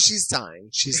 Oh, no, she's dying.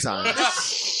 She's dying.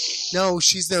 No,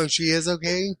 she is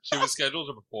okay. She was scheduled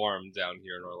to perform down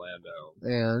here in Orlando.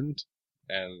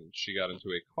 And she got into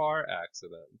a car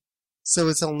accident. So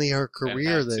it's only her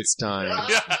career that's dying.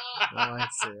 Yeah. Oh, I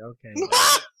see. Okay.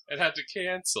 It had to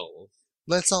cancel.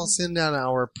 Let's all send out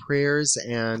our prayers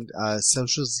and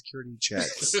social security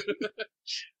checks.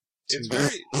 It's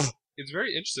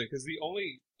very interesting because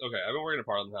I've been working at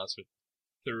Parliament House for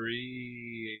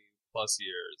 3+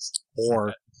 years.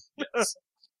 4. Yes.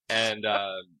 And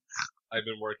I've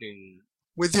been working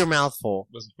with your mouth full.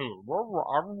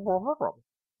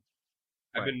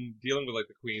 I've been dealing with like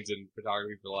the queens in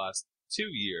photography for the last 2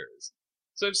 years,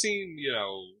 so I've seen the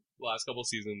last couple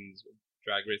seasons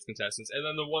Drag Race contestants, and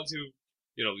then the ones who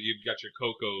you've got your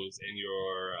Cocos and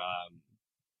your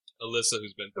Alyssa,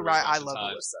 who's been through right. I love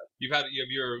Alyssa. You have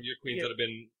your queens that have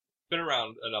been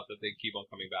around enough that they keep on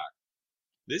coming back.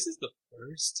 This is the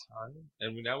first time,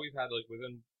 and now we've had like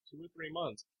within 2 or 3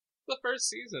 months. The first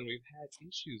season we've had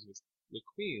issues with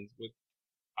queens, with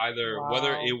either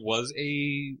whether it was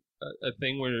a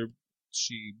thing where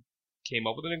she came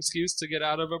up with an excuse to get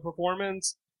out of a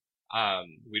performance.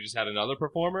 We just had another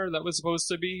performer that was supposed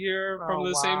to be here from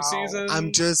the same season.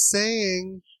 I'm just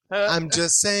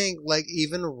saying, like,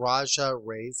 even Raja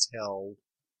raised hell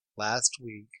last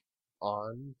week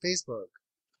on Facebook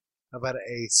about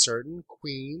a certain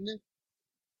queen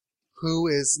who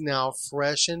is now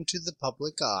fresh into the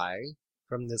public eye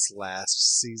from this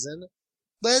last season.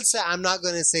 Let's say, I'm not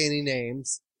going to say any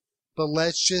names, but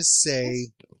let's just say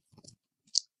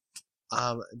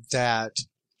that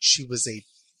she was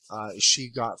she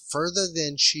got further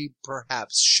than she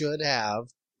perhaps should have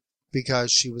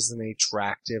because she was an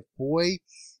attractive boy,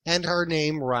 and her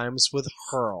name rhymes with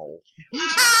Hurl.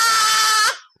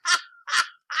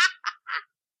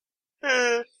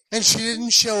 And she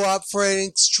didn't show up for an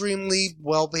extremely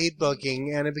well-paid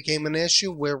booking, and it became an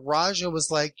issue where Raja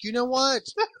was like, you know what?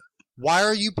 Why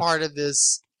are you part of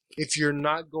this if you're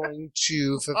not going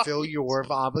to fulfill your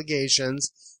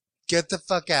obligations? Get the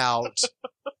fuck out.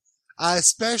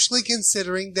 Especially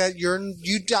considering that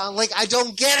you don't, like, I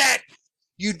don't get it!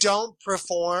 You don't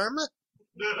perform?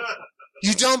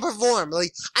 You don't perform.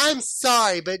 Like, I'm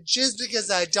sorry, but just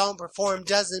because I don't perform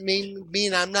doesn't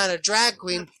mean I'm not a drag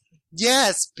queen.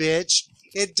 Yes, bitch,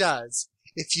 it does.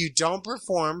 If you don't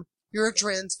perform, you're a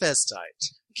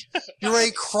transvestite. You're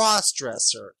a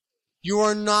cross-dresser. You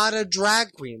are not a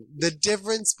drag queen. The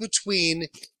difference between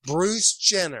Bruce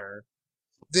Jenner,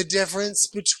 the difference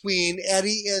between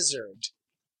Eddie Izzard,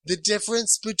 the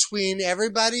difference between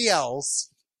everybody else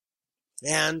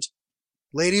and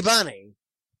Lady Bunny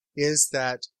is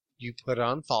that you put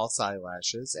on false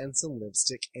eyelashes and some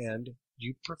lipstick and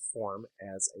you perform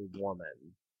as a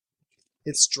woman.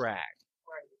 It's drag.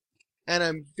 And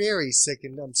I'm very sick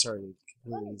and I'm sorry to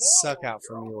completely suck out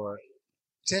from your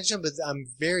attention, but I'm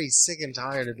very sick and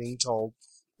tired of being told,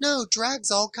 no,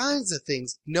 drag's all kinds of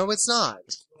things. No, it's not.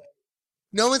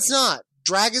 No, it's not.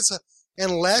 Drag is,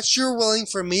 unless you're willing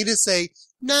for me to say,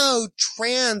 no,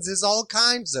 trans is all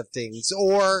kinds of things,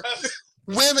 or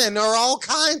women are all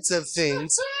kinds of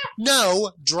things.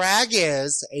 No, drag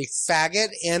is a faggot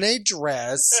in a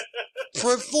dress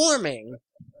performing.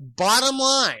 Bottom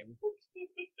line.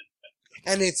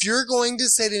 And if you're going to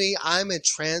say to me, I'm a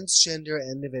transgender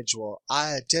individual,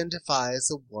 I identify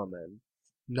as a woman,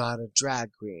 not a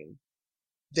drag queen,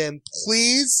 then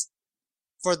please,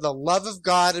 for the love of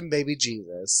God and baby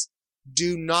Jesus,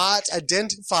 do not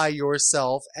identify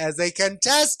yourself as a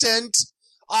contestant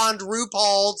on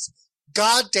RuPaul's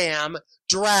goddamn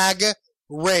Drag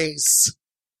Race.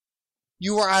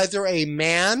 You are either a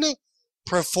man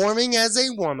performing as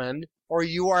a woman, or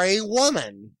you are a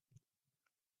woman.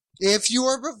 If you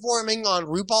are performing on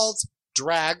RuPaul's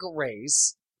Drag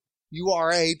Race, you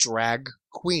are a drag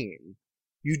queen.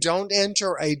 You don't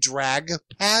enter a drag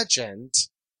pageant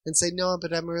and say, no,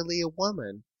 but I'm really a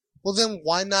woman. Well, then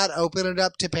why not open it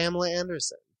up to Pamela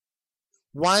Anderson?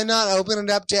 Why not open it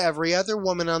up to every other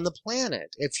woman on the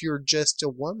planet? If you're just a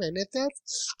woman,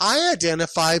 I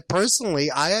identify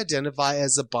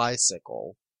as a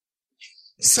bicycle.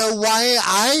 So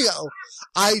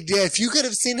if you could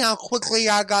have seen how quickly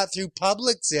I got through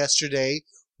Publix yesterday,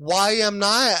 why am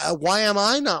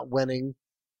I not winning,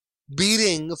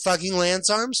 beating fucking Lance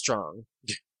Armstrong?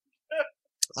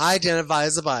 I identify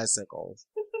as a bicycle.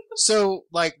 So,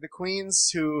 like, the queens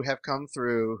who have come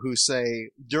through who say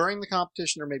during the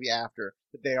competition or maybe after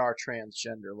that they are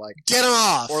transgender, like, get them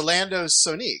off. Orlando's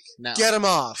Sonique now. Get them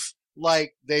off.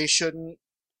 Like, they shouldn't,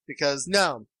 because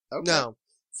no.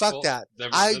 Fuck that.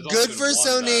 Good for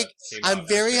Sonique. I'm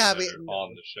very happy.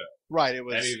 On the show. Right, it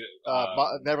was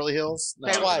Beverly Hills?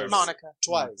 No, twice. Monica.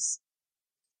 Twice.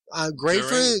 Great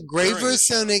for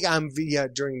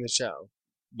Sonique. During the show.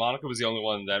 Monica was the only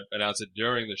one that announced it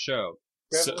during the show.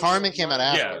 Carmen came out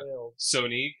after. Yeah.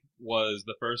 Sonique was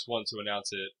the first one to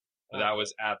announce it. That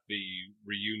was at the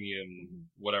reunion,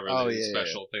 whatever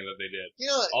special thing that they did. You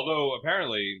know, although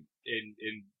apparently,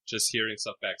 in just hearing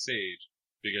stuff backstage,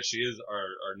 because she is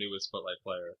our newest Footlight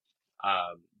player,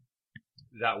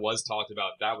 that was talked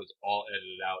about. That was all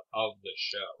edited out of the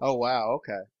show. Oh wow,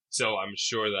 okay. So I'm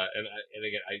sure that, and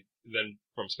again, then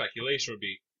from speculation would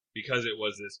be because it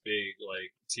was this big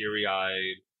like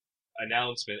teary-eyed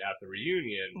announcement at the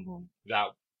reunion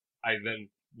that I then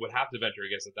would have to venture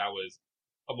a guess that was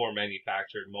a more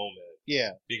manufactured moment.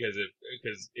 Yeah. Because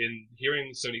in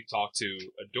hearing Sonique talk to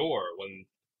Adore when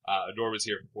Adore was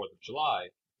here for 4th of July.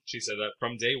 She said that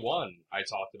from day one, I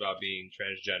talked about being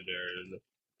transgender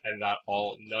and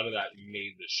none of that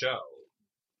made the show.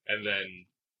 And then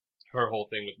her whole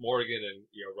thing with Morgan and,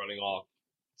 running off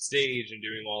stage and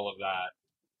doing all of that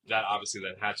obviously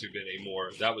then had to have been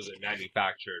that was a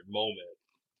manufactured moment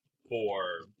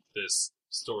for this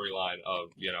storyline of,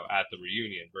 at the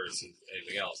reunion versus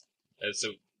anything else. And so,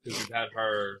 because we've had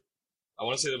her, I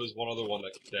want to say there was one other one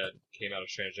that came out as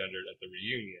transgendered at the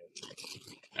reunion.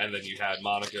 And then you had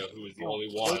Monica, who was the only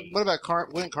one. What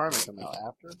about when did Carmen come out?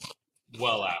 After?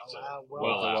 Well after.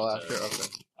 Well after. Okay.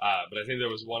 But I think there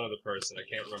was one other person. I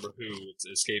can't remember who. It's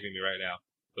escaping me right now.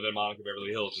 But then Monica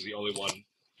Beverly Hills was the only one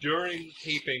during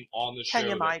taping on the show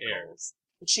Kenya that aired. Michaels.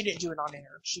 But she didn't do it on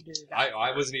air. She did it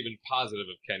I wasn't even positive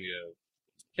of Kenya.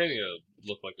 Kenya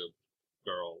looked like a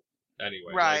girl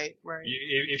anyway. Right.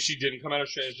 If she didn't come out as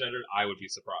transgendered, I would be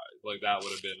surprised. Like, that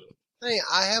would have been...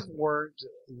 I have worked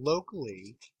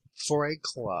locally for a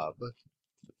club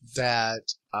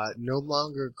that no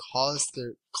longer calls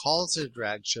their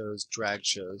drag shows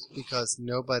because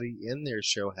nobody in their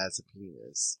show has a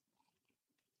penis.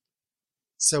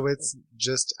 So it's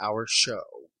just our show.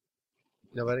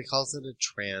 Nobody calls it a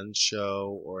trans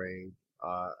show or a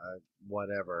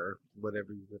whatever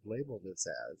you would label this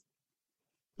as.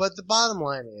 But the bottom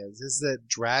line is that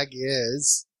drag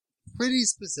is pretty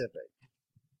specific.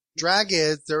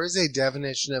 There is a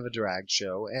definition of a drag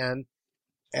show, and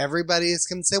everybody is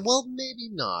going to say, well, maybe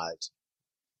not.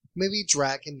 Maybe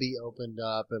drag can be opened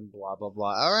up and blah, blah,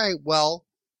 blah. All right, well,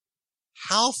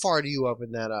 how far do you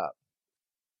open that up?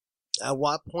 At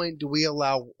what point do we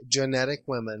allow genetic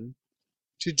women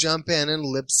to jump in and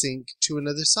lip sync to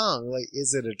another song? Like,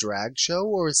 is it a drag show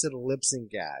or is it a lip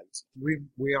sync gag?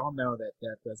 We all know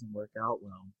that doesn't work out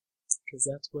well, because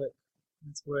that's what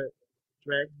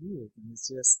drag is, and it's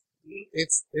just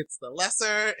it's the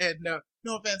lesser. And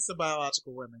no offense to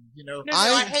biological women,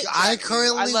 I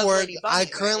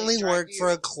currently work for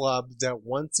a club that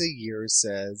once a year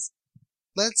says,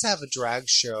 let's have a drag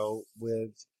show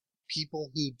with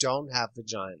people who don't have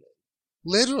vaginas.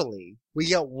 Literally, we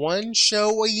get one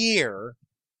show a year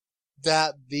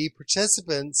that the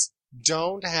participants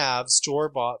don't have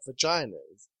store-bought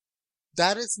vaginas.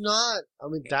 That is not,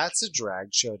 that's a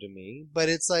drag show to me, but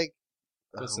it's like...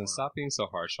 Listen, stop being so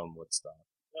harsh on Woodstock.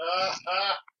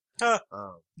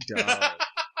 Oh, God.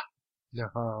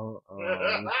 No,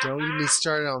 don't get me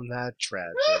started on that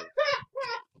tragedy.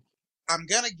 I'm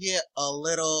gonna get a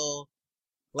little,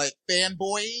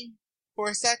 fanboy for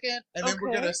a second, and then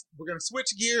we're gonna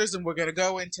switch gears and we're gonna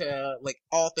go into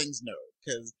all things nerd,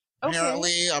 because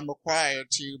apparently I'm required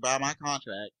to by my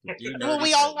contract to do nerd. Well,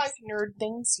 we all like nerd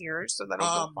things here, so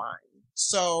that'll be fine.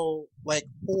 So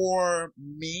for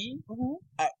me,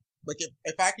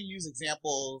 if I can use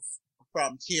examples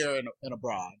from here and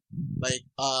abroad,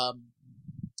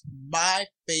 my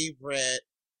favorite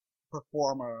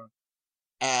performer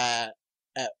at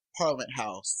Parliament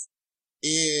House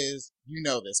is,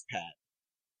 this, Pat.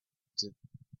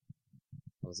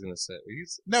 I was gonna say,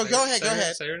 no, go ahead.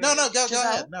 No, go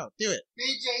ahead. No, do it.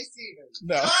 BJ Stevens.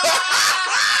 No.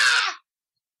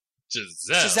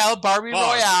 Giselle Barbie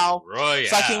Royale.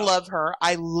 Fucking love her.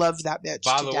 I love that bitch.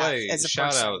 By the way,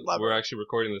 shout out. We're actually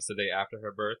recording this the day after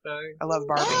her birthday. I love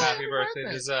Barbie. Happy birthday,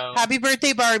 Giselle. Happy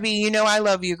birthday, Barbie. I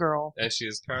love you, girl. And she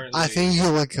is currently... I think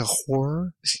you're like a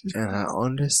whore, and I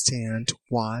understand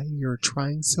why you're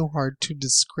trying so hard to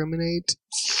discriminate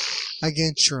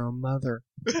against your own mother.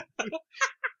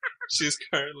 She's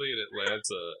currently in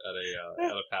Atlanta at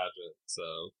a pageant, so...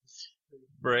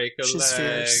 Break a she's leg.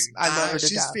 Fierce. I love her to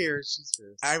she's death. Fierce. She's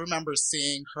fierce. I remember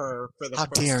seeing her for the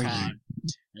first time,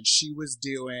 and she was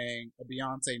doing a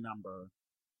Beyonce number.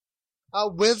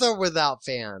 With or without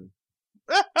fan?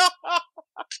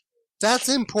 That's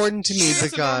important to me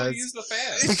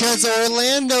because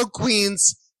Orlando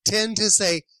queens tend to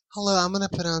say, hello, I'm going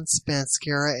to put on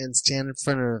mascara and stand in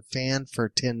front of a fan for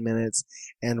 10 minutes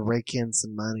and rake in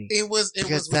some money.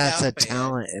 Because that's a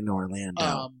talent in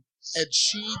Orlando. And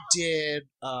she did,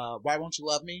 Why Won't You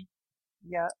Love Me?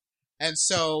 Yeah. And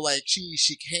so,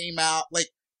 she came out, it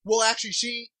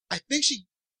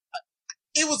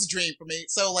was a dream for me.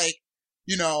 So,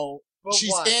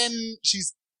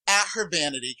 she's at her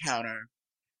vanity counter,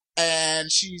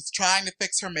 and she's trying to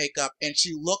fix her makeup, and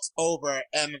she looks over,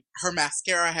 and her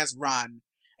mascara has run,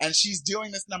 and she's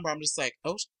doing this number. I'm just like,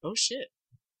 oh shit,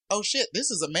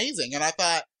 this is amazing. And I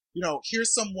thought,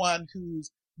 here's someone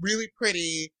who's really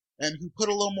pretty, and who put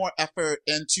a little more effort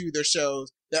into their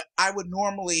shows that I would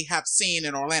normally have seen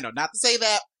in Orlando. Not to say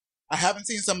that I haven't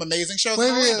seen some amazing shows in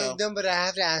Orlando. No, but I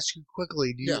have to ask you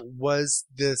quickly, was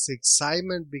this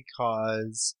excitement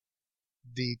because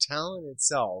the talent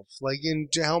itself,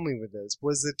 help me with this,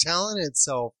 was the talent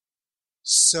itself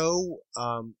so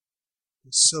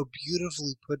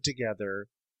beautifully put together,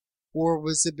 or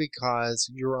was it because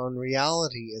your own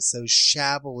reality is so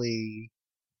shabbily...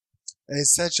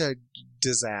 It's such a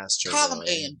disaster. Call them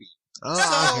A and B.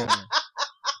 Oh, okay.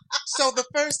 So the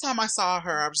first time I saw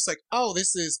her, I was just like, oh,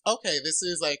 this is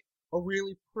a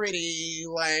really pretty,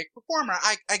 performer.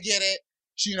 I get it.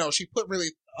 She put really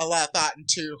a lot of thought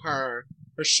into her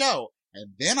show.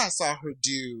 And then I saw her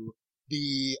do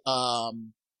the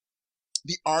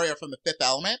aria from The Fifth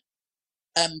Element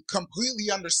and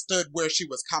completely understood where she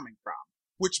was coming from,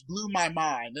 which blew my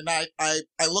mind. And I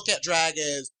look at drag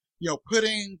as,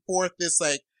 putting forth this,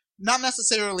 not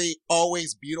necessarily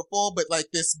always beautiful, but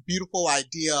this beautiful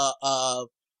idea of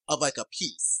a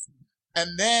piece.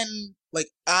 And then,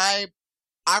 I've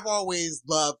always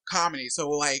loved comedy.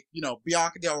 So,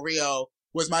 Bianca Del Rio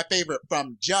was my favorite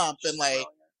from Jump. And, I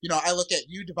look at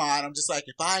you, Devon, I'm just like,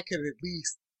 if I could at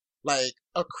least,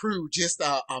 accrue just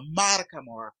a modicum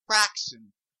or a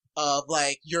fraction of,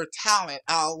 your talent,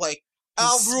 I'll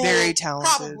rule very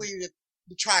talented. Probably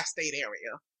the tri-state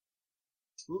area.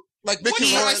 I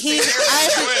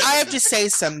have to say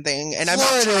something, and I'm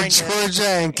Florida, not trying Georgia,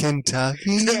 and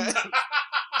Kentucky.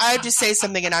 I have to say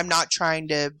something, and I'm not trying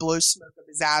to blow smoke up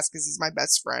his ass because he's my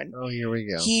best friend. Oh, here we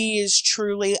go. He is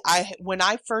truly. When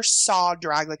I first saw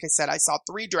drag, like I said, I saw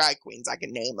 3 drag queens. I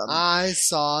can name them. I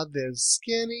saw this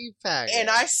skinny faggot,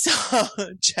 and I saw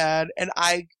Chad, and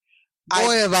I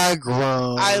Boy, have I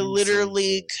grown. I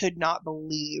literally could not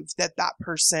believe that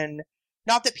person,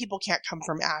 not that people can't come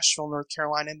from Asheville, North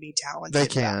Carolina and be talented. They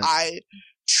can. I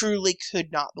truly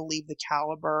could not believe the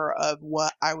caliber of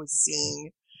what I was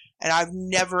seeing. And I've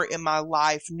never in my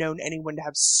life known anyone to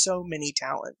have so many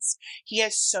talents. He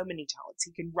has so many talents.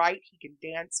 He can write, he can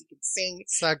dance, he can sing,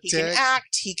 he can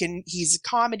act, he's a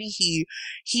comedy,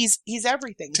 he's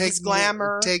everything. He's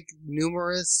glamour. Take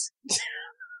numerous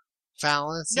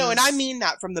fallacies. No, and I mean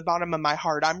that from the bottom of my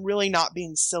heart. I'm really not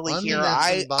being silly here.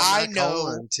 I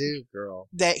know too, girl,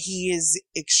 that he is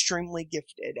extremely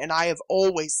gifted, and I have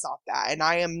always thought that. And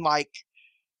I am like,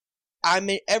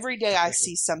 every day I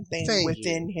see something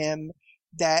within him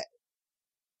that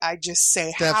I just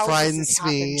say, that how frightens does this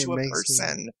happen me to a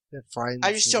person? That frightens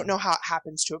I just me. don't know how it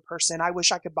happens to a person. I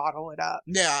wish I could bottle it up.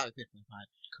 Yeah, I think we might.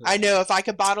 Cool. I know if I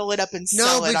could bottle it up and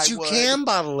sell it, I would. No, but you can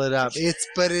bottle it up. It's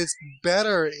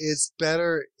better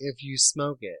if you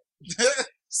smoke it.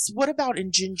 So what about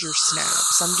in ginger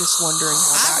snaps? I'm just wondering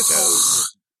how that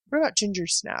goes. What about ginger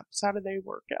snaps? How do they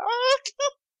work out?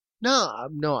 No,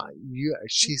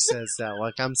 she says that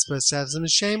like I'm supposed to have some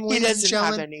shame. He doesn't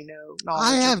have any knowledge.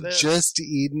 I have of this. just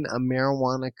eaten a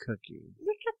marijuana cookie.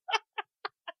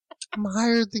 I'm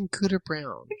higher than Cooter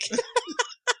Brown.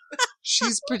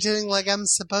 She's pretending like I'm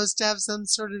supposed to have some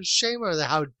sort of shame over that.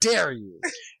 How dare you?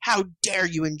 How dare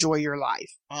you enjoy your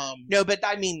life? No, but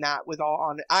I mean that with all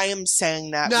honesty. I am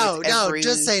saying that. No,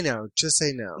 just say no. Just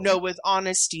say no. No, with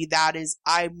honesty, that's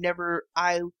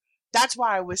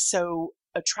why I was so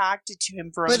attracted to him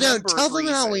for a number of reasons. But no, tell them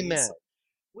how we met.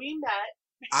 We met.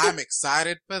 I'm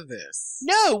excited for this.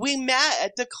 No, we met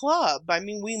at the club. I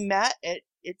mean, we met at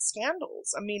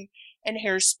Scandals. I mean, and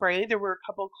Hairspray. There were a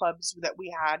couple clubs that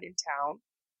we had in town,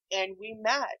 and we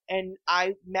met. And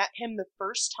I met him the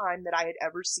first time that I had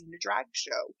ever seen a drag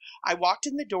show. I walked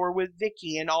in the door with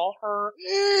Vicky and all her.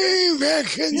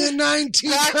 Back in the 1900s.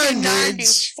 Back in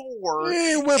 94.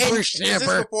 Is this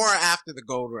before or after the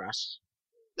gold rush?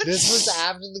 This was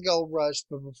after the gold rush,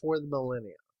 but before the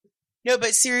millennium. No,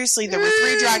 but seriously, there were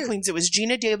 3 drag queens. It was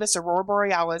Gina Davis, Aurora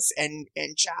Borealis, and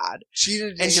Chad. Gina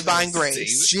Davis. And Divine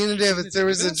Grace. Gina Davis. There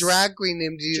was a drag queen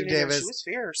named Gina Davis. She was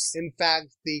fierce. In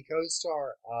fact, the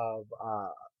co-star of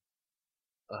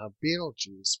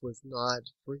Beetlejuice was not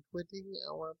frequenting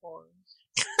our bars.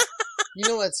 You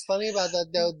know what's funny about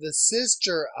that, though? The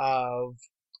sister of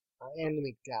Anna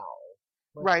McDowell.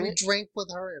 Right. We drank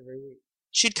with her every week.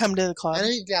 She'd come to the club. Anna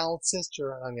McDowell's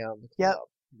sister hung out in the club.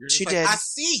 Yep. She did. I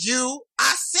see you.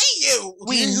 I see you.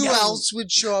 Who else would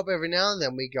show up every now and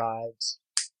then? We got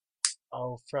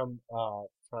from what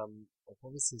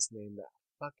was his name? That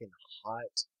fucking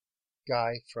hot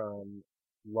guy from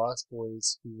Lost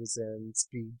Boys who was in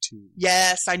Speed 2.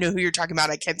 Yes, I know who you're talking about.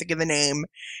 I can't think of the name.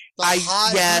 I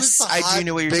do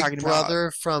know what you're talking about.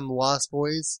 Brother from Lost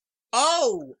Boys.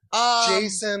 Oh,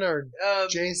 Jason or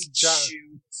Jason John.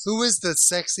 Who was the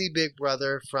sexy big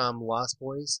brother from Lost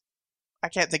Boys? I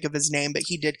can't think of his name, but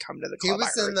he did come to the club.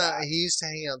 He used to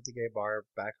hang out at the gay bar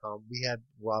back home. We had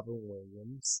Robin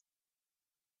Williams.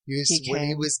 When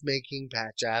he was making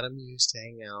Patch Adams, he used to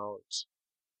hang out.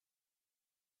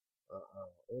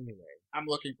 Anyway. I'm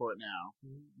looking for it now.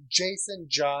 Jason,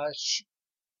 Josh.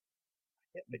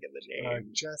 I can't think of the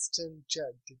name. Justin,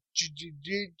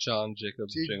 John Jacob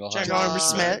Jingleheimer. John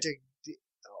Smith.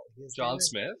 John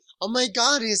Smith? Oh my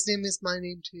god, his name is my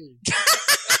name too.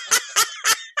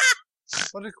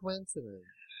 What a coincidence.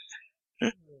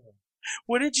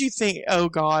 What did you think? Oh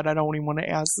god, I don't even want to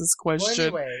ask this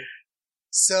question. Well, anyway,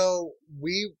 so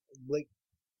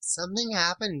something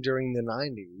happened during the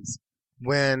 90s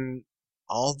when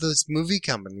all those movie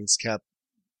companies kept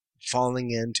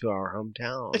falling into our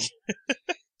hometown.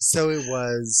 So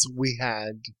we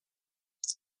had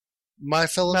My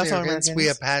Fellow Americans, we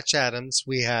had Patch Adams,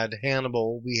 we had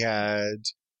Hannibal, we had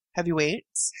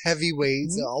Heavyweights.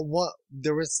 Mm-hmm.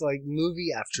 There was like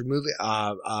movie after movie.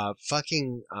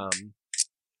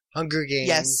 Hunger Games.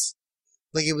 Yes.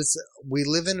 Like it was. We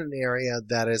live in an area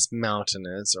that is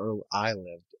mountainous, or I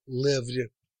lived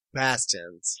past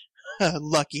tense.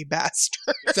 Lucky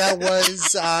bastard. That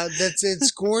was.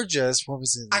 It's gorgeous. What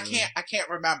was it? I can't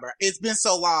remember. It's been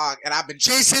so long, and I've been.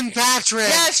 Jason Patrick.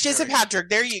 Yes, Jason Patrick.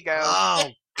 There you go. Oh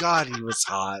God, he was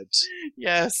hot.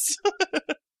 Yes.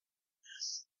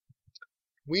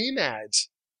 We met,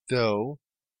 though,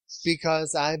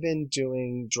 because I've been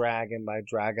doing drag, and by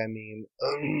drag I mean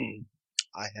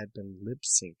I had been lip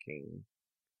syncing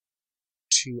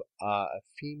to a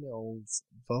female's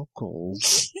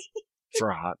vocals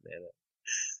for a hot minute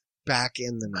back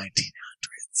in the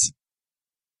 1900s.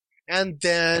 And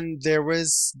then there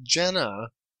was Jenna,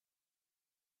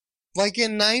 Like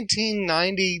in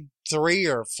 1993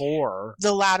 or 4.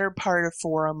 The latter part of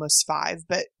 4, almost 5,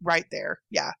 but right there.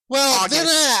 Yeah. Well, then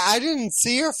I didn't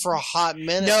see her for a hot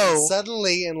minute. No. And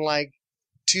suddenly in like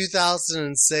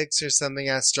 2006 or something,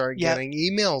 I started getting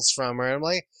emails from her. I'm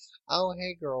like, oh,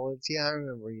 hey girl, I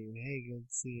remember you. Hey, good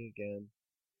to see you again.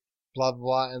 Blah, blah,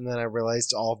 blah. And then I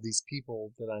realized all of these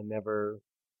people that I never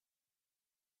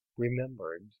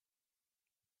remembered.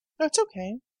 That's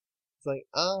okay. It's like,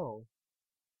 oh,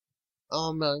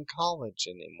 I'm not in college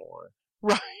anymore.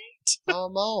 Right.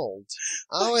 I'm old.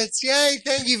 Oh, it's, yay,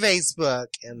 thank you, Facebook.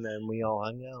 And then we all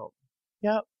hung out.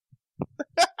 Yep.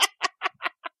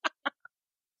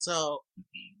 So,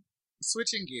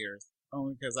 switching gears,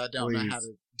 only because I don't know how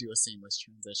to do a seamless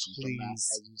transition from that.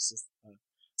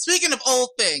 Speaking of old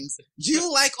things,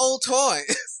 you like old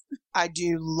toys. I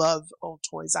do love old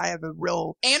toys. I have a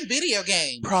real and video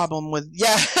games problem with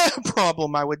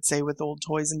problem I would say with old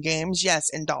toys and games. Yes,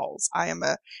 and dolls. I am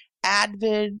a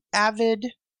avid.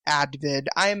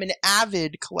 I am an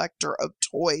avid collector of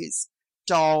toys,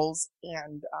 dolls,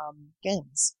 and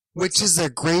games. Which is a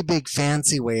great big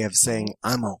fancy way of saying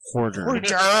I'm a hoarder.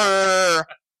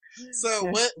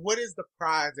 So what is the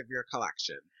prize of your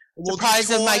collection? The prize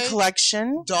of my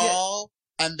collection? Doll,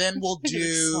 and then we'll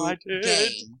do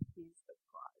game.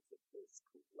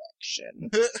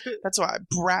 That's why I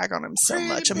brag on him so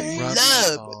much. I'm in love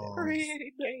with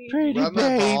it. Pretty Rub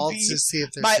my balls to see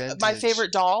if they're vintage. My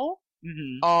favorite doll?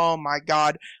 Mm-hmm. Oh my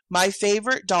god. My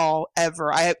favorite doll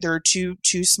ever. There are two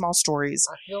small stories.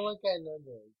 I feel like I know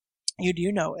this. You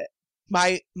do know it.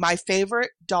 My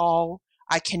favorite doll,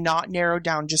 I cannot narrow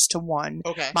down just to one.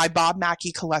 Okay. My Bob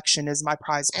Mackie collection is my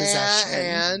prized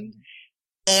possession.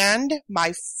 And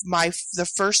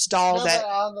the first doll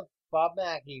on the Bob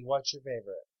Mackie, what's your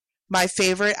favorite? My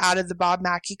favorite out of the Bob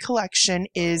Mackie collection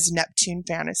is Neptune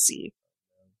Fantasy.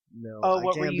 No,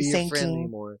 what were you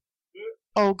thinking?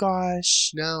 Oh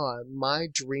gosh. No, my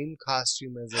dream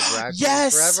costume as a drag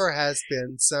queen forever has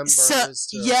been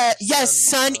Sunburst.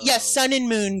 Sun and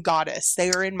Moon Goddess. They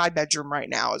are in my bedroom right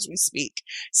now as we speak.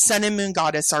 Sun and Moon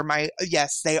Goddess are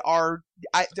they are.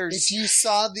 If you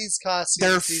saw these costumes,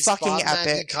 they're these fucking Bob epic.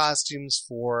 Mackie costums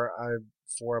for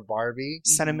a Barbie.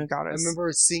 Sun and Moon Goddess. I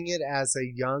remember seeing it as a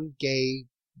young gay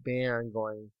band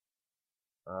going,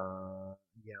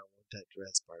 that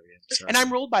dress, Barbie. And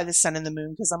I'm ruled by the sun and the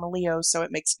moon because I'm a Leo, so it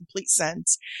makes complete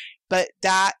sense. But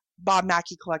that Bob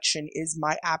Mackie collection is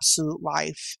my absolute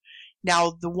life.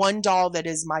 Now, the one doll that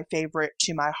is my favorite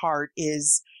to my heart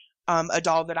is a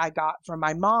doll that I got from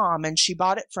my mom, and she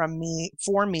bought it for me.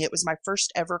 It was my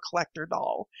first ever collector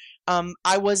doll.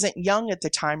 I wasn't young at the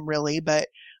time, really, but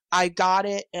I got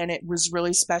it, and it was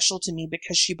really special to me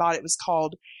because she bought it.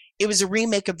 It was a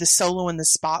remake of The Solo in the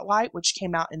Spotlight, which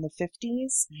came out in the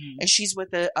 50s. Mm-hmm. And she's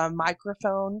with a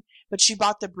microphone, but she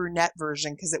bought the brunette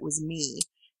version because it was me.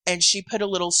 And she put a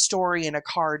little story in a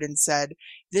card and said,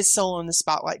 "This Solo in the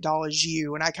Spotlight doll is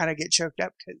you." And I kind of get choked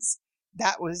up because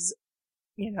that was,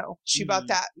 she bought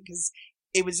that because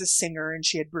it was a singer and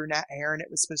she had brunette hair and it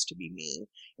was supposed to be me.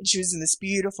 And she was in this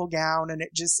beautiful gown and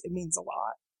it means a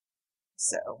lot.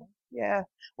 So, yeah.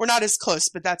 We're not as close,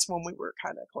 but that's when we were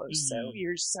kind of close. So,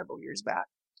 several years back.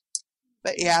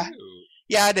 But yeah.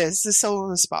 Yeah, it is. The Solo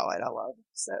in the Spotlight I love.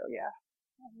 So, yeah.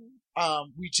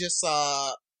 We just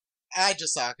saw, I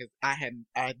just saw, because I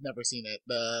had never seen it,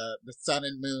 the Sun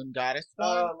and Moon Goddess one.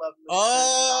 Oh, I love Moon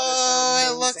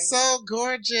Oh, it looks so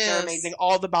gorgeous. They're amazing.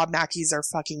 All the Bob Mackies are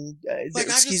fucking,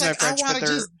 excuse my French, but they're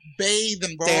just bathe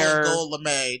and roll in gold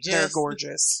lame. They're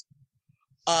gorgeous.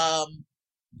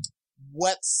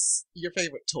 What's your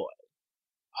favorite toy?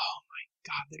 Oh my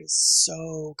god, that is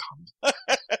so complex.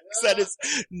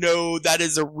 that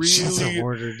is a really... She's a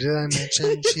hoarder. Did I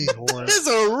mention she's a hoarder? That is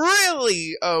a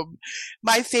really...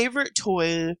 my favorite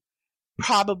toy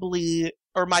probably,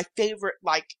 or my favorite,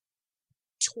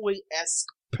 toy-esque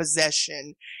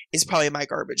possession is probably my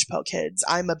Garbage Pail Kids.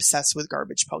 I'm obsessed with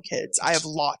Garbage Pail Kids. I have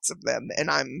lots of them, and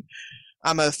I'm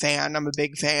a fan. I'm a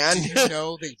big fan. Do you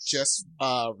know they just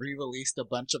re-released a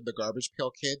bunch of the Garbage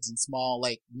Pail Kids in small,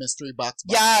 mystery box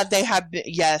boxes? Yeah, they have been,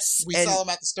 yes. We saw them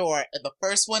at the store, and the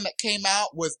first one that came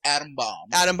out was Atom Bomb.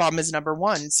 Atom Bomb is number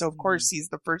one, so of course he's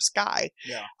the first guy.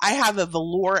 Yeah. I have a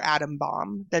velour Atom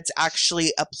Bomb that's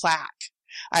actually a plaque.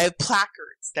 I have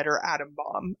placards that are Atom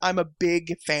Bomb. I'm a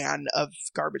big fan of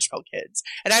Garbage Pail Kids.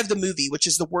 And I have the movie, which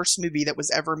is the worst movie that was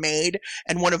ever made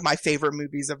and one of my favorite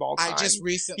movies of all time. I just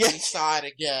recently saw it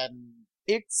again.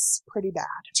 It's pretty bad.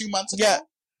 2 months ago? Yeah.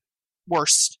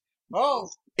 Worst. Oh.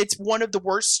 It's one of the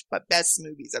worst but best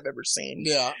movies I've ever seen.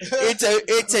 Yeah.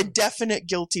 It's a definite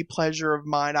guilty pleasure of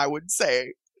mine, I would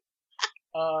say.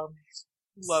 Love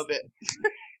it.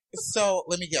 So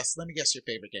let me guess your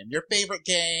favorite game. Your favorite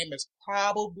game is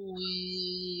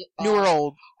probably New or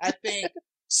old? I think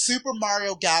Super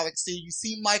Mario Galaxy. You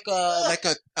seem like a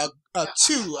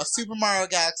Super Mario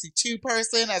Galaxy 2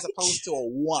 person as opposed to a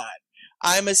 1.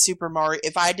 I'm a Super Mario.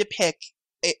 If I had to pick,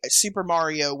 Super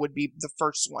Mario would be the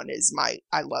first one.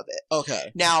 I love it.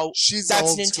 Okay. Now that's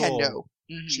old Nintendo. School.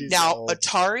 Mm-hmm. Now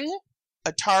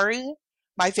Atari.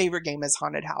 My favorite game is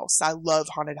Haunted House. I love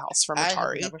Haunted House from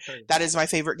Atari. That is my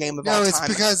favorite game of all time. No, it's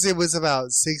because it was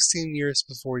about 16 years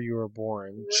before you were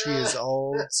born. She is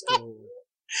old school.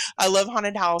 I love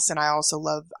Haunted House, and I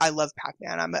love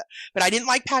Pac-Man. But I didn't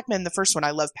like Pac-Man the first one.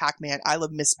 I love Pac-Man. I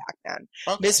love Miss Pac-Man.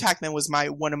 Okay. Miss Pac-Man was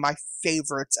one of my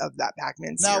favorites of that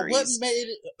Pac-Man series. Now, what made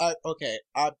it?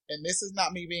 And this is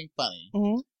not me being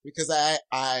funny, because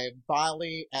I'm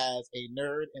finally, as a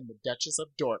nerd in the Duchess of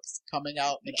Dorks, coming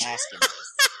out and asking this.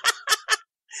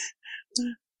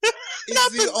 Is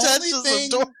the only thing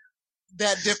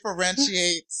that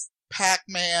differentiates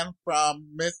Pac-Man from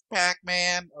Miss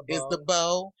Pac-Man is the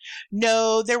bow?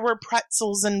 No, there were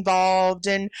pretzels involved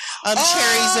and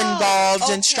cherries involved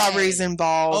and strawberries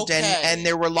involved and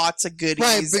there were lots of goodies.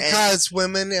 Right, because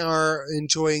women are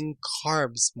enjoying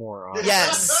carbs more often.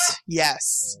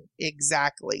 Yes,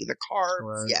 exactly. The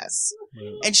carbs, yes.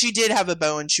 And she did have a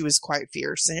bow and she was quite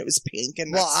fierce and it was pink.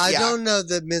 And I don't know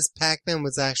that Miss Pac-Man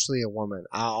was actually a woman.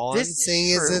 All I'm seeing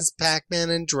is this Pac-Man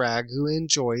in drag who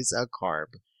enjoys a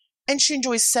carb. And she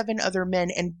enjoys 7 other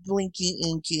men and Blinky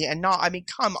Inky and not. I mean,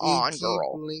 come on,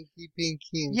 girl. Blinky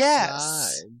Pinky and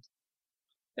yes.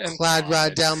 Clyde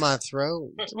right down my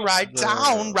throat. Right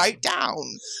down.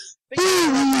 But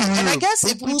yeah, and I guess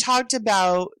if we talked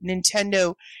about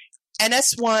Nintendo,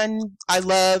 NS1, I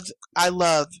love.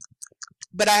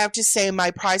 But I have to say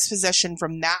my prized possession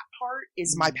from that part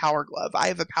is my Power Glove. I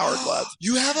have a Power Glove.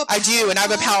 You have a Power I do, and I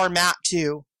have a Power Mat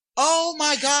too. Oh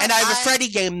my god! And I have a Freddy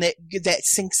game that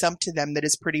syncs up to them that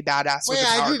is pretty badass. Wait, with a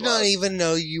Power I did Glove. not even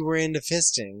know you were into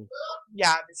fisting.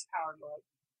 Yeah, this Power Glove.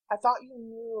 I thought you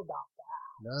knew about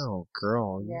that. No,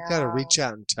 girl, you gotta reach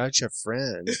out and touch a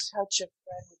friend. Touch a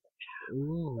friend with a power.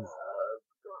 Ooh.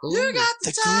 You got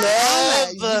the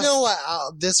glove. You know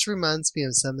what? This reminds me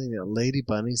of something that Lady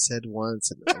Bunny said once,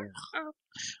 and it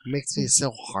makes me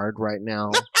so hard right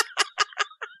now.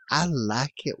 I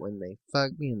like it when they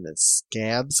fuck me and the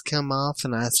scabs come off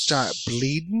and I start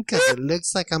bleeding because it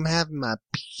looks like I'm having my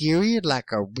period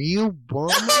like a real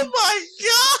woman. Oh my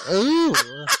god! Ooh.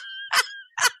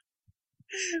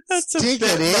 Stick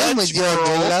it in with your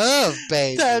glove,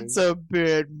 baby. That's a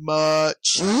bit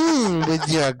much. With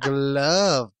your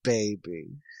glove,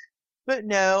 baby. But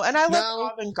no, and I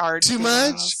love avant-garde. Too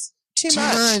games. much? Too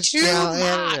much. Now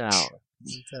edit it out.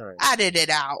 Sorry. Edit it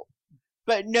out.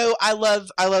 But no, I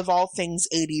love all things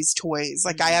 80s toys.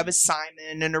 Like I have a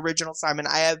Simon, an original Simon.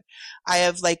 I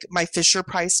have like my Fisher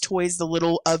Price toys, the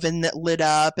little oven that lit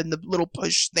up and the little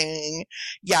push thing.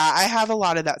 Yeah, I have a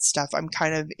lot of that stuff. I'm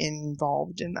kind of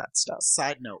involved in that stuff.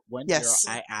 Side note, one year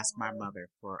I asked my mother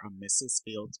for a Mrs.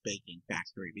 Fields baking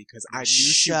factory because I knew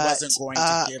she wasn't going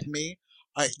to give me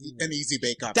an Easy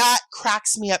Bake Oven. That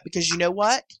cracks me up because you know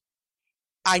what?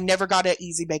 I never got an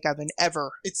Easy Bake Oven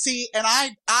ever. See, and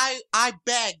I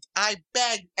begged,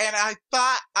 and I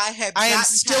thought I had. I am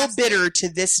still bitter to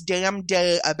this damn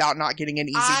day about not getting an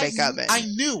Easy Bake Oven. I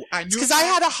knew because I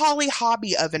had a Holly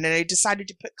Hobby oven and I decided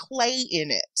to put clay in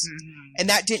it, and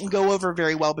that didn't go over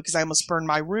very well because I almost burned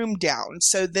my room down.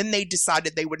 So then they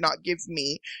decided they would not give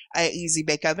me an Easy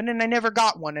Bake Oven, and I never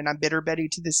got one, and I'm bitter Betty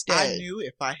to this day. I knew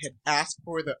if I had asked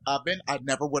for the oven, I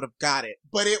never would have got it,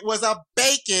 but it was a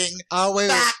baking.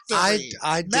 Factory.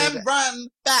 I did. Men run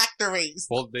factories.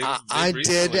 Well, I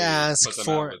did ask put them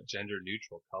for out with gender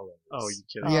neutral colors. Oh, you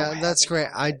kidding? Yeah, that's great.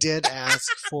 I did ask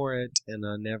for it, and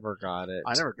I never got it.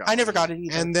 I never got it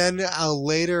either. And then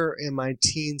later in my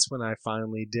teens, when I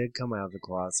finally did come out of the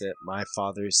closet, my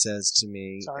father says to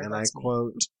me, and I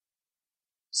quote,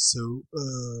 "So,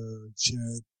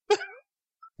 Chad,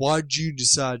 why'd you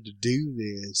decide to do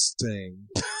this thing?"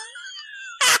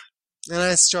 And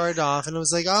I started off and I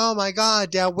was like, oh my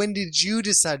God, Dad, when did you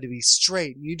decide to be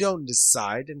straight? And you don't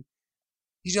decide and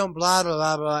you don't blah, blah,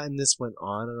 blah, blah. And this went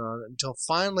on until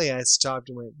finally I stopped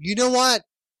and went, you know what?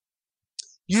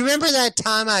 You remember that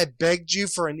time I begged you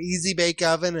for an Easy Bake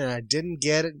Oven and I didn't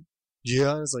get it?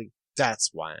 Yeah. I was like,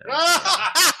 that's why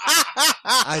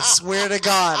I swear to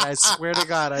God, I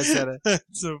said it. That's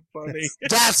so funny.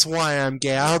 That's why I'm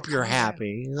gay. I hope you're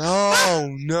happy. Oh,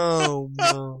 no.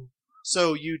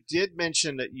 So you did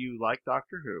mention that you like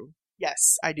Doctor Who.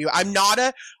 Yes, I do. I'm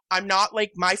not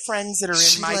like my friends that are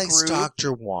in my likes group.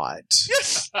 Dr. Watt.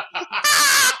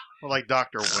 Or like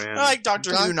Dr. Wynn. I like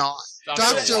Dr. Who not.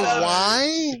 Dr.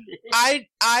 Y?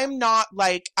 I'm not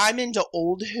like, I'm into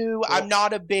old Who. I'm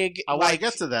not a big, I want to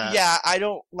get to that. Yeah, I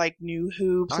don't like new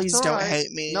Who. Please don't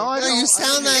hate me. No, you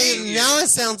sound like, now it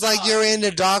sounds like you're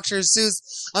into Dr.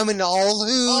 Seuss. I'm into old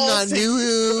Who, not new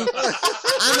Who.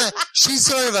 She's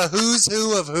sort of a who's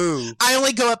who of Who. I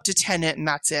only go up to Tenet and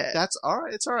that's it. That's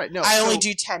alright. It's alright. No, I only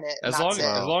do Tenet. As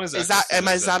long as is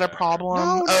that a problem?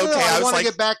 No, okay, I want to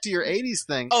get back to your 80s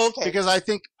thing. Oh, okay. Because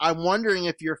I'm wondering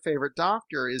if your favorite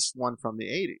Doctor is one from the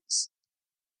 80s.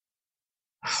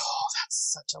 Oh,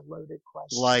 that's such a loaded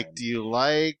question. Like, do you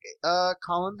like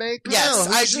Colin Baker? Yes,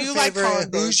 I do like Colin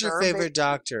Baker. Who's your favorite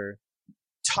Doctor?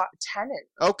 Tenet.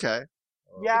 Okay.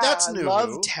 Yeah, but that's new. I love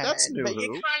Who. Tenet. That's new. But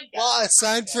Who. Well,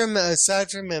 aside from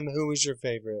him, who was your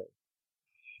favorite?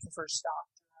 The first Doctor.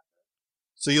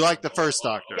 So you like the first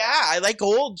Doctor? Yeah, I like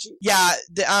old. Yeah,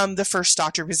 the first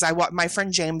Doctor, because my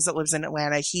friend James that lives in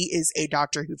Atlanta, he is a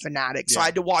Doctor Who fanatic, so I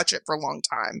had to watch it for a long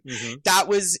time.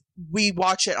 Mm-hmm. We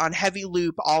watch it on heavy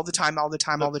loop all the time.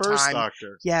 The first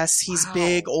Doctor. Yes, he's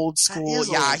big, old school.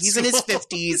 Yeah, he's in his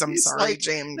 50s. I'm sorry, like,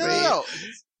 James. No.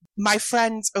 My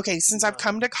friends, since I've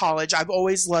come to college, I've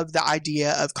always loved the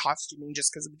idea of costuming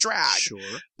just because of drag. Sure.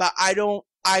 But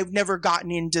I've never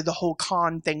gotten into the whole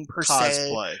con thing per se.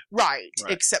 Cosplay. Right.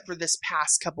 Except for this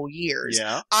past couple years.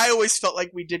 Yeah. I always felt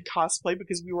like we did cosplay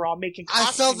because we were all making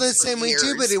costumes. I felt the same way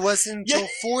too, but it wasn't until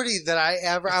 40 that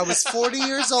I was 40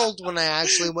 years old when I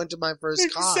actually went to my first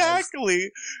cos. Exactly.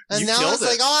 And now it's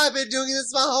like, I've been doing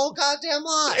this my whole goddamn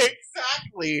life.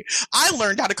 Exactly. I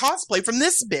learned how to cosplay from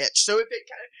this bitch. So if it,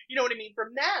 you know what I mean,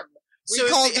 from them. We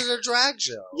called it a drag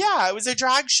show. Yeah, it was a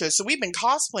drag show. So we've been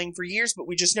cosplaying for years, but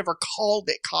we just never called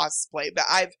it cosplay. But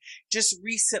I've just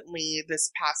recently,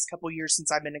 this past couple years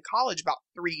since I've been in college, about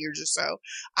 3 years or so,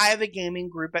 I have a gaming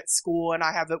group at school, and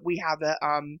we have a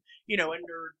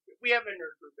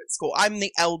nerd group at school. I'm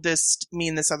the eldest. Me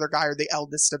and this other guy are the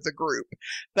eldest of the group.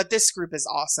 But this group is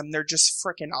awesome. They're just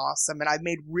freaking awesome. And I've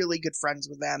made really good friends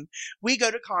with them. We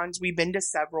go to cons. We've been to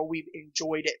several. We've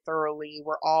enjoyed it thoroughly.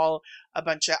 We're all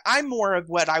I'm more of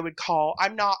what I would call,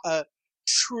 I'm not a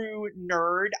true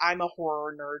nerd. I'm a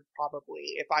horror nerd,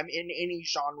 probably. If I'm in any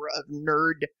genre of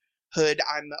nerdhood,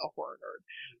 I'm a horror nerd.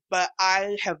 But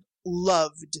I have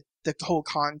loved the whole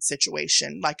con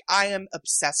situation. Like, I am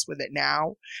obsessed with it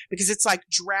now because it's like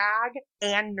drag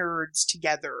and nerds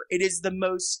together. It is the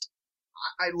most,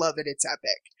 I love it. It's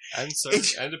epic. And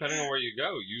depending on where you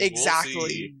go, you exactly will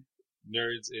see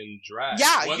nerds in drag.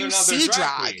 Yeah, whether you or not see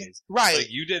drag. Right. Like,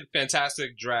 you did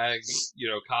fantastic drag,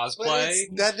 cosplay.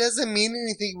 That doesn't mean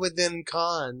anything within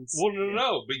cons. Well,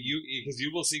 no, but because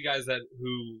you will see guys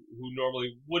who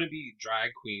normally wouldn't be drag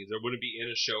queens or wouldn't be in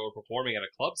a show or performing at a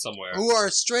club somewhere. Who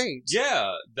are straight.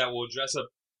 Yeah, that will dress up.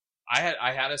 I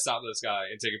had to stop this guy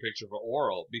and take a picture for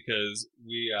Oral because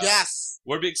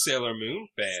we're big Sailor Moon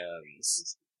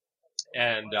fans.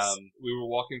 And we were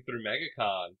walking through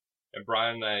MegaCon, and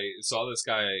Brian and I saw this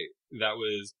guy that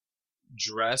was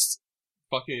dressed,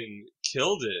 fucking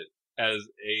killed it as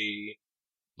a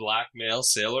black male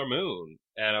Sailor Moon.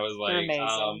 And I was like,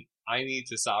 I need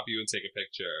to stop you and take a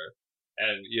picture.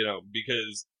 And,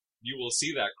 because you will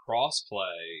see that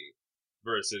crossplay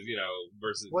versus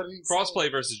crossplay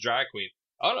versus drag queen.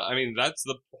 I don't know. I mean, that's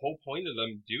the whole point of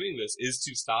them doing this, is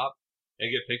to stop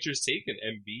and get pictures taken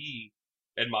and be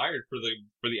admired for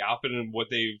the outfit and what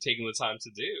they've taken the time to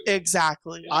do.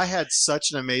 Exactly. I had such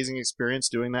an amazing experience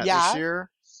doing that this year.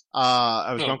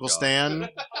 I was Uncle Stan.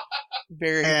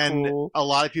 Very And cool. a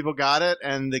lot of people got it,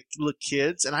 and the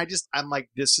kids, and I'm like,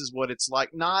 this is what it's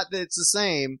like. Not that it's the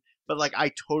same, but like,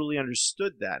 I totally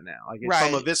understood that now. Like, it's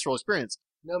from a visceral experience.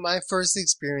 No, my first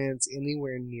experience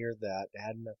anywhere near that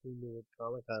had nothing to do with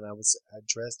Comic-Con. I was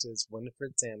dressed as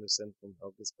Winifred Sanderson from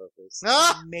Hocus Pocus.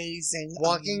 Amazing.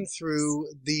 Walking through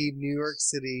the New York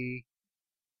City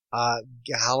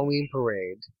Halloween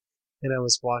parade. And I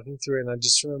was walking through it, and I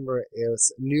just remember it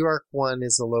was New York One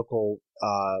is a local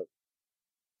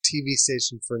TV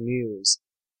station for news.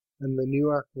 And the New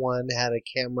York One had a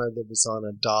camera that was on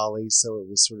a dolly, so it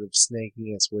was sort of snaking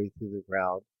its way through the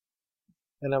crowd.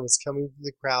 And I was coming through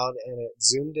the crowd, and it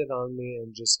zoomed in on me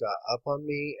and just got up on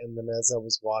me, and then as I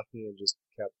was walking, it just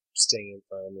kept staying in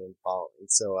front of me and following.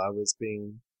 So I was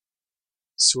being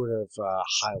sort of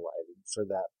highlighted for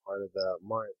that part of the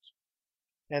march.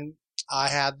 And I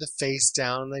had the face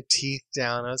down and the teeth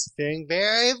down. I was feeling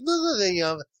very, very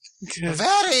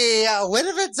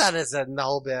Winifred Sanderson the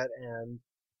whole bit, and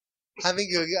having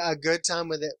a good time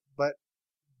with it. But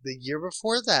the year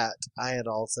before that, I had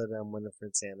also done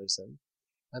Winifred Sanderson.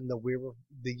 And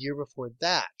the year before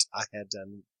that, I had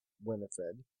done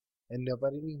Winifred. and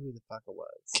nobody knew who the fuck it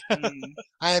was.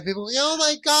 I had people go, oh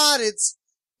my God, it's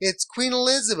Queen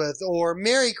Elizabeth or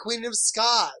Mary, Queen of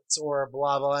Scots or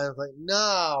blah, blah. I was like,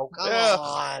 no, come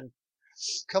on.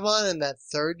 Come on. In that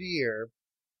third year,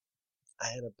 I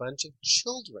had a bunch of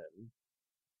children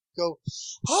go,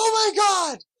 oh my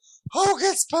God,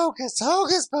 hocus pocus,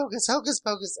 hocus pocus, hocus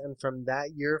pocus. And from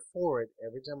that year forward,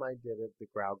 every time I did it, the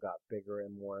crowd got bigger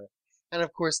and more. And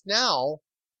of course now,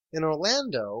 in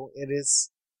Orlando, it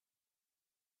is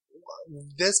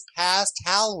this past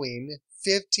Halloween,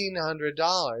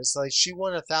 $1,500. Like she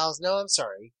won $3,500.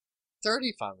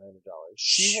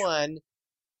 She won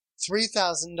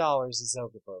 $3,000 as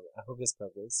hocus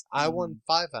pocus. I won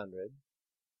 $500.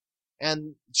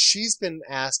 And she's been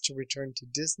asked to return to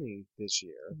Disney this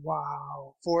year.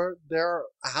 Wow. For their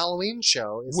Halloween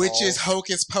show. Which is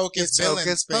Hocus Pocus Villains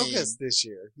Hocus Pocus this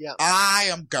year. Yeah. I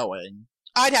am going.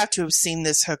 I'd have to have seen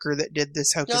this hooker that did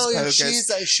this Hocus Pocus.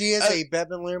 She is a Bette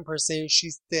Midler impersonator.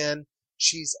 She's thin.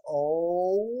 She's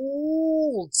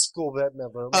old school Bette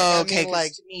Midler. Okay,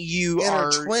 like you in are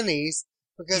her 20s.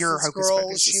 Because your this Hocus girl,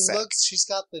 Pocus is sick. she's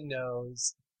got the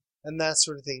nose and that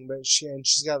sort of thing, but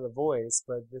she's got the voice.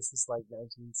 But this is like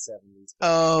 1970s.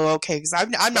 Oh, okay. Because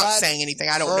I'm not saying anything.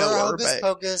 I don't know her. Hocus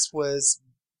Pocus was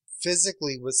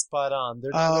spot on.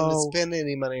 They're not going to spend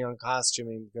any money on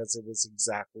costuming because it was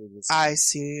exactly the same. I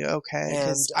see. Okay.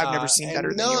 Because I've never seen better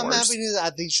than yours. No, I'm happy to. I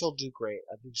think she'll do great.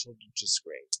 I think she'll do just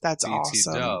great. That's BT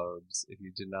awesome. Dubs, if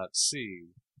you did not see,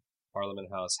 Parliament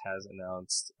House has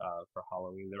announced for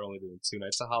Halloween they're only doing 2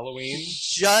 nights of Halloween.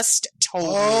 Just told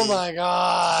me. Oh my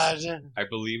God! I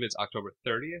believe it's October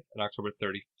 30th and October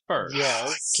 31st.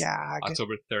 Yes. Gag.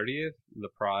 October 30th, the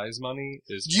prize money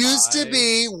is used to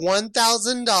be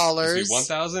 $1,000.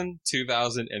 $1,000,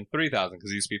 $2,000, and $3,000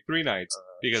 because it used to be 3 nights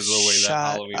because of the way that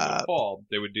Halloween would fall.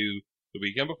 They would do the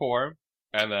weekend before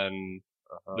and then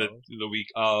the week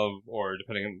of, or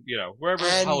depending on wherever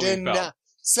Halloween fell.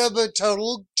 So the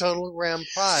total grand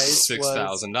prize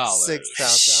 $6,000.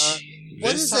 $6,000.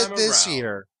 What is it this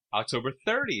year? October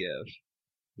 30th.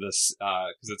 This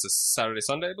because it's a Saturday,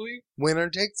 Sunday, I believe. Winner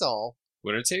takes all.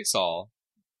 Winner takes all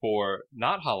for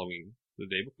not Halloween, the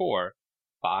day before,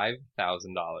 $5,000.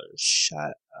 Shut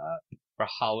up. For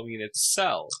Halloween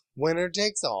itself. Winner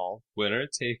takes all. Winner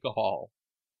take all.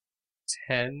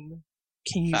 $10,000.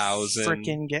 Can you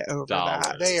freaking get over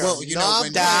that? They are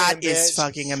that is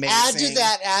fucking amazing.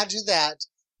 Add to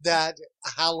that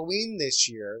Halloween this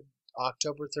year,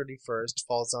 October 31st,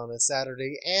 falls on a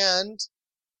Saturday and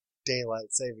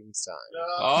daylight savings time.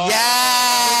 Oh.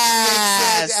 Yes! Which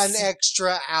makes it an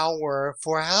extra hour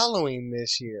for Halloween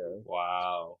this year.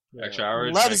 Wow. Yeah. Extra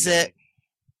hour. Loves it.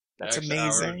 That's extra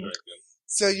amazing.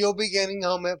 So you'll be getting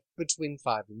home at between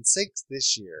 5 and 6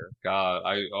 this year. God,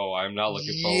 I'm not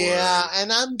looking forward. Yeah,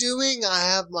 and I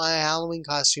have my Halloween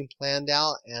costume planned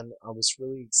out, and I was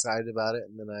really excited about it,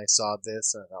 and then I saw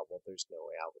this, and I thought, well, there's no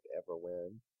way I would ever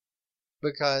win.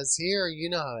 Because here, you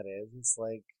know how it is. It's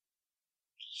like,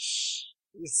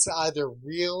 it's either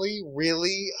really,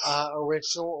 really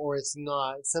original, or it's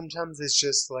not. Sometimes it's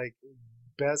just like,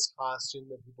 best costume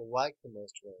that people like the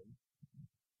most win.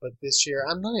 But this year,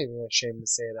 I'm not even ashamed to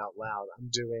say it out loud. I'm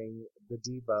doing the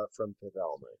diva from Fifth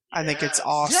Element. I think it's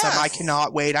awesome. Yes. I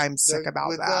cannot wait. I'm sick about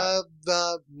with that.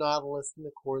 The Nautilus and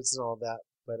the chords and all that.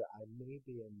 But I may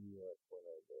be in New York when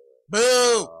I do it.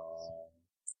 Boo!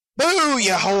 Boo,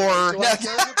 you whore! Do I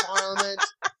go to Parliament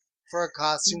for a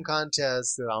costume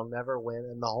contest that I'll never win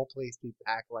and the whole place be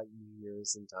packed like New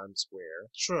Year's in Times Square?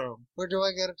 True. Or do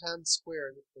I go to Times Square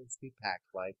and the place be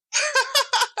packed like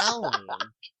Halloween?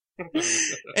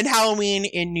 And Halloween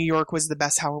in New York was the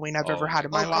best Halloween I've ever had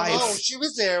in my life. Oh, she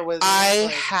was there with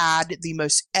I had the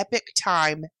most epic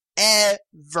time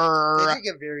ever. They take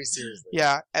it very seriously.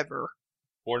 Yeah, ever.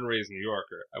 Born and raised New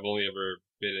Yorker. I've only ever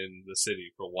been in the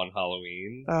city for one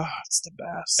Halloween. Oh, it's the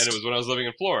best. And it was when I was living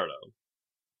in Florida.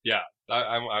 Yeah,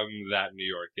 I'm that New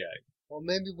York gay. Well,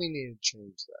 maybe we need to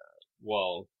change that.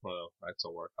 Well, I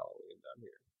still work Halloween down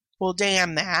here. Well,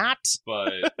 damn that.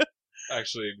 But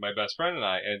actually, my best friend and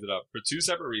I ended up, for 2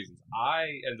 separate reasons.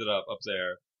 I ended up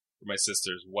there for my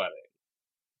sister's wedding.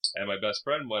 And my best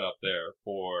friend went up there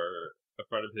for a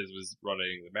friend of his was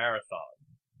running the marathon,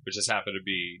 which just happened to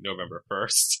be November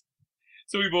 1st.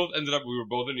 So we were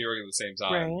both in New York at the same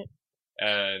time. Right.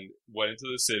 And went into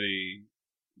the city,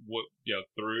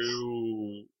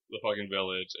 through the fucking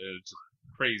village, and it's just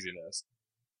craziness.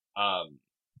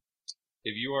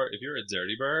 If you're a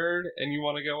dirty bird and you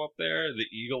want to go up there, the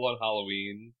Eagle on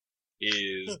Halloween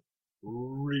is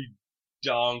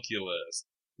redonkulous.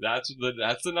 That's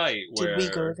the night where. Did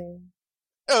we go there?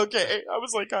 Okay, I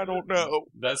was like, I don't know.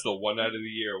 That's the one night of the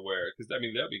year where, because I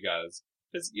mean, there'll be guys,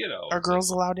 because are girls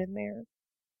allowed in there?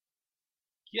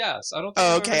 Yes, I don't.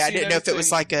 Think okay, I didn't know if it was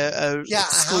like a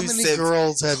exclusive. How many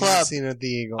girls have club. you seen at the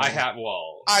Eagle? I have.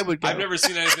 Well, I would. Go. I've never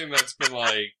seen anything that's been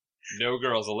like no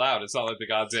girls allowed. It's not like the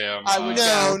goddamn. I would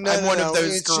go. I'm one of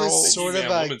those it's girls. Just sort of a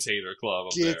women's hater club.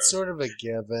 It's sort of a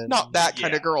given. Not that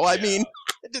kind of girl. I mean,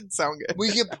 it didn't sound good.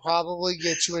 We could probably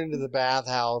get you into the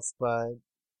bathhouse, but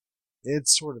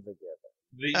it's sort of a given.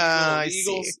 The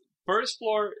Eagles first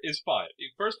floor is fine.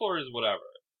 First floor is whatever.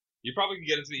 You probably can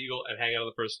get into the Eagle and hang out on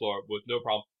the first floor with no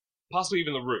problem. Possibly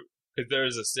even the roof, because there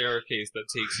is a staircase that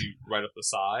takes you right up the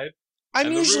side.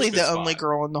 I'm usually the only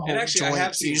girl in the whole actually, joint. I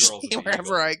have seen girls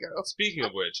wherever I go. Speaking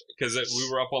of which, because we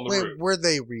were up on the Wait, roof. Were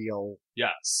they real?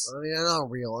 Yes. I mean,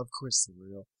 not real. Of course they're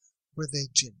real. Were they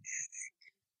genetic?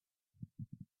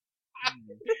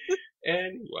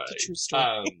 Anyway, it's a true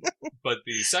story. but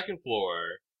the second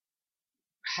floor,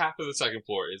 half of the second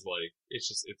floor is like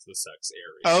it's the sex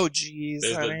area. Oh, jeez.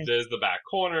 There's the back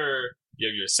corner. You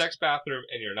have your sex bathroom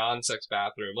and your non-sex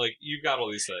bathroom. Like you've got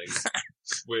all these things,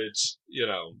 which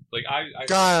like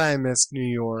I miss New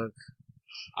York.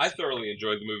 I thoroughly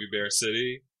enjoyed the movie Bear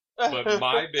City, but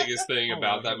my biggest thing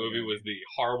about that movie was the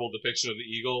horrible depiction of the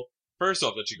Eagle. First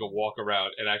off, that you could walk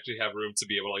around and actually have room to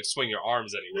be able to like swing your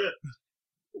arms anywhere.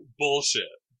 Bullshit.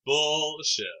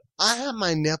 I had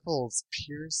my nipples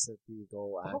pierced at the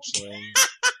Eagle, actually.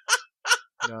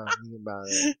 No, think about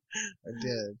it. I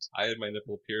did. I had my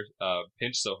nipple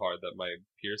pinched so hard that my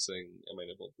piercing and my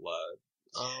nipple bled.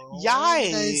 Oh,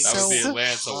 yikes! That was the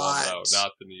Atlanta one, though,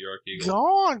 not the New York Eagle.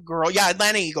 Gone, girl. Yeah,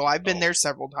 Atlanta Eagle. I've been there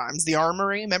several times. The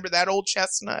Armory. Remember that old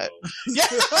chestnut? Oh. Yeah.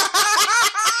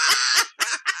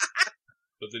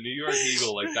 But the New York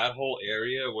Eagle, like that whole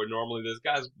area where normally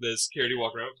there's security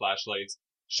walking around with flashlights,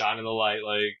 shining the light,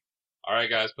 like, all right,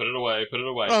 guys, put it away.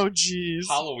 Oh, jeez.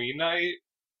 Halloween night.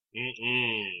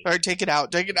 All right, take it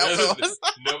out.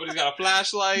 Nobody's got a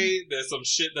flashlight. There's some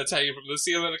shit that's hanging from the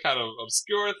ceiling to kind of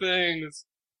obscure things.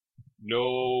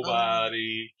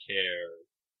 Nobody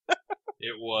cared.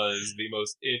 It was the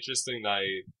most interesting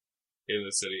night in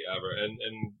the city ever, and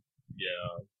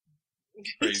yeah,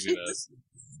 craziness.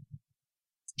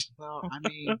 Well, I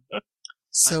mean,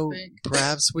 so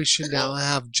perhaps we should now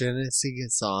have Jenna sing a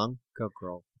song. Go,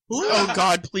 girl. Oh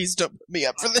God, please don't put me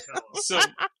up for this. So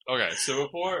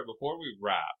before we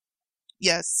wrap.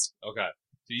 Yes. Okay.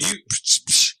 Do you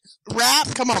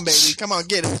rap? Come on, baby. Come on,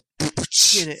 get it.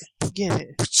 Get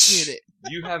it.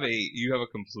 You have a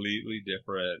completely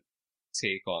different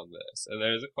take on this, and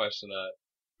there's a question that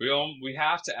we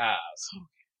have to ask.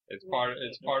 It's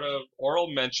part of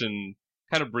Oral mentioned,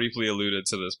 kind of briefly alluded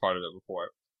to this part of it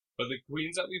before, but the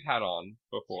queens that we've had on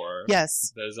before.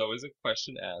 Yes. There's always a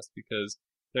question asked because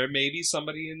there may be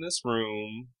somebody in this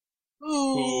room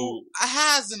who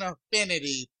has an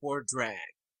affinity for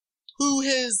drag, who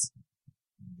has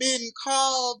been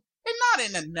called, and not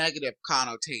in a negative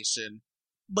connotation,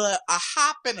 but a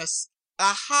hop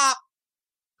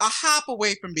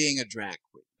away from being a drag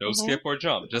queen. No skip or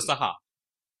jump, just a hop.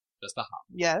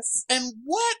 Yes. And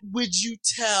what would you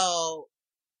tell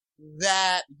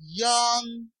that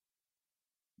young,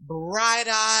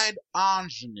 bright-eyed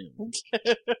ingenue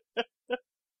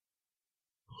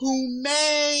who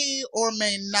may or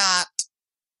may not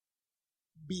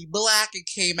be black and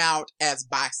came out as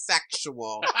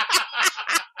bisexual?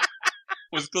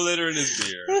 With glitter in his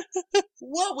beard.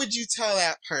 What would you tell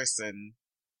that person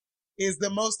is the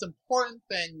most important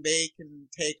thing they can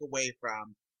take away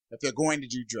from if they're going to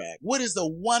do drag? What is the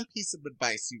one piece of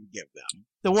advice you would give them?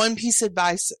 The one piece of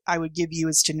advice I would give you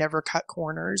is to never cut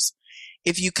corners.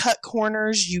 If you cut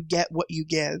corners, you get what you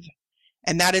give.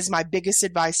 And that is my biggest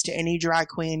advice to any drag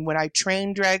queen. When I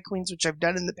train drag queens, which I've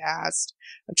done in the past,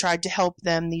 I've tried to help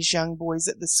them, these young boys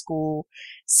at the school,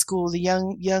 the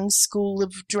young school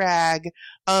of drag.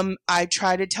 I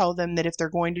try to tell them that if they're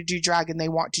going to do drag and they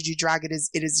want to do drag, it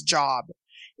is a job.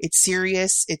 It's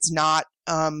serious. It's not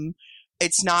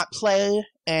play.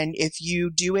 And if you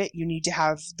do it, you need to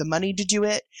have the money to do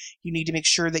it. You need to make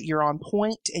sure that you're on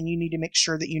point, and you need to make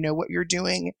sure that you know what you're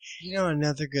doing. You know,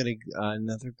 another good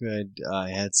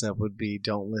heads up would be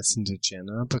don't listen to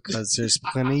Jenna, because there's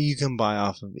plenty you can buy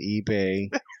off of eBay.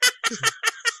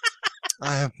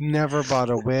 I have never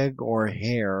bought a wig or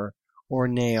hair or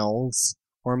nails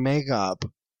or makeup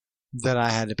that I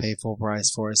had to pay full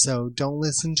price for. So don't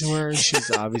listen to her.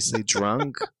 She's obviously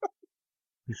drunk.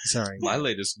 Sorry. My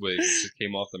latest wig just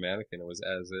came off the mannequin. It was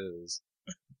as is.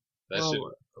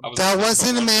 That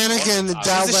wasn't a mannequin.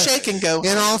 That was a shake and go.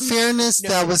 In all fairness,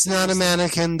 that was not a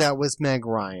mannequin. That was Meg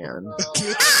Ryan.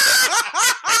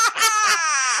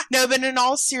 No, but in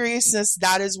all seriousness,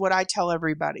 that is what I tell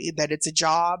everybody, that it's a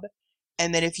job.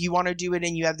 And that if you want to do it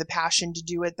and you have the passion to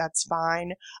do it, that's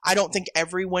fine. I don't think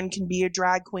everyone can be a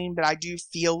drag queen, but I do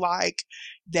feel like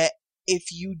that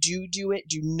if you do it,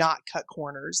 do not cut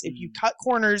corners. If you cut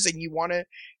corners and you want to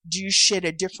do shit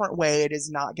a different way, it is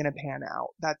not going to pan out.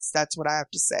 That's what I have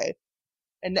to say.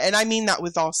 And I mean that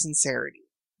with all sincerity.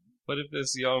 But if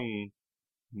this young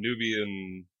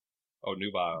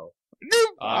nubile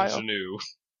ingenue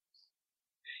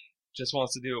just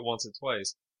wants to do it once or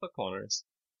twice, cut corners.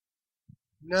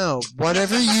 No,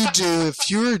 whatever you do,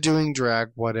 if you're doing drag,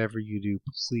 whatever you do,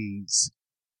 please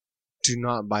do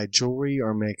not buy jewelry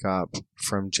or makeup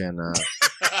from Jenna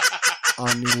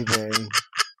on eBay.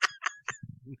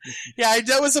 Yeah,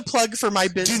 that was a plug for my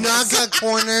business. Do not cut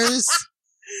corners.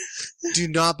 Do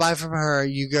not buy from her.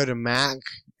 You go to MAC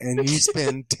and you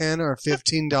spend $10 or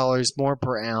 $15 more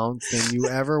per ounce than you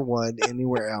ever would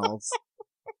anywhere else.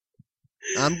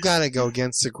 I'm gonna go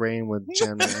against the grain with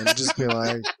Jenna and just be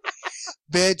like,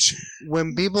 bitch,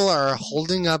 when people are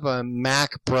holding up a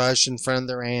MAC brush in front of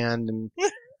their hand and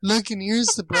look, and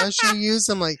here's the brush you use,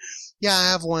 I'm like, yeah, I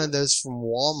have one of those from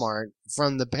Walmart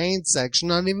from the paint section,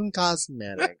 not even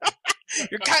cosmetic.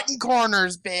 You're cutting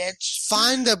corners, bitch.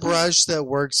 Find a brush that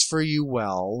works for you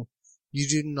well. You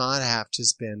do not have to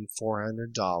spend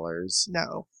 $400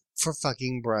 for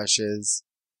fucking brushes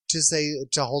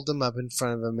to hold them up in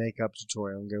front of a makeup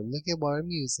tutorial and go, look at what I'm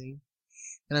using.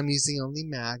 And I'm using only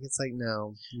MAC. It's like,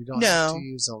 no, you don't have to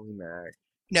use only MAC.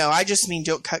 No, I just mean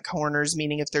don't cut corners,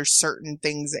 meaning if there's certain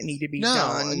things that need to be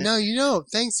done. No,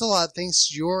 thanks a lot. Thanks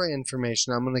to your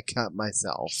information, I'm going to cut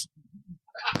myself.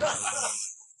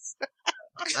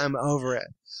 I'm over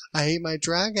it. I hate my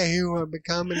drag. I hate who I've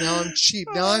become, and now I'm cheap.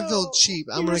 Now I feel cheap.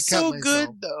 I'm going to cut myself. You're so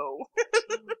good, though.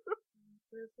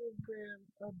 This has been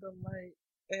a delight.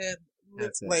 And,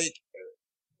 like,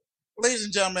 ladies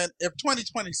and gentlemen, if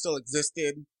 2020 still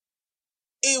existed,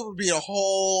 it would be a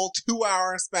whole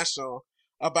 2-hour special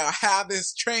about how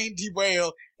this train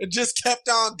derailed and just kept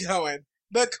on going.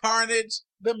 The carnage,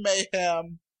 the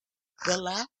mayhem, the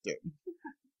laughter.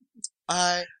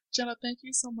 Jenna, thank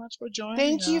you so much for joining us.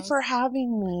 Thank you for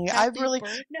having me. Happy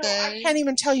I can't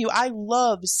even tell you. I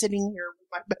love sitting here with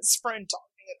my best friend talking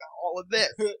about all of this.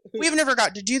 We've never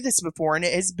got to do this before, and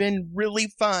it has been really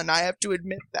fun. I have to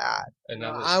admit that.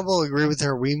 I will agree with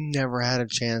her. We've never had a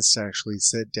chance to actually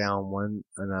sit down one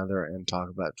another and talk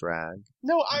about drag.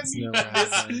 No, I mean,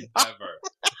 ever.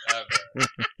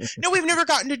 No, we've never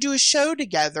gotten to do a show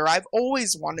together. I've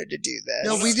always wanted to do this.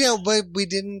 No, we did, but we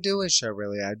didn't do a show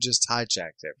really. I just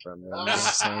hijacked it from them.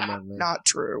 Not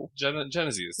true.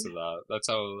 Jenna's used to that. That's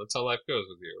how life goes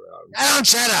with you. I don't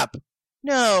shut up.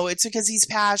 No, it's because he's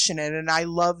passionate, and I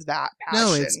love that passion.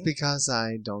 No, it's because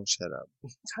I don't shut up.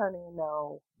 Honey,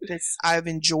 no. I've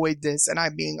enjoyed this, and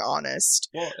I'm being honest.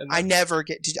 Well, I've never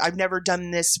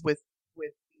done this with.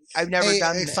 I've never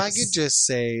done this. If I could just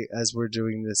say, as we're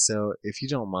doing this, so if you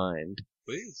don't mind,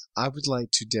 please, I would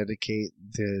like to dedicate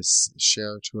this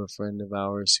show to a friend of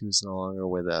ours who's no longer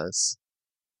with us.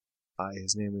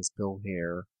 His name is Bill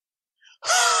Hare.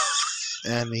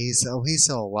 And he's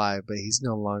still alive, but he's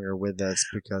no longer with us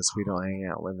because we don't hang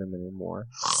out with him anymore.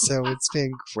 So it's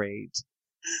been great.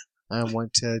 I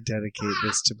want to dedicate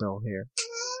this to Bill Hare.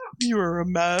 You're a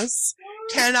mess.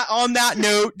 On that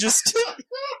note, just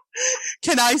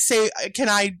can I say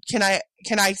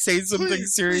something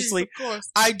Please, seriously? Please, of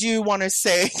course. I do want to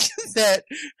say that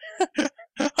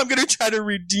I'm going to try to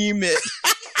redeem it.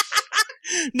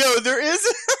 No, there is.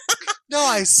 No,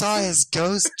 I saw his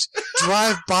ghost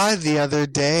drive by the other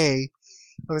day.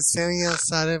 I was standing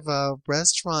outside of a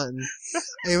restaurant, and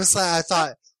it was like, I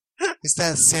thought, is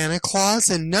that Santa Claus?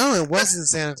 And no, it wasn't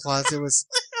Santa Claus. It was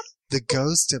the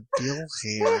ghost of Bill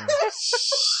Hare.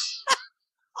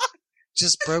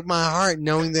 Just broke my heart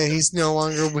knowing that he's no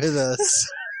longer with us.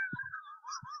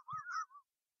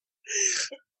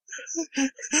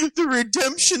 The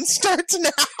redemption starts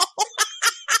now.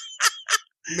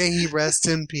 May he rest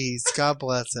in peace. God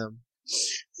bless him.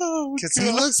 Because he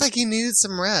looks like he needed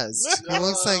some rest. He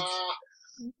looks like...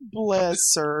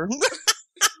 Bless her.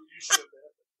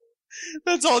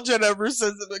 That's all Jen ever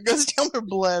says. If it goes down there,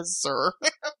 bless her.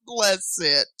 Bless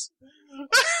it.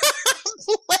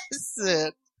 Bless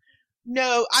it.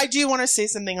 No, I do want to say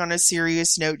something on a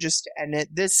serious note just to end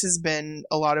it. This has been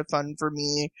a lot of fun for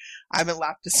me. I haven't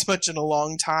laughed this much in a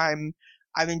long time.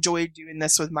 I've enjoyed doing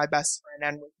this with my best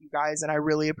friend and with you guys, and I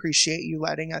really appreciate you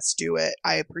letting us do it.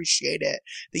 I appreciate it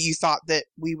that you thought that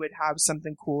we would have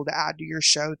something cool to add to your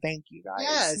show. Thank you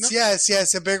guys.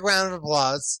 Yes. A big round of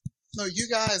applause. No, you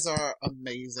guys are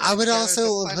amazing. I would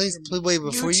also, wait,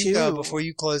 before you go, before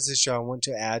you close the show, I want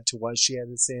to add to what she had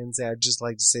to say and say, I'd just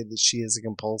like to say that she is a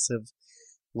compulsive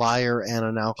liar and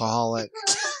an alcoholic.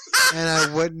 And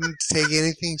I wouldn't take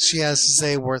anything she has to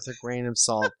say worth a grain of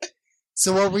salt.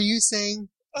 So what were you saying?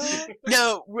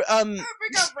 No,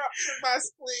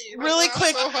 really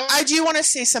quick, I do want to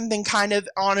say something kind of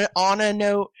on a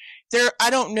note. I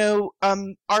don't know,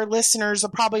 our listeners,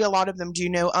 probably a lot of them do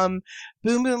know,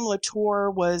 Boom Boom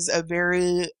Latour was a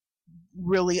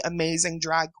really amazing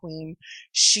drag queen.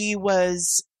 She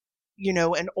was,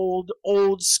 an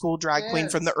old school drag queen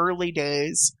from the early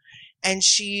days. And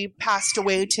she passed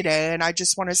away today, and I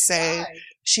just want to say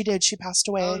she did. She passed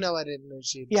away. Oh, no, I didn't know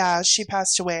she did. Yeah, she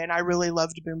passed away, and I really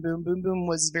loved Boom Boom. Boom Boom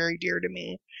was very dear to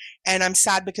me. And I'm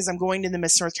sad because I'm going to the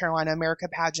Miss North Carolina America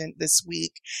pageant this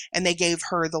week, and they gave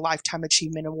her the Lifetime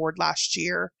Achievement Award last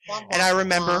year. And I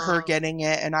remember her getting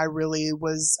it, and I really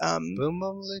was, Boom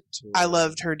Boom Latour. I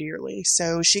loved her dearly.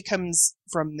 So she comes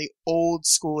from the old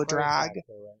school of drag.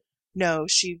 No,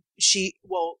 she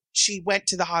went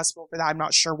to the hospital for that. I'm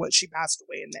not sure what she passed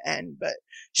away in the end, but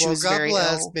she was God very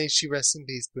bless. ill. May she rest in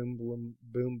peace. Boom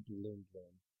Boom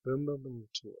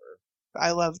Latour.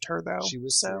 I loved her though. She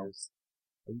was so.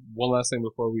 One last thing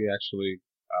before we actually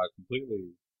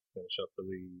completely finish up for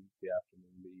the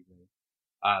afternoon, the evening.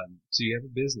 So you have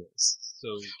a business. So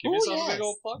give yourself a big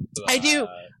old plug for that. I do.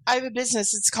 I have a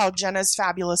business. It's called Jenna's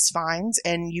Fabulous Finds,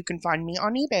 and you can find me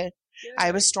on eBay. I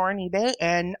have a store on eBay,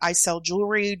 and I sell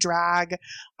jewelry, drag.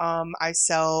 I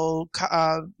sell,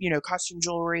 costume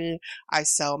jewelry. I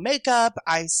sell makeup.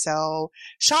 I sell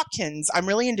Shopkins. I'm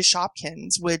really into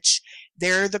Shopkins, which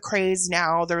they're the craze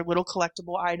now. They're little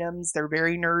collectible items. They're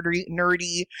very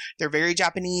nerdy. They're very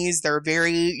Japanese. They're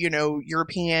very,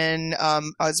 European,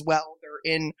 as well.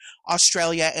 They're in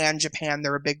Australia and Japan.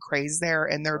 They're a big craze there,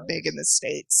 and they're big in the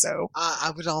States. So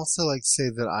I would also like to say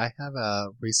that I have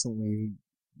recently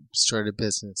started a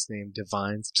business named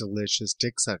Divine's Delicious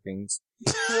Dick Suckings.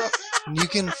 You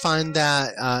can find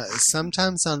that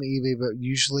sometimes on eBay, but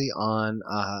usually on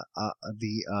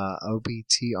the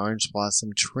OBT Orange Blossom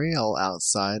Trail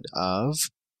outside of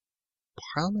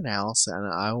Parliament House.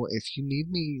 And if you need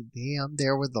me, hey, I'm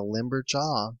there with a limber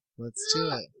jaw. Let's do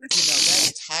it.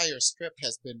 That entire strip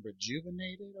has been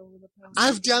rejuvenated over the past.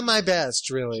 I've done my best,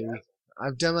 really.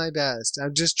 I've done my best.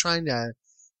 I'm just trying to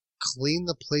clean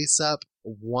the place up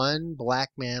one black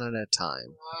man at a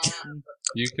time.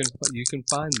 You can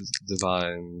find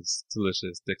Divine's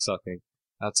Delicious Dick Sucking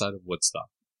outside of Woodstock.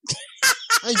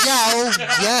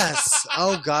 Yes.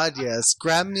 Oh God, yes.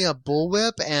 Grab me a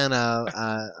bullwhip and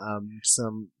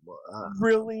some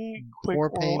really quick.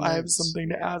 I have something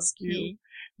to ask you.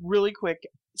 Really quick.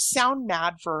 Sound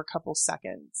mad for a couple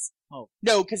seconds. Oh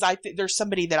no, because there's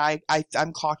somebody that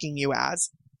I'm clocking you as.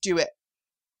 Do it.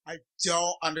 I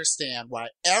don't understand why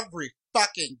every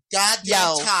fucking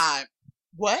goddamn time.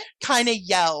 What? Kind of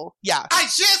yell. Yeah. I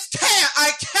just can't. I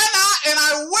cannot and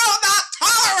I will not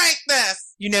tolerate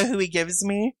this. You know who he gives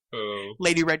me? Who?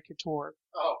 Lady Red Couture.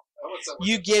 Oh. What's up with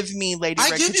you that? give me Lady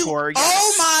Red Couture. Yes.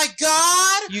 Oh my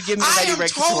God. You give me Lady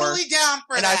Red Couture. I am totally down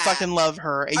for and that. And I fucking love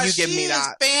her. And you give me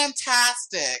that. She is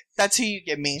fantastic. That's who you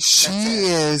give me. She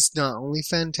is not only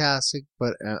fantastic,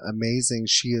 but amazing.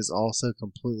 She is also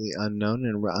completely unknown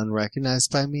and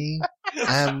unrecognized by me.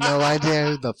 I have no idea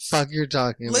who the fuck you're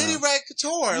talking about. Lady Red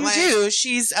Couture. You do.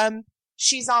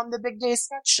 She's on the Big Day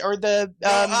Sketch or the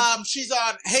she's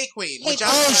on Hey Queen. Hey,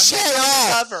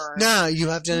 No, you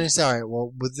have to understand. All right,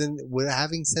 well,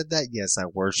 having said that, yes, I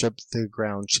worship the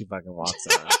ground she fucking walks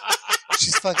on.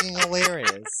 She's fucking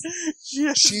hilarious.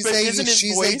 She's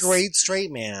a great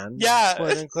straight man. Yeah.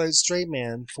 Quote unquote straight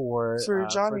man for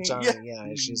Johnny. Yeah,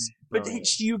 she's but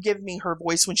you give me her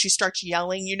voice when she starts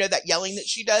yelling. You know that yelling that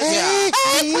she does? Yeah.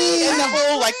 And the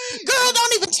whole girl,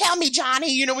 don't even tell me,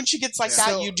 Johnny. You know, when she gets like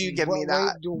that, you do give me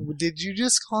that. Did you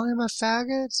just call him a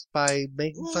faggot by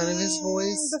making fun of his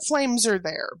voice? The flames are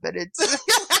there, but it's...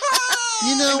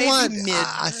 You know what?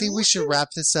 I think we should wrap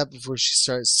this up before she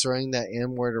starts throwing that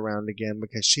N word around again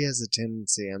because she has a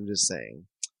tendency, I'm just saying.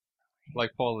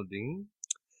 Like Paula Dean?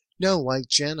 No, like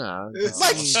Jenna.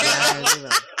 Like Jenna.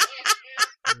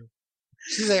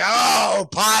 She's like, oh,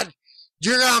 Pod,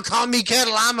 you're going to call me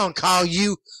Kettle, I'm going to call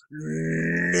you.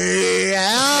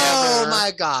 Oh,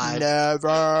 my God.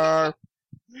 Never.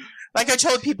 Like I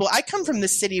told people, I come from the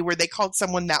city where they called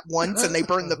someone that once and they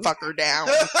burned the fucker down.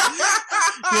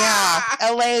 Yeah,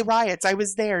 LA riots. I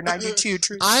was there, 92.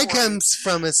 True I come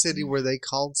from a city where they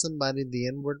called somebody the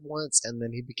N-word once, and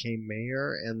then he became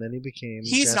mayor, and then he became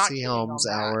Jesse Helms,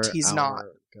 our not.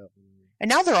 governor. And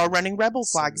now they're all running rebel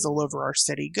flags all over our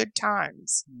city. Good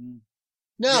times.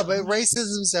 No, but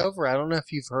racism's over. I don't know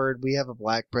if you've heard. We have a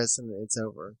black president. It's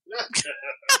over.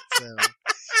 So,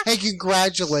 hey,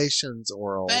 congratulations,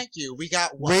 Oral. Thank you. We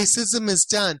got one. Racism is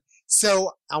done.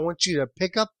 So I want you to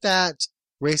pick up that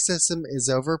Racism is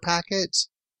Over packet,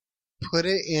 put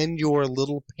it in your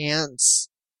little pants,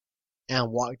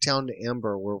 and walk down to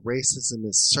Ember, where racism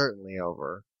is certainly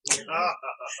over.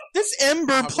 This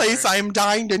Ember place I am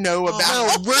dying to know about.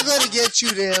 No, we're going to get you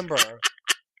to Ember.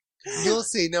 You'll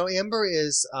see. No, Ember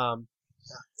is,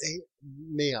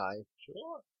 may I?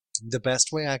 Sure. The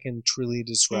best way I can truly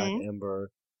describe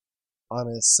Ember on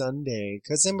a Sunday,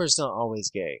 because Ember's not always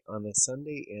gay, on a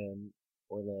Sunday in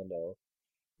Orlando,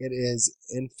 it is,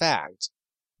 in fact,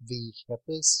 the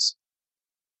hippest,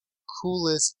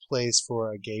 coolest place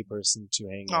for a gay person to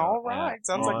hang out. All right.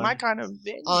 Sounds like my kind of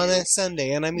venue. On a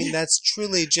Sunday. And I mean, that's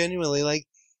truly, genuinely, like,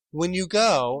 when you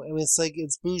go, I mean, it's like,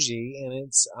 it's bougie, and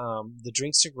it's, the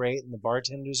drinks are great, and the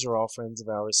bartenders are all friends of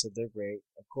ours, so they're great,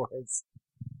 of course.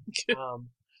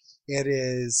 It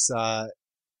is,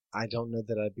 I don't know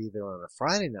that I'd be there on a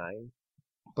Friday night,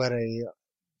 but a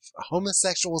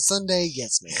homosexual Sunday,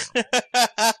 yes,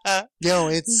 ma'am. No,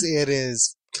 it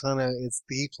is kind of, it's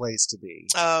the place to be.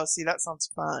 Oh, see, that sounds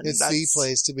fun. It's the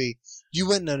place to be. You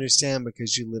wouldn't understand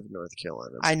because you live in North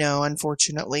Carolina. I know,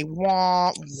 unfortunately.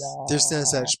 Wah, wah. There's no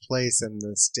such place in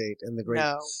the state, in the great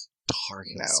Tar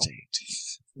Heel state.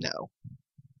 No.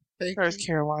 North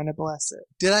Carolina, bless it.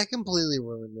 Did I completely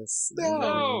ruin this?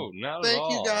 No, not at all.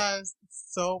 Thank you guys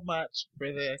so much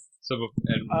for this. So,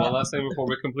 and one last thing before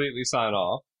we completely sign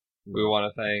off, we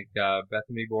want to thank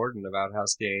Bethany Borden of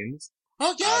Outhouse Games.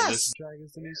 Oh, yes! This is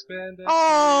Dragons the New Spandex.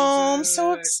 Oh, I'm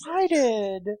so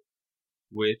excited.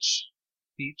 Which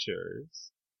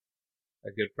features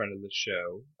a good friend of the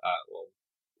show,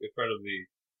 a friend of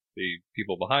the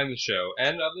people behind the show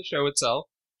and of the show itself.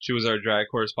 She was our drag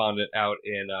correspondent out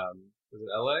in, was it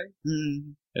LA?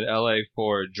 Mm. In LA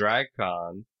for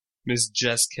DragCon. Miss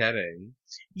Jess Ketting.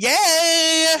 Yay!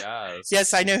 Yes.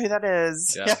 Yes, I know who that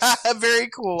is. Yes. Very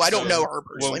cool. I don't know her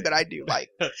personally, but I do like.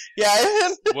 Yeah.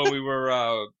 when we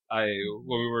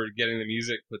were getting the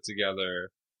music put together,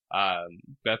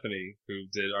 Bethany, who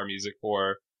did our music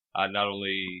for not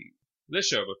only this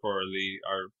show but for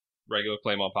our regular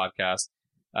Flame On podcast,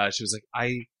 she was like,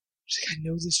 I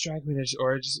know this drag queen, I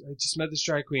just met this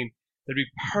drag queen. That'd be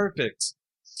perfect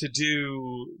to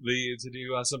do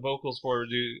some vocals for her.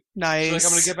 Nice. She's like,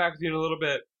 I'm gonna get back with you in a little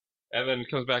bit, and then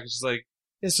comes back and she's like,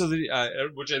 yeah. So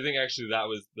which I think actually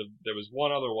there was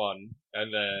one other one,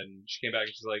 and then she came back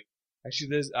and she's like, actually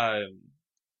this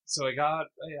so I got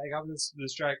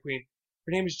this drag queen.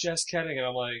 Her name is Jess Ketting, and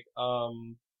I'm like,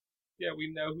 yeah,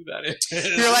 we know who that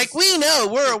is. You're like, we know,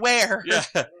 we're aware. Yeah.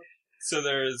 So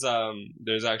there's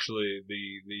actually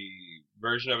the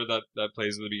version of it that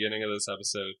plays at the beginning of this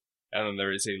episode, and then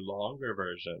there is a longer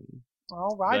version.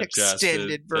 All right,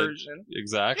 extended version.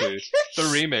 Exactly. The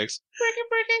remix.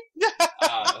 Break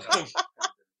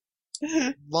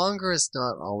it. Longer is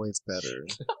not always better.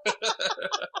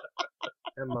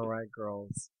 Am I right,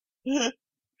 girls?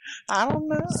 I don't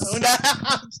know.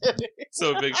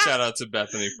 So a big shout out to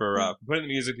Bethany for putting the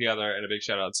music together, and a big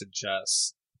shout out to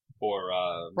Jess for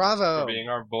being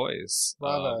our voice.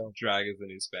 Bravo. Drag is the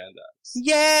New Spandex.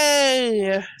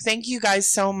 Yay! Thank you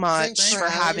guys so much for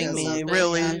having me. I'm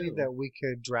really happy that we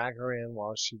could drag her in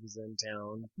while she was in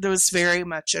town. It was very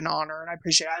much an honor, and I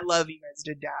appreciate it. I love you guys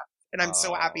to death. And I'm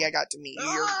so happy I got to meet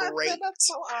you. You're great. That's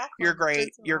so awesome. You're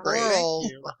great. You're great. Girl,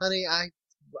 honey, I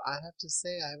have to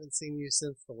say I haven't seen you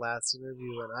since the last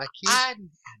interview, and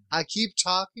I keep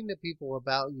talking to people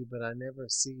about you, but I never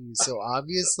see you. So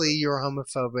obviously you're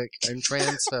homophobic and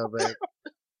transphobic,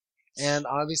 and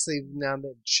obviously now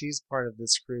that she's part of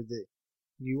this crew, that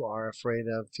you are afraid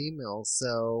of females.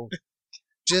 So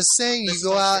just saying, you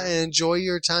go out and enjoy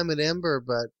your time at Ember,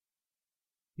 but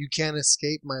you can't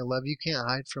escape my love. You can't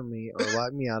hide from me or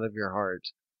lock me out of your heart.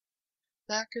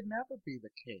 That could never be the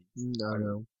case.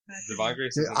 No. Divine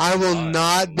Grace. I will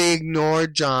not be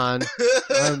ignored, John.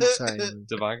 I'm sorry.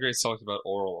 Divine Grace talks about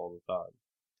Oral all the time.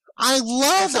 I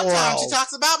love Oral. Sometimes she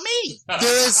talks about me.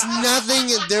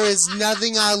 There is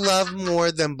nothing I love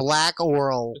more than black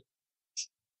Oral.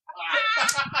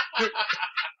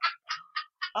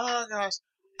 Oh gosh.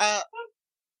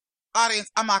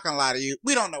 Audience, I'm not gonna lie to you.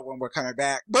 We don't know when we're coming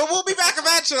back, but we'll be back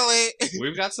eventually.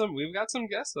 We've got some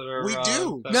guests that are. We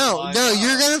do. No,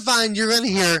 you're gonna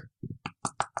hear.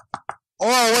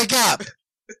 Oral, wake up!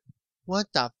 What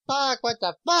the fuck?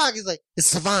 He's like,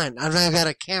 it's Savine. I've got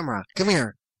a camera. Come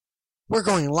here. We're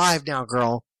going live now,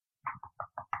 girl.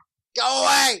 Go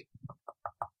away!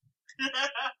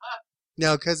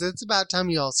 No, because it's about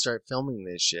time you all start filming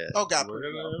this shit. Oh God, we're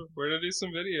gonna do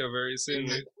some video very soon.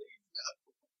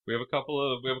 We have a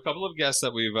couple of guests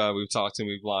that we've talked to and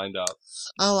we've lined up.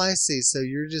 Oh, I see. So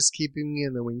you're just keeping me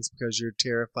in the wings because you're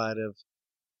terrified of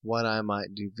what I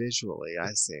might do visually.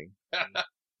 I see.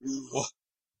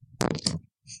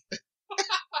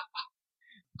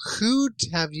 Who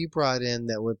have you brought in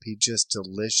that would be just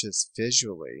delicious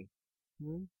visually?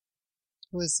 Who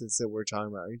is this that we're talking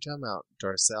about? Are you talking about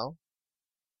Darcel?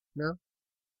 No?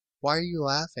 Why are you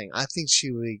laughing? I think she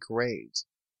would be great.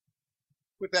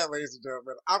 With that, ladies and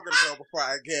gentlemen, I'm going to go before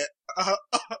I get a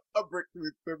brick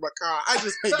through my car. I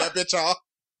just paid that bitch off.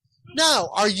 No,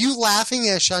 are you laughing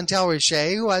at Chantal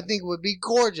Richet, who I think would be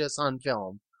gorgeous on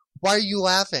film? Why are you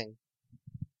laughing?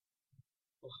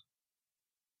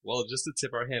 Well, just to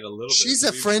tip our hand a little bit. She's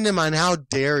a friend of mine. How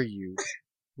dare you?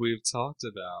 We've talked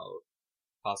about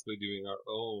possibly doing our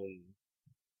own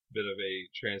bit of a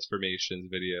transformations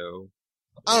video.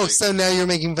 Oh, so now you're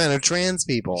making fun of trans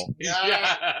people.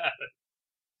 Yeah.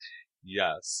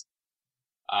 Yes.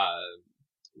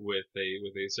 With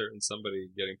a certain somebody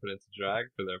getting put into drag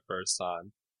for their first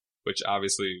time, which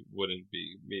obviously wouldn't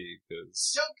be me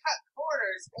because don't cut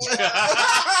corners.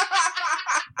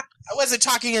 I wasn't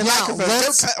talking in microphone.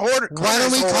 Don't cut corners. Why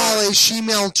don't we call it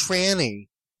She-Male Tranny?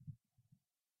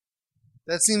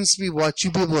 That seems to be what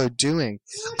you people are doing.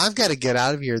 I've got to get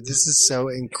out of here. This is so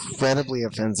incredibly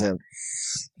offensive.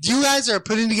 You guys are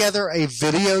putting together a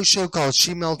video show called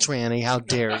She-Male Tranny. How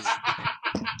dare you?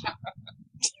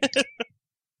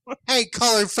 Hey,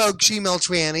 colored folk She-Male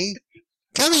Tranny.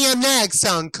 Coming up next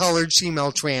on Colored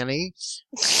She-Male Tranny,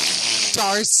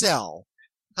 Darcel.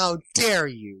 How dare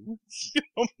you?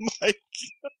 Oh my God.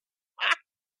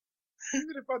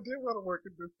 Even if I did want to work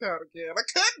in this town again, I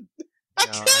couldn't. I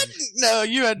couldn't. No,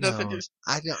 you had nothing to...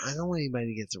 I don't want anybody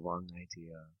to get the wrong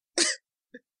idea.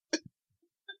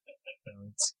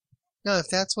 No, if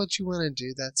that's what you want to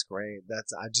do, that's great.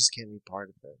 I just can't be part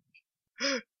of it.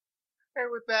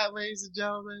 And with that, ladies and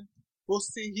gentlemen, we'll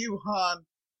see you on,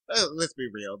 let's be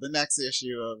real, the next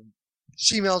issue of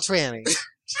She-Male Tranny.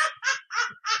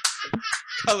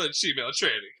 Colored She-Male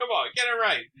Tranny. Come on, get it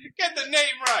right. Get the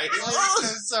name right.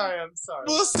 I'm sorry.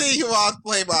 We'll see you on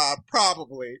Flame On,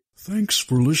 probably. Thanks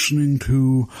for listening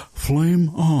to Flame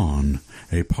On,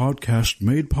 a podcast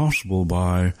made possible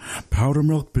by Powder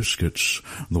Milk Biscuits,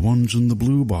 the ones in the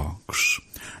blue box,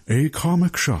 a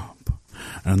comic shop,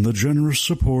 and the generous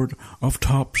support of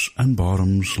tops and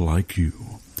bottoms like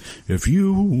you. If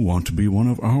you want to be one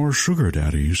of our sugar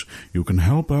daddies, you can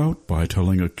help out by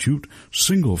telling a cute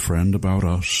single friend about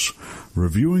us,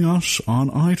 reviewing us on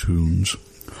iTunes,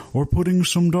 or putting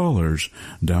some dollars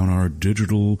down our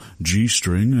digital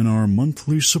G-string in our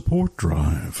monthly support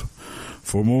drive.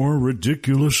 For more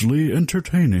ridiculously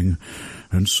entertaining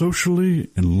and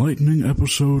socially enlightening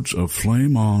episodes of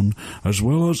Flame On, as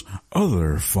well as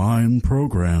other fine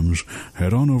programs,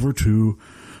 head on over to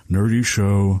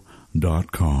nerdyshow.com.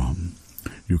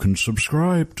 You can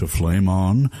subscribe to Flame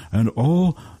On and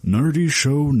all Nerdy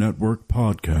Show Network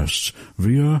podcasts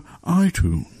via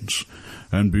iTunes.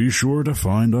 And be sure to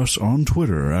find us on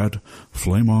Twitter at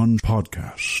Flame On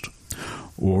Podcast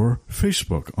or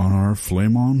Facebook on our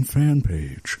Flame On fan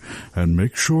page. And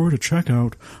make sure to check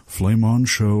out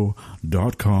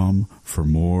flameonshow.com for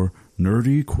more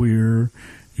nerdy queer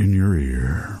in your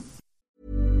ear.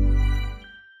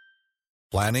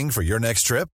 Planning for your next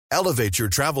trip? Elevate your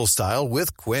travel style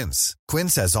with Quince.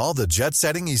 Quince has all the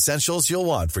jet-setting essentials you'll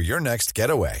want for your next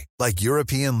getaway, like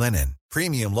European linen,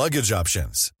 premium luggage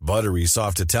options, buttery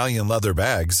soft Italian leather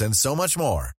bags, and so much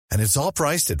more. And it's all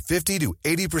priced at 50 to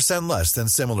 80% less than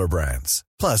similar brands.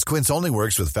 Plus, Quince only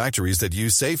works with factories that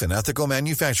use safe and ethical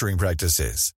manufacturing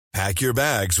practices. Pack your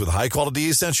bags with high-quality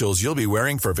essentials you'll be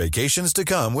wearing for vacations to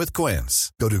come with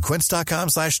Quince. Go to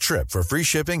quince.com/trip for free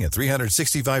shipping and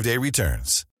 365-day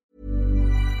returns.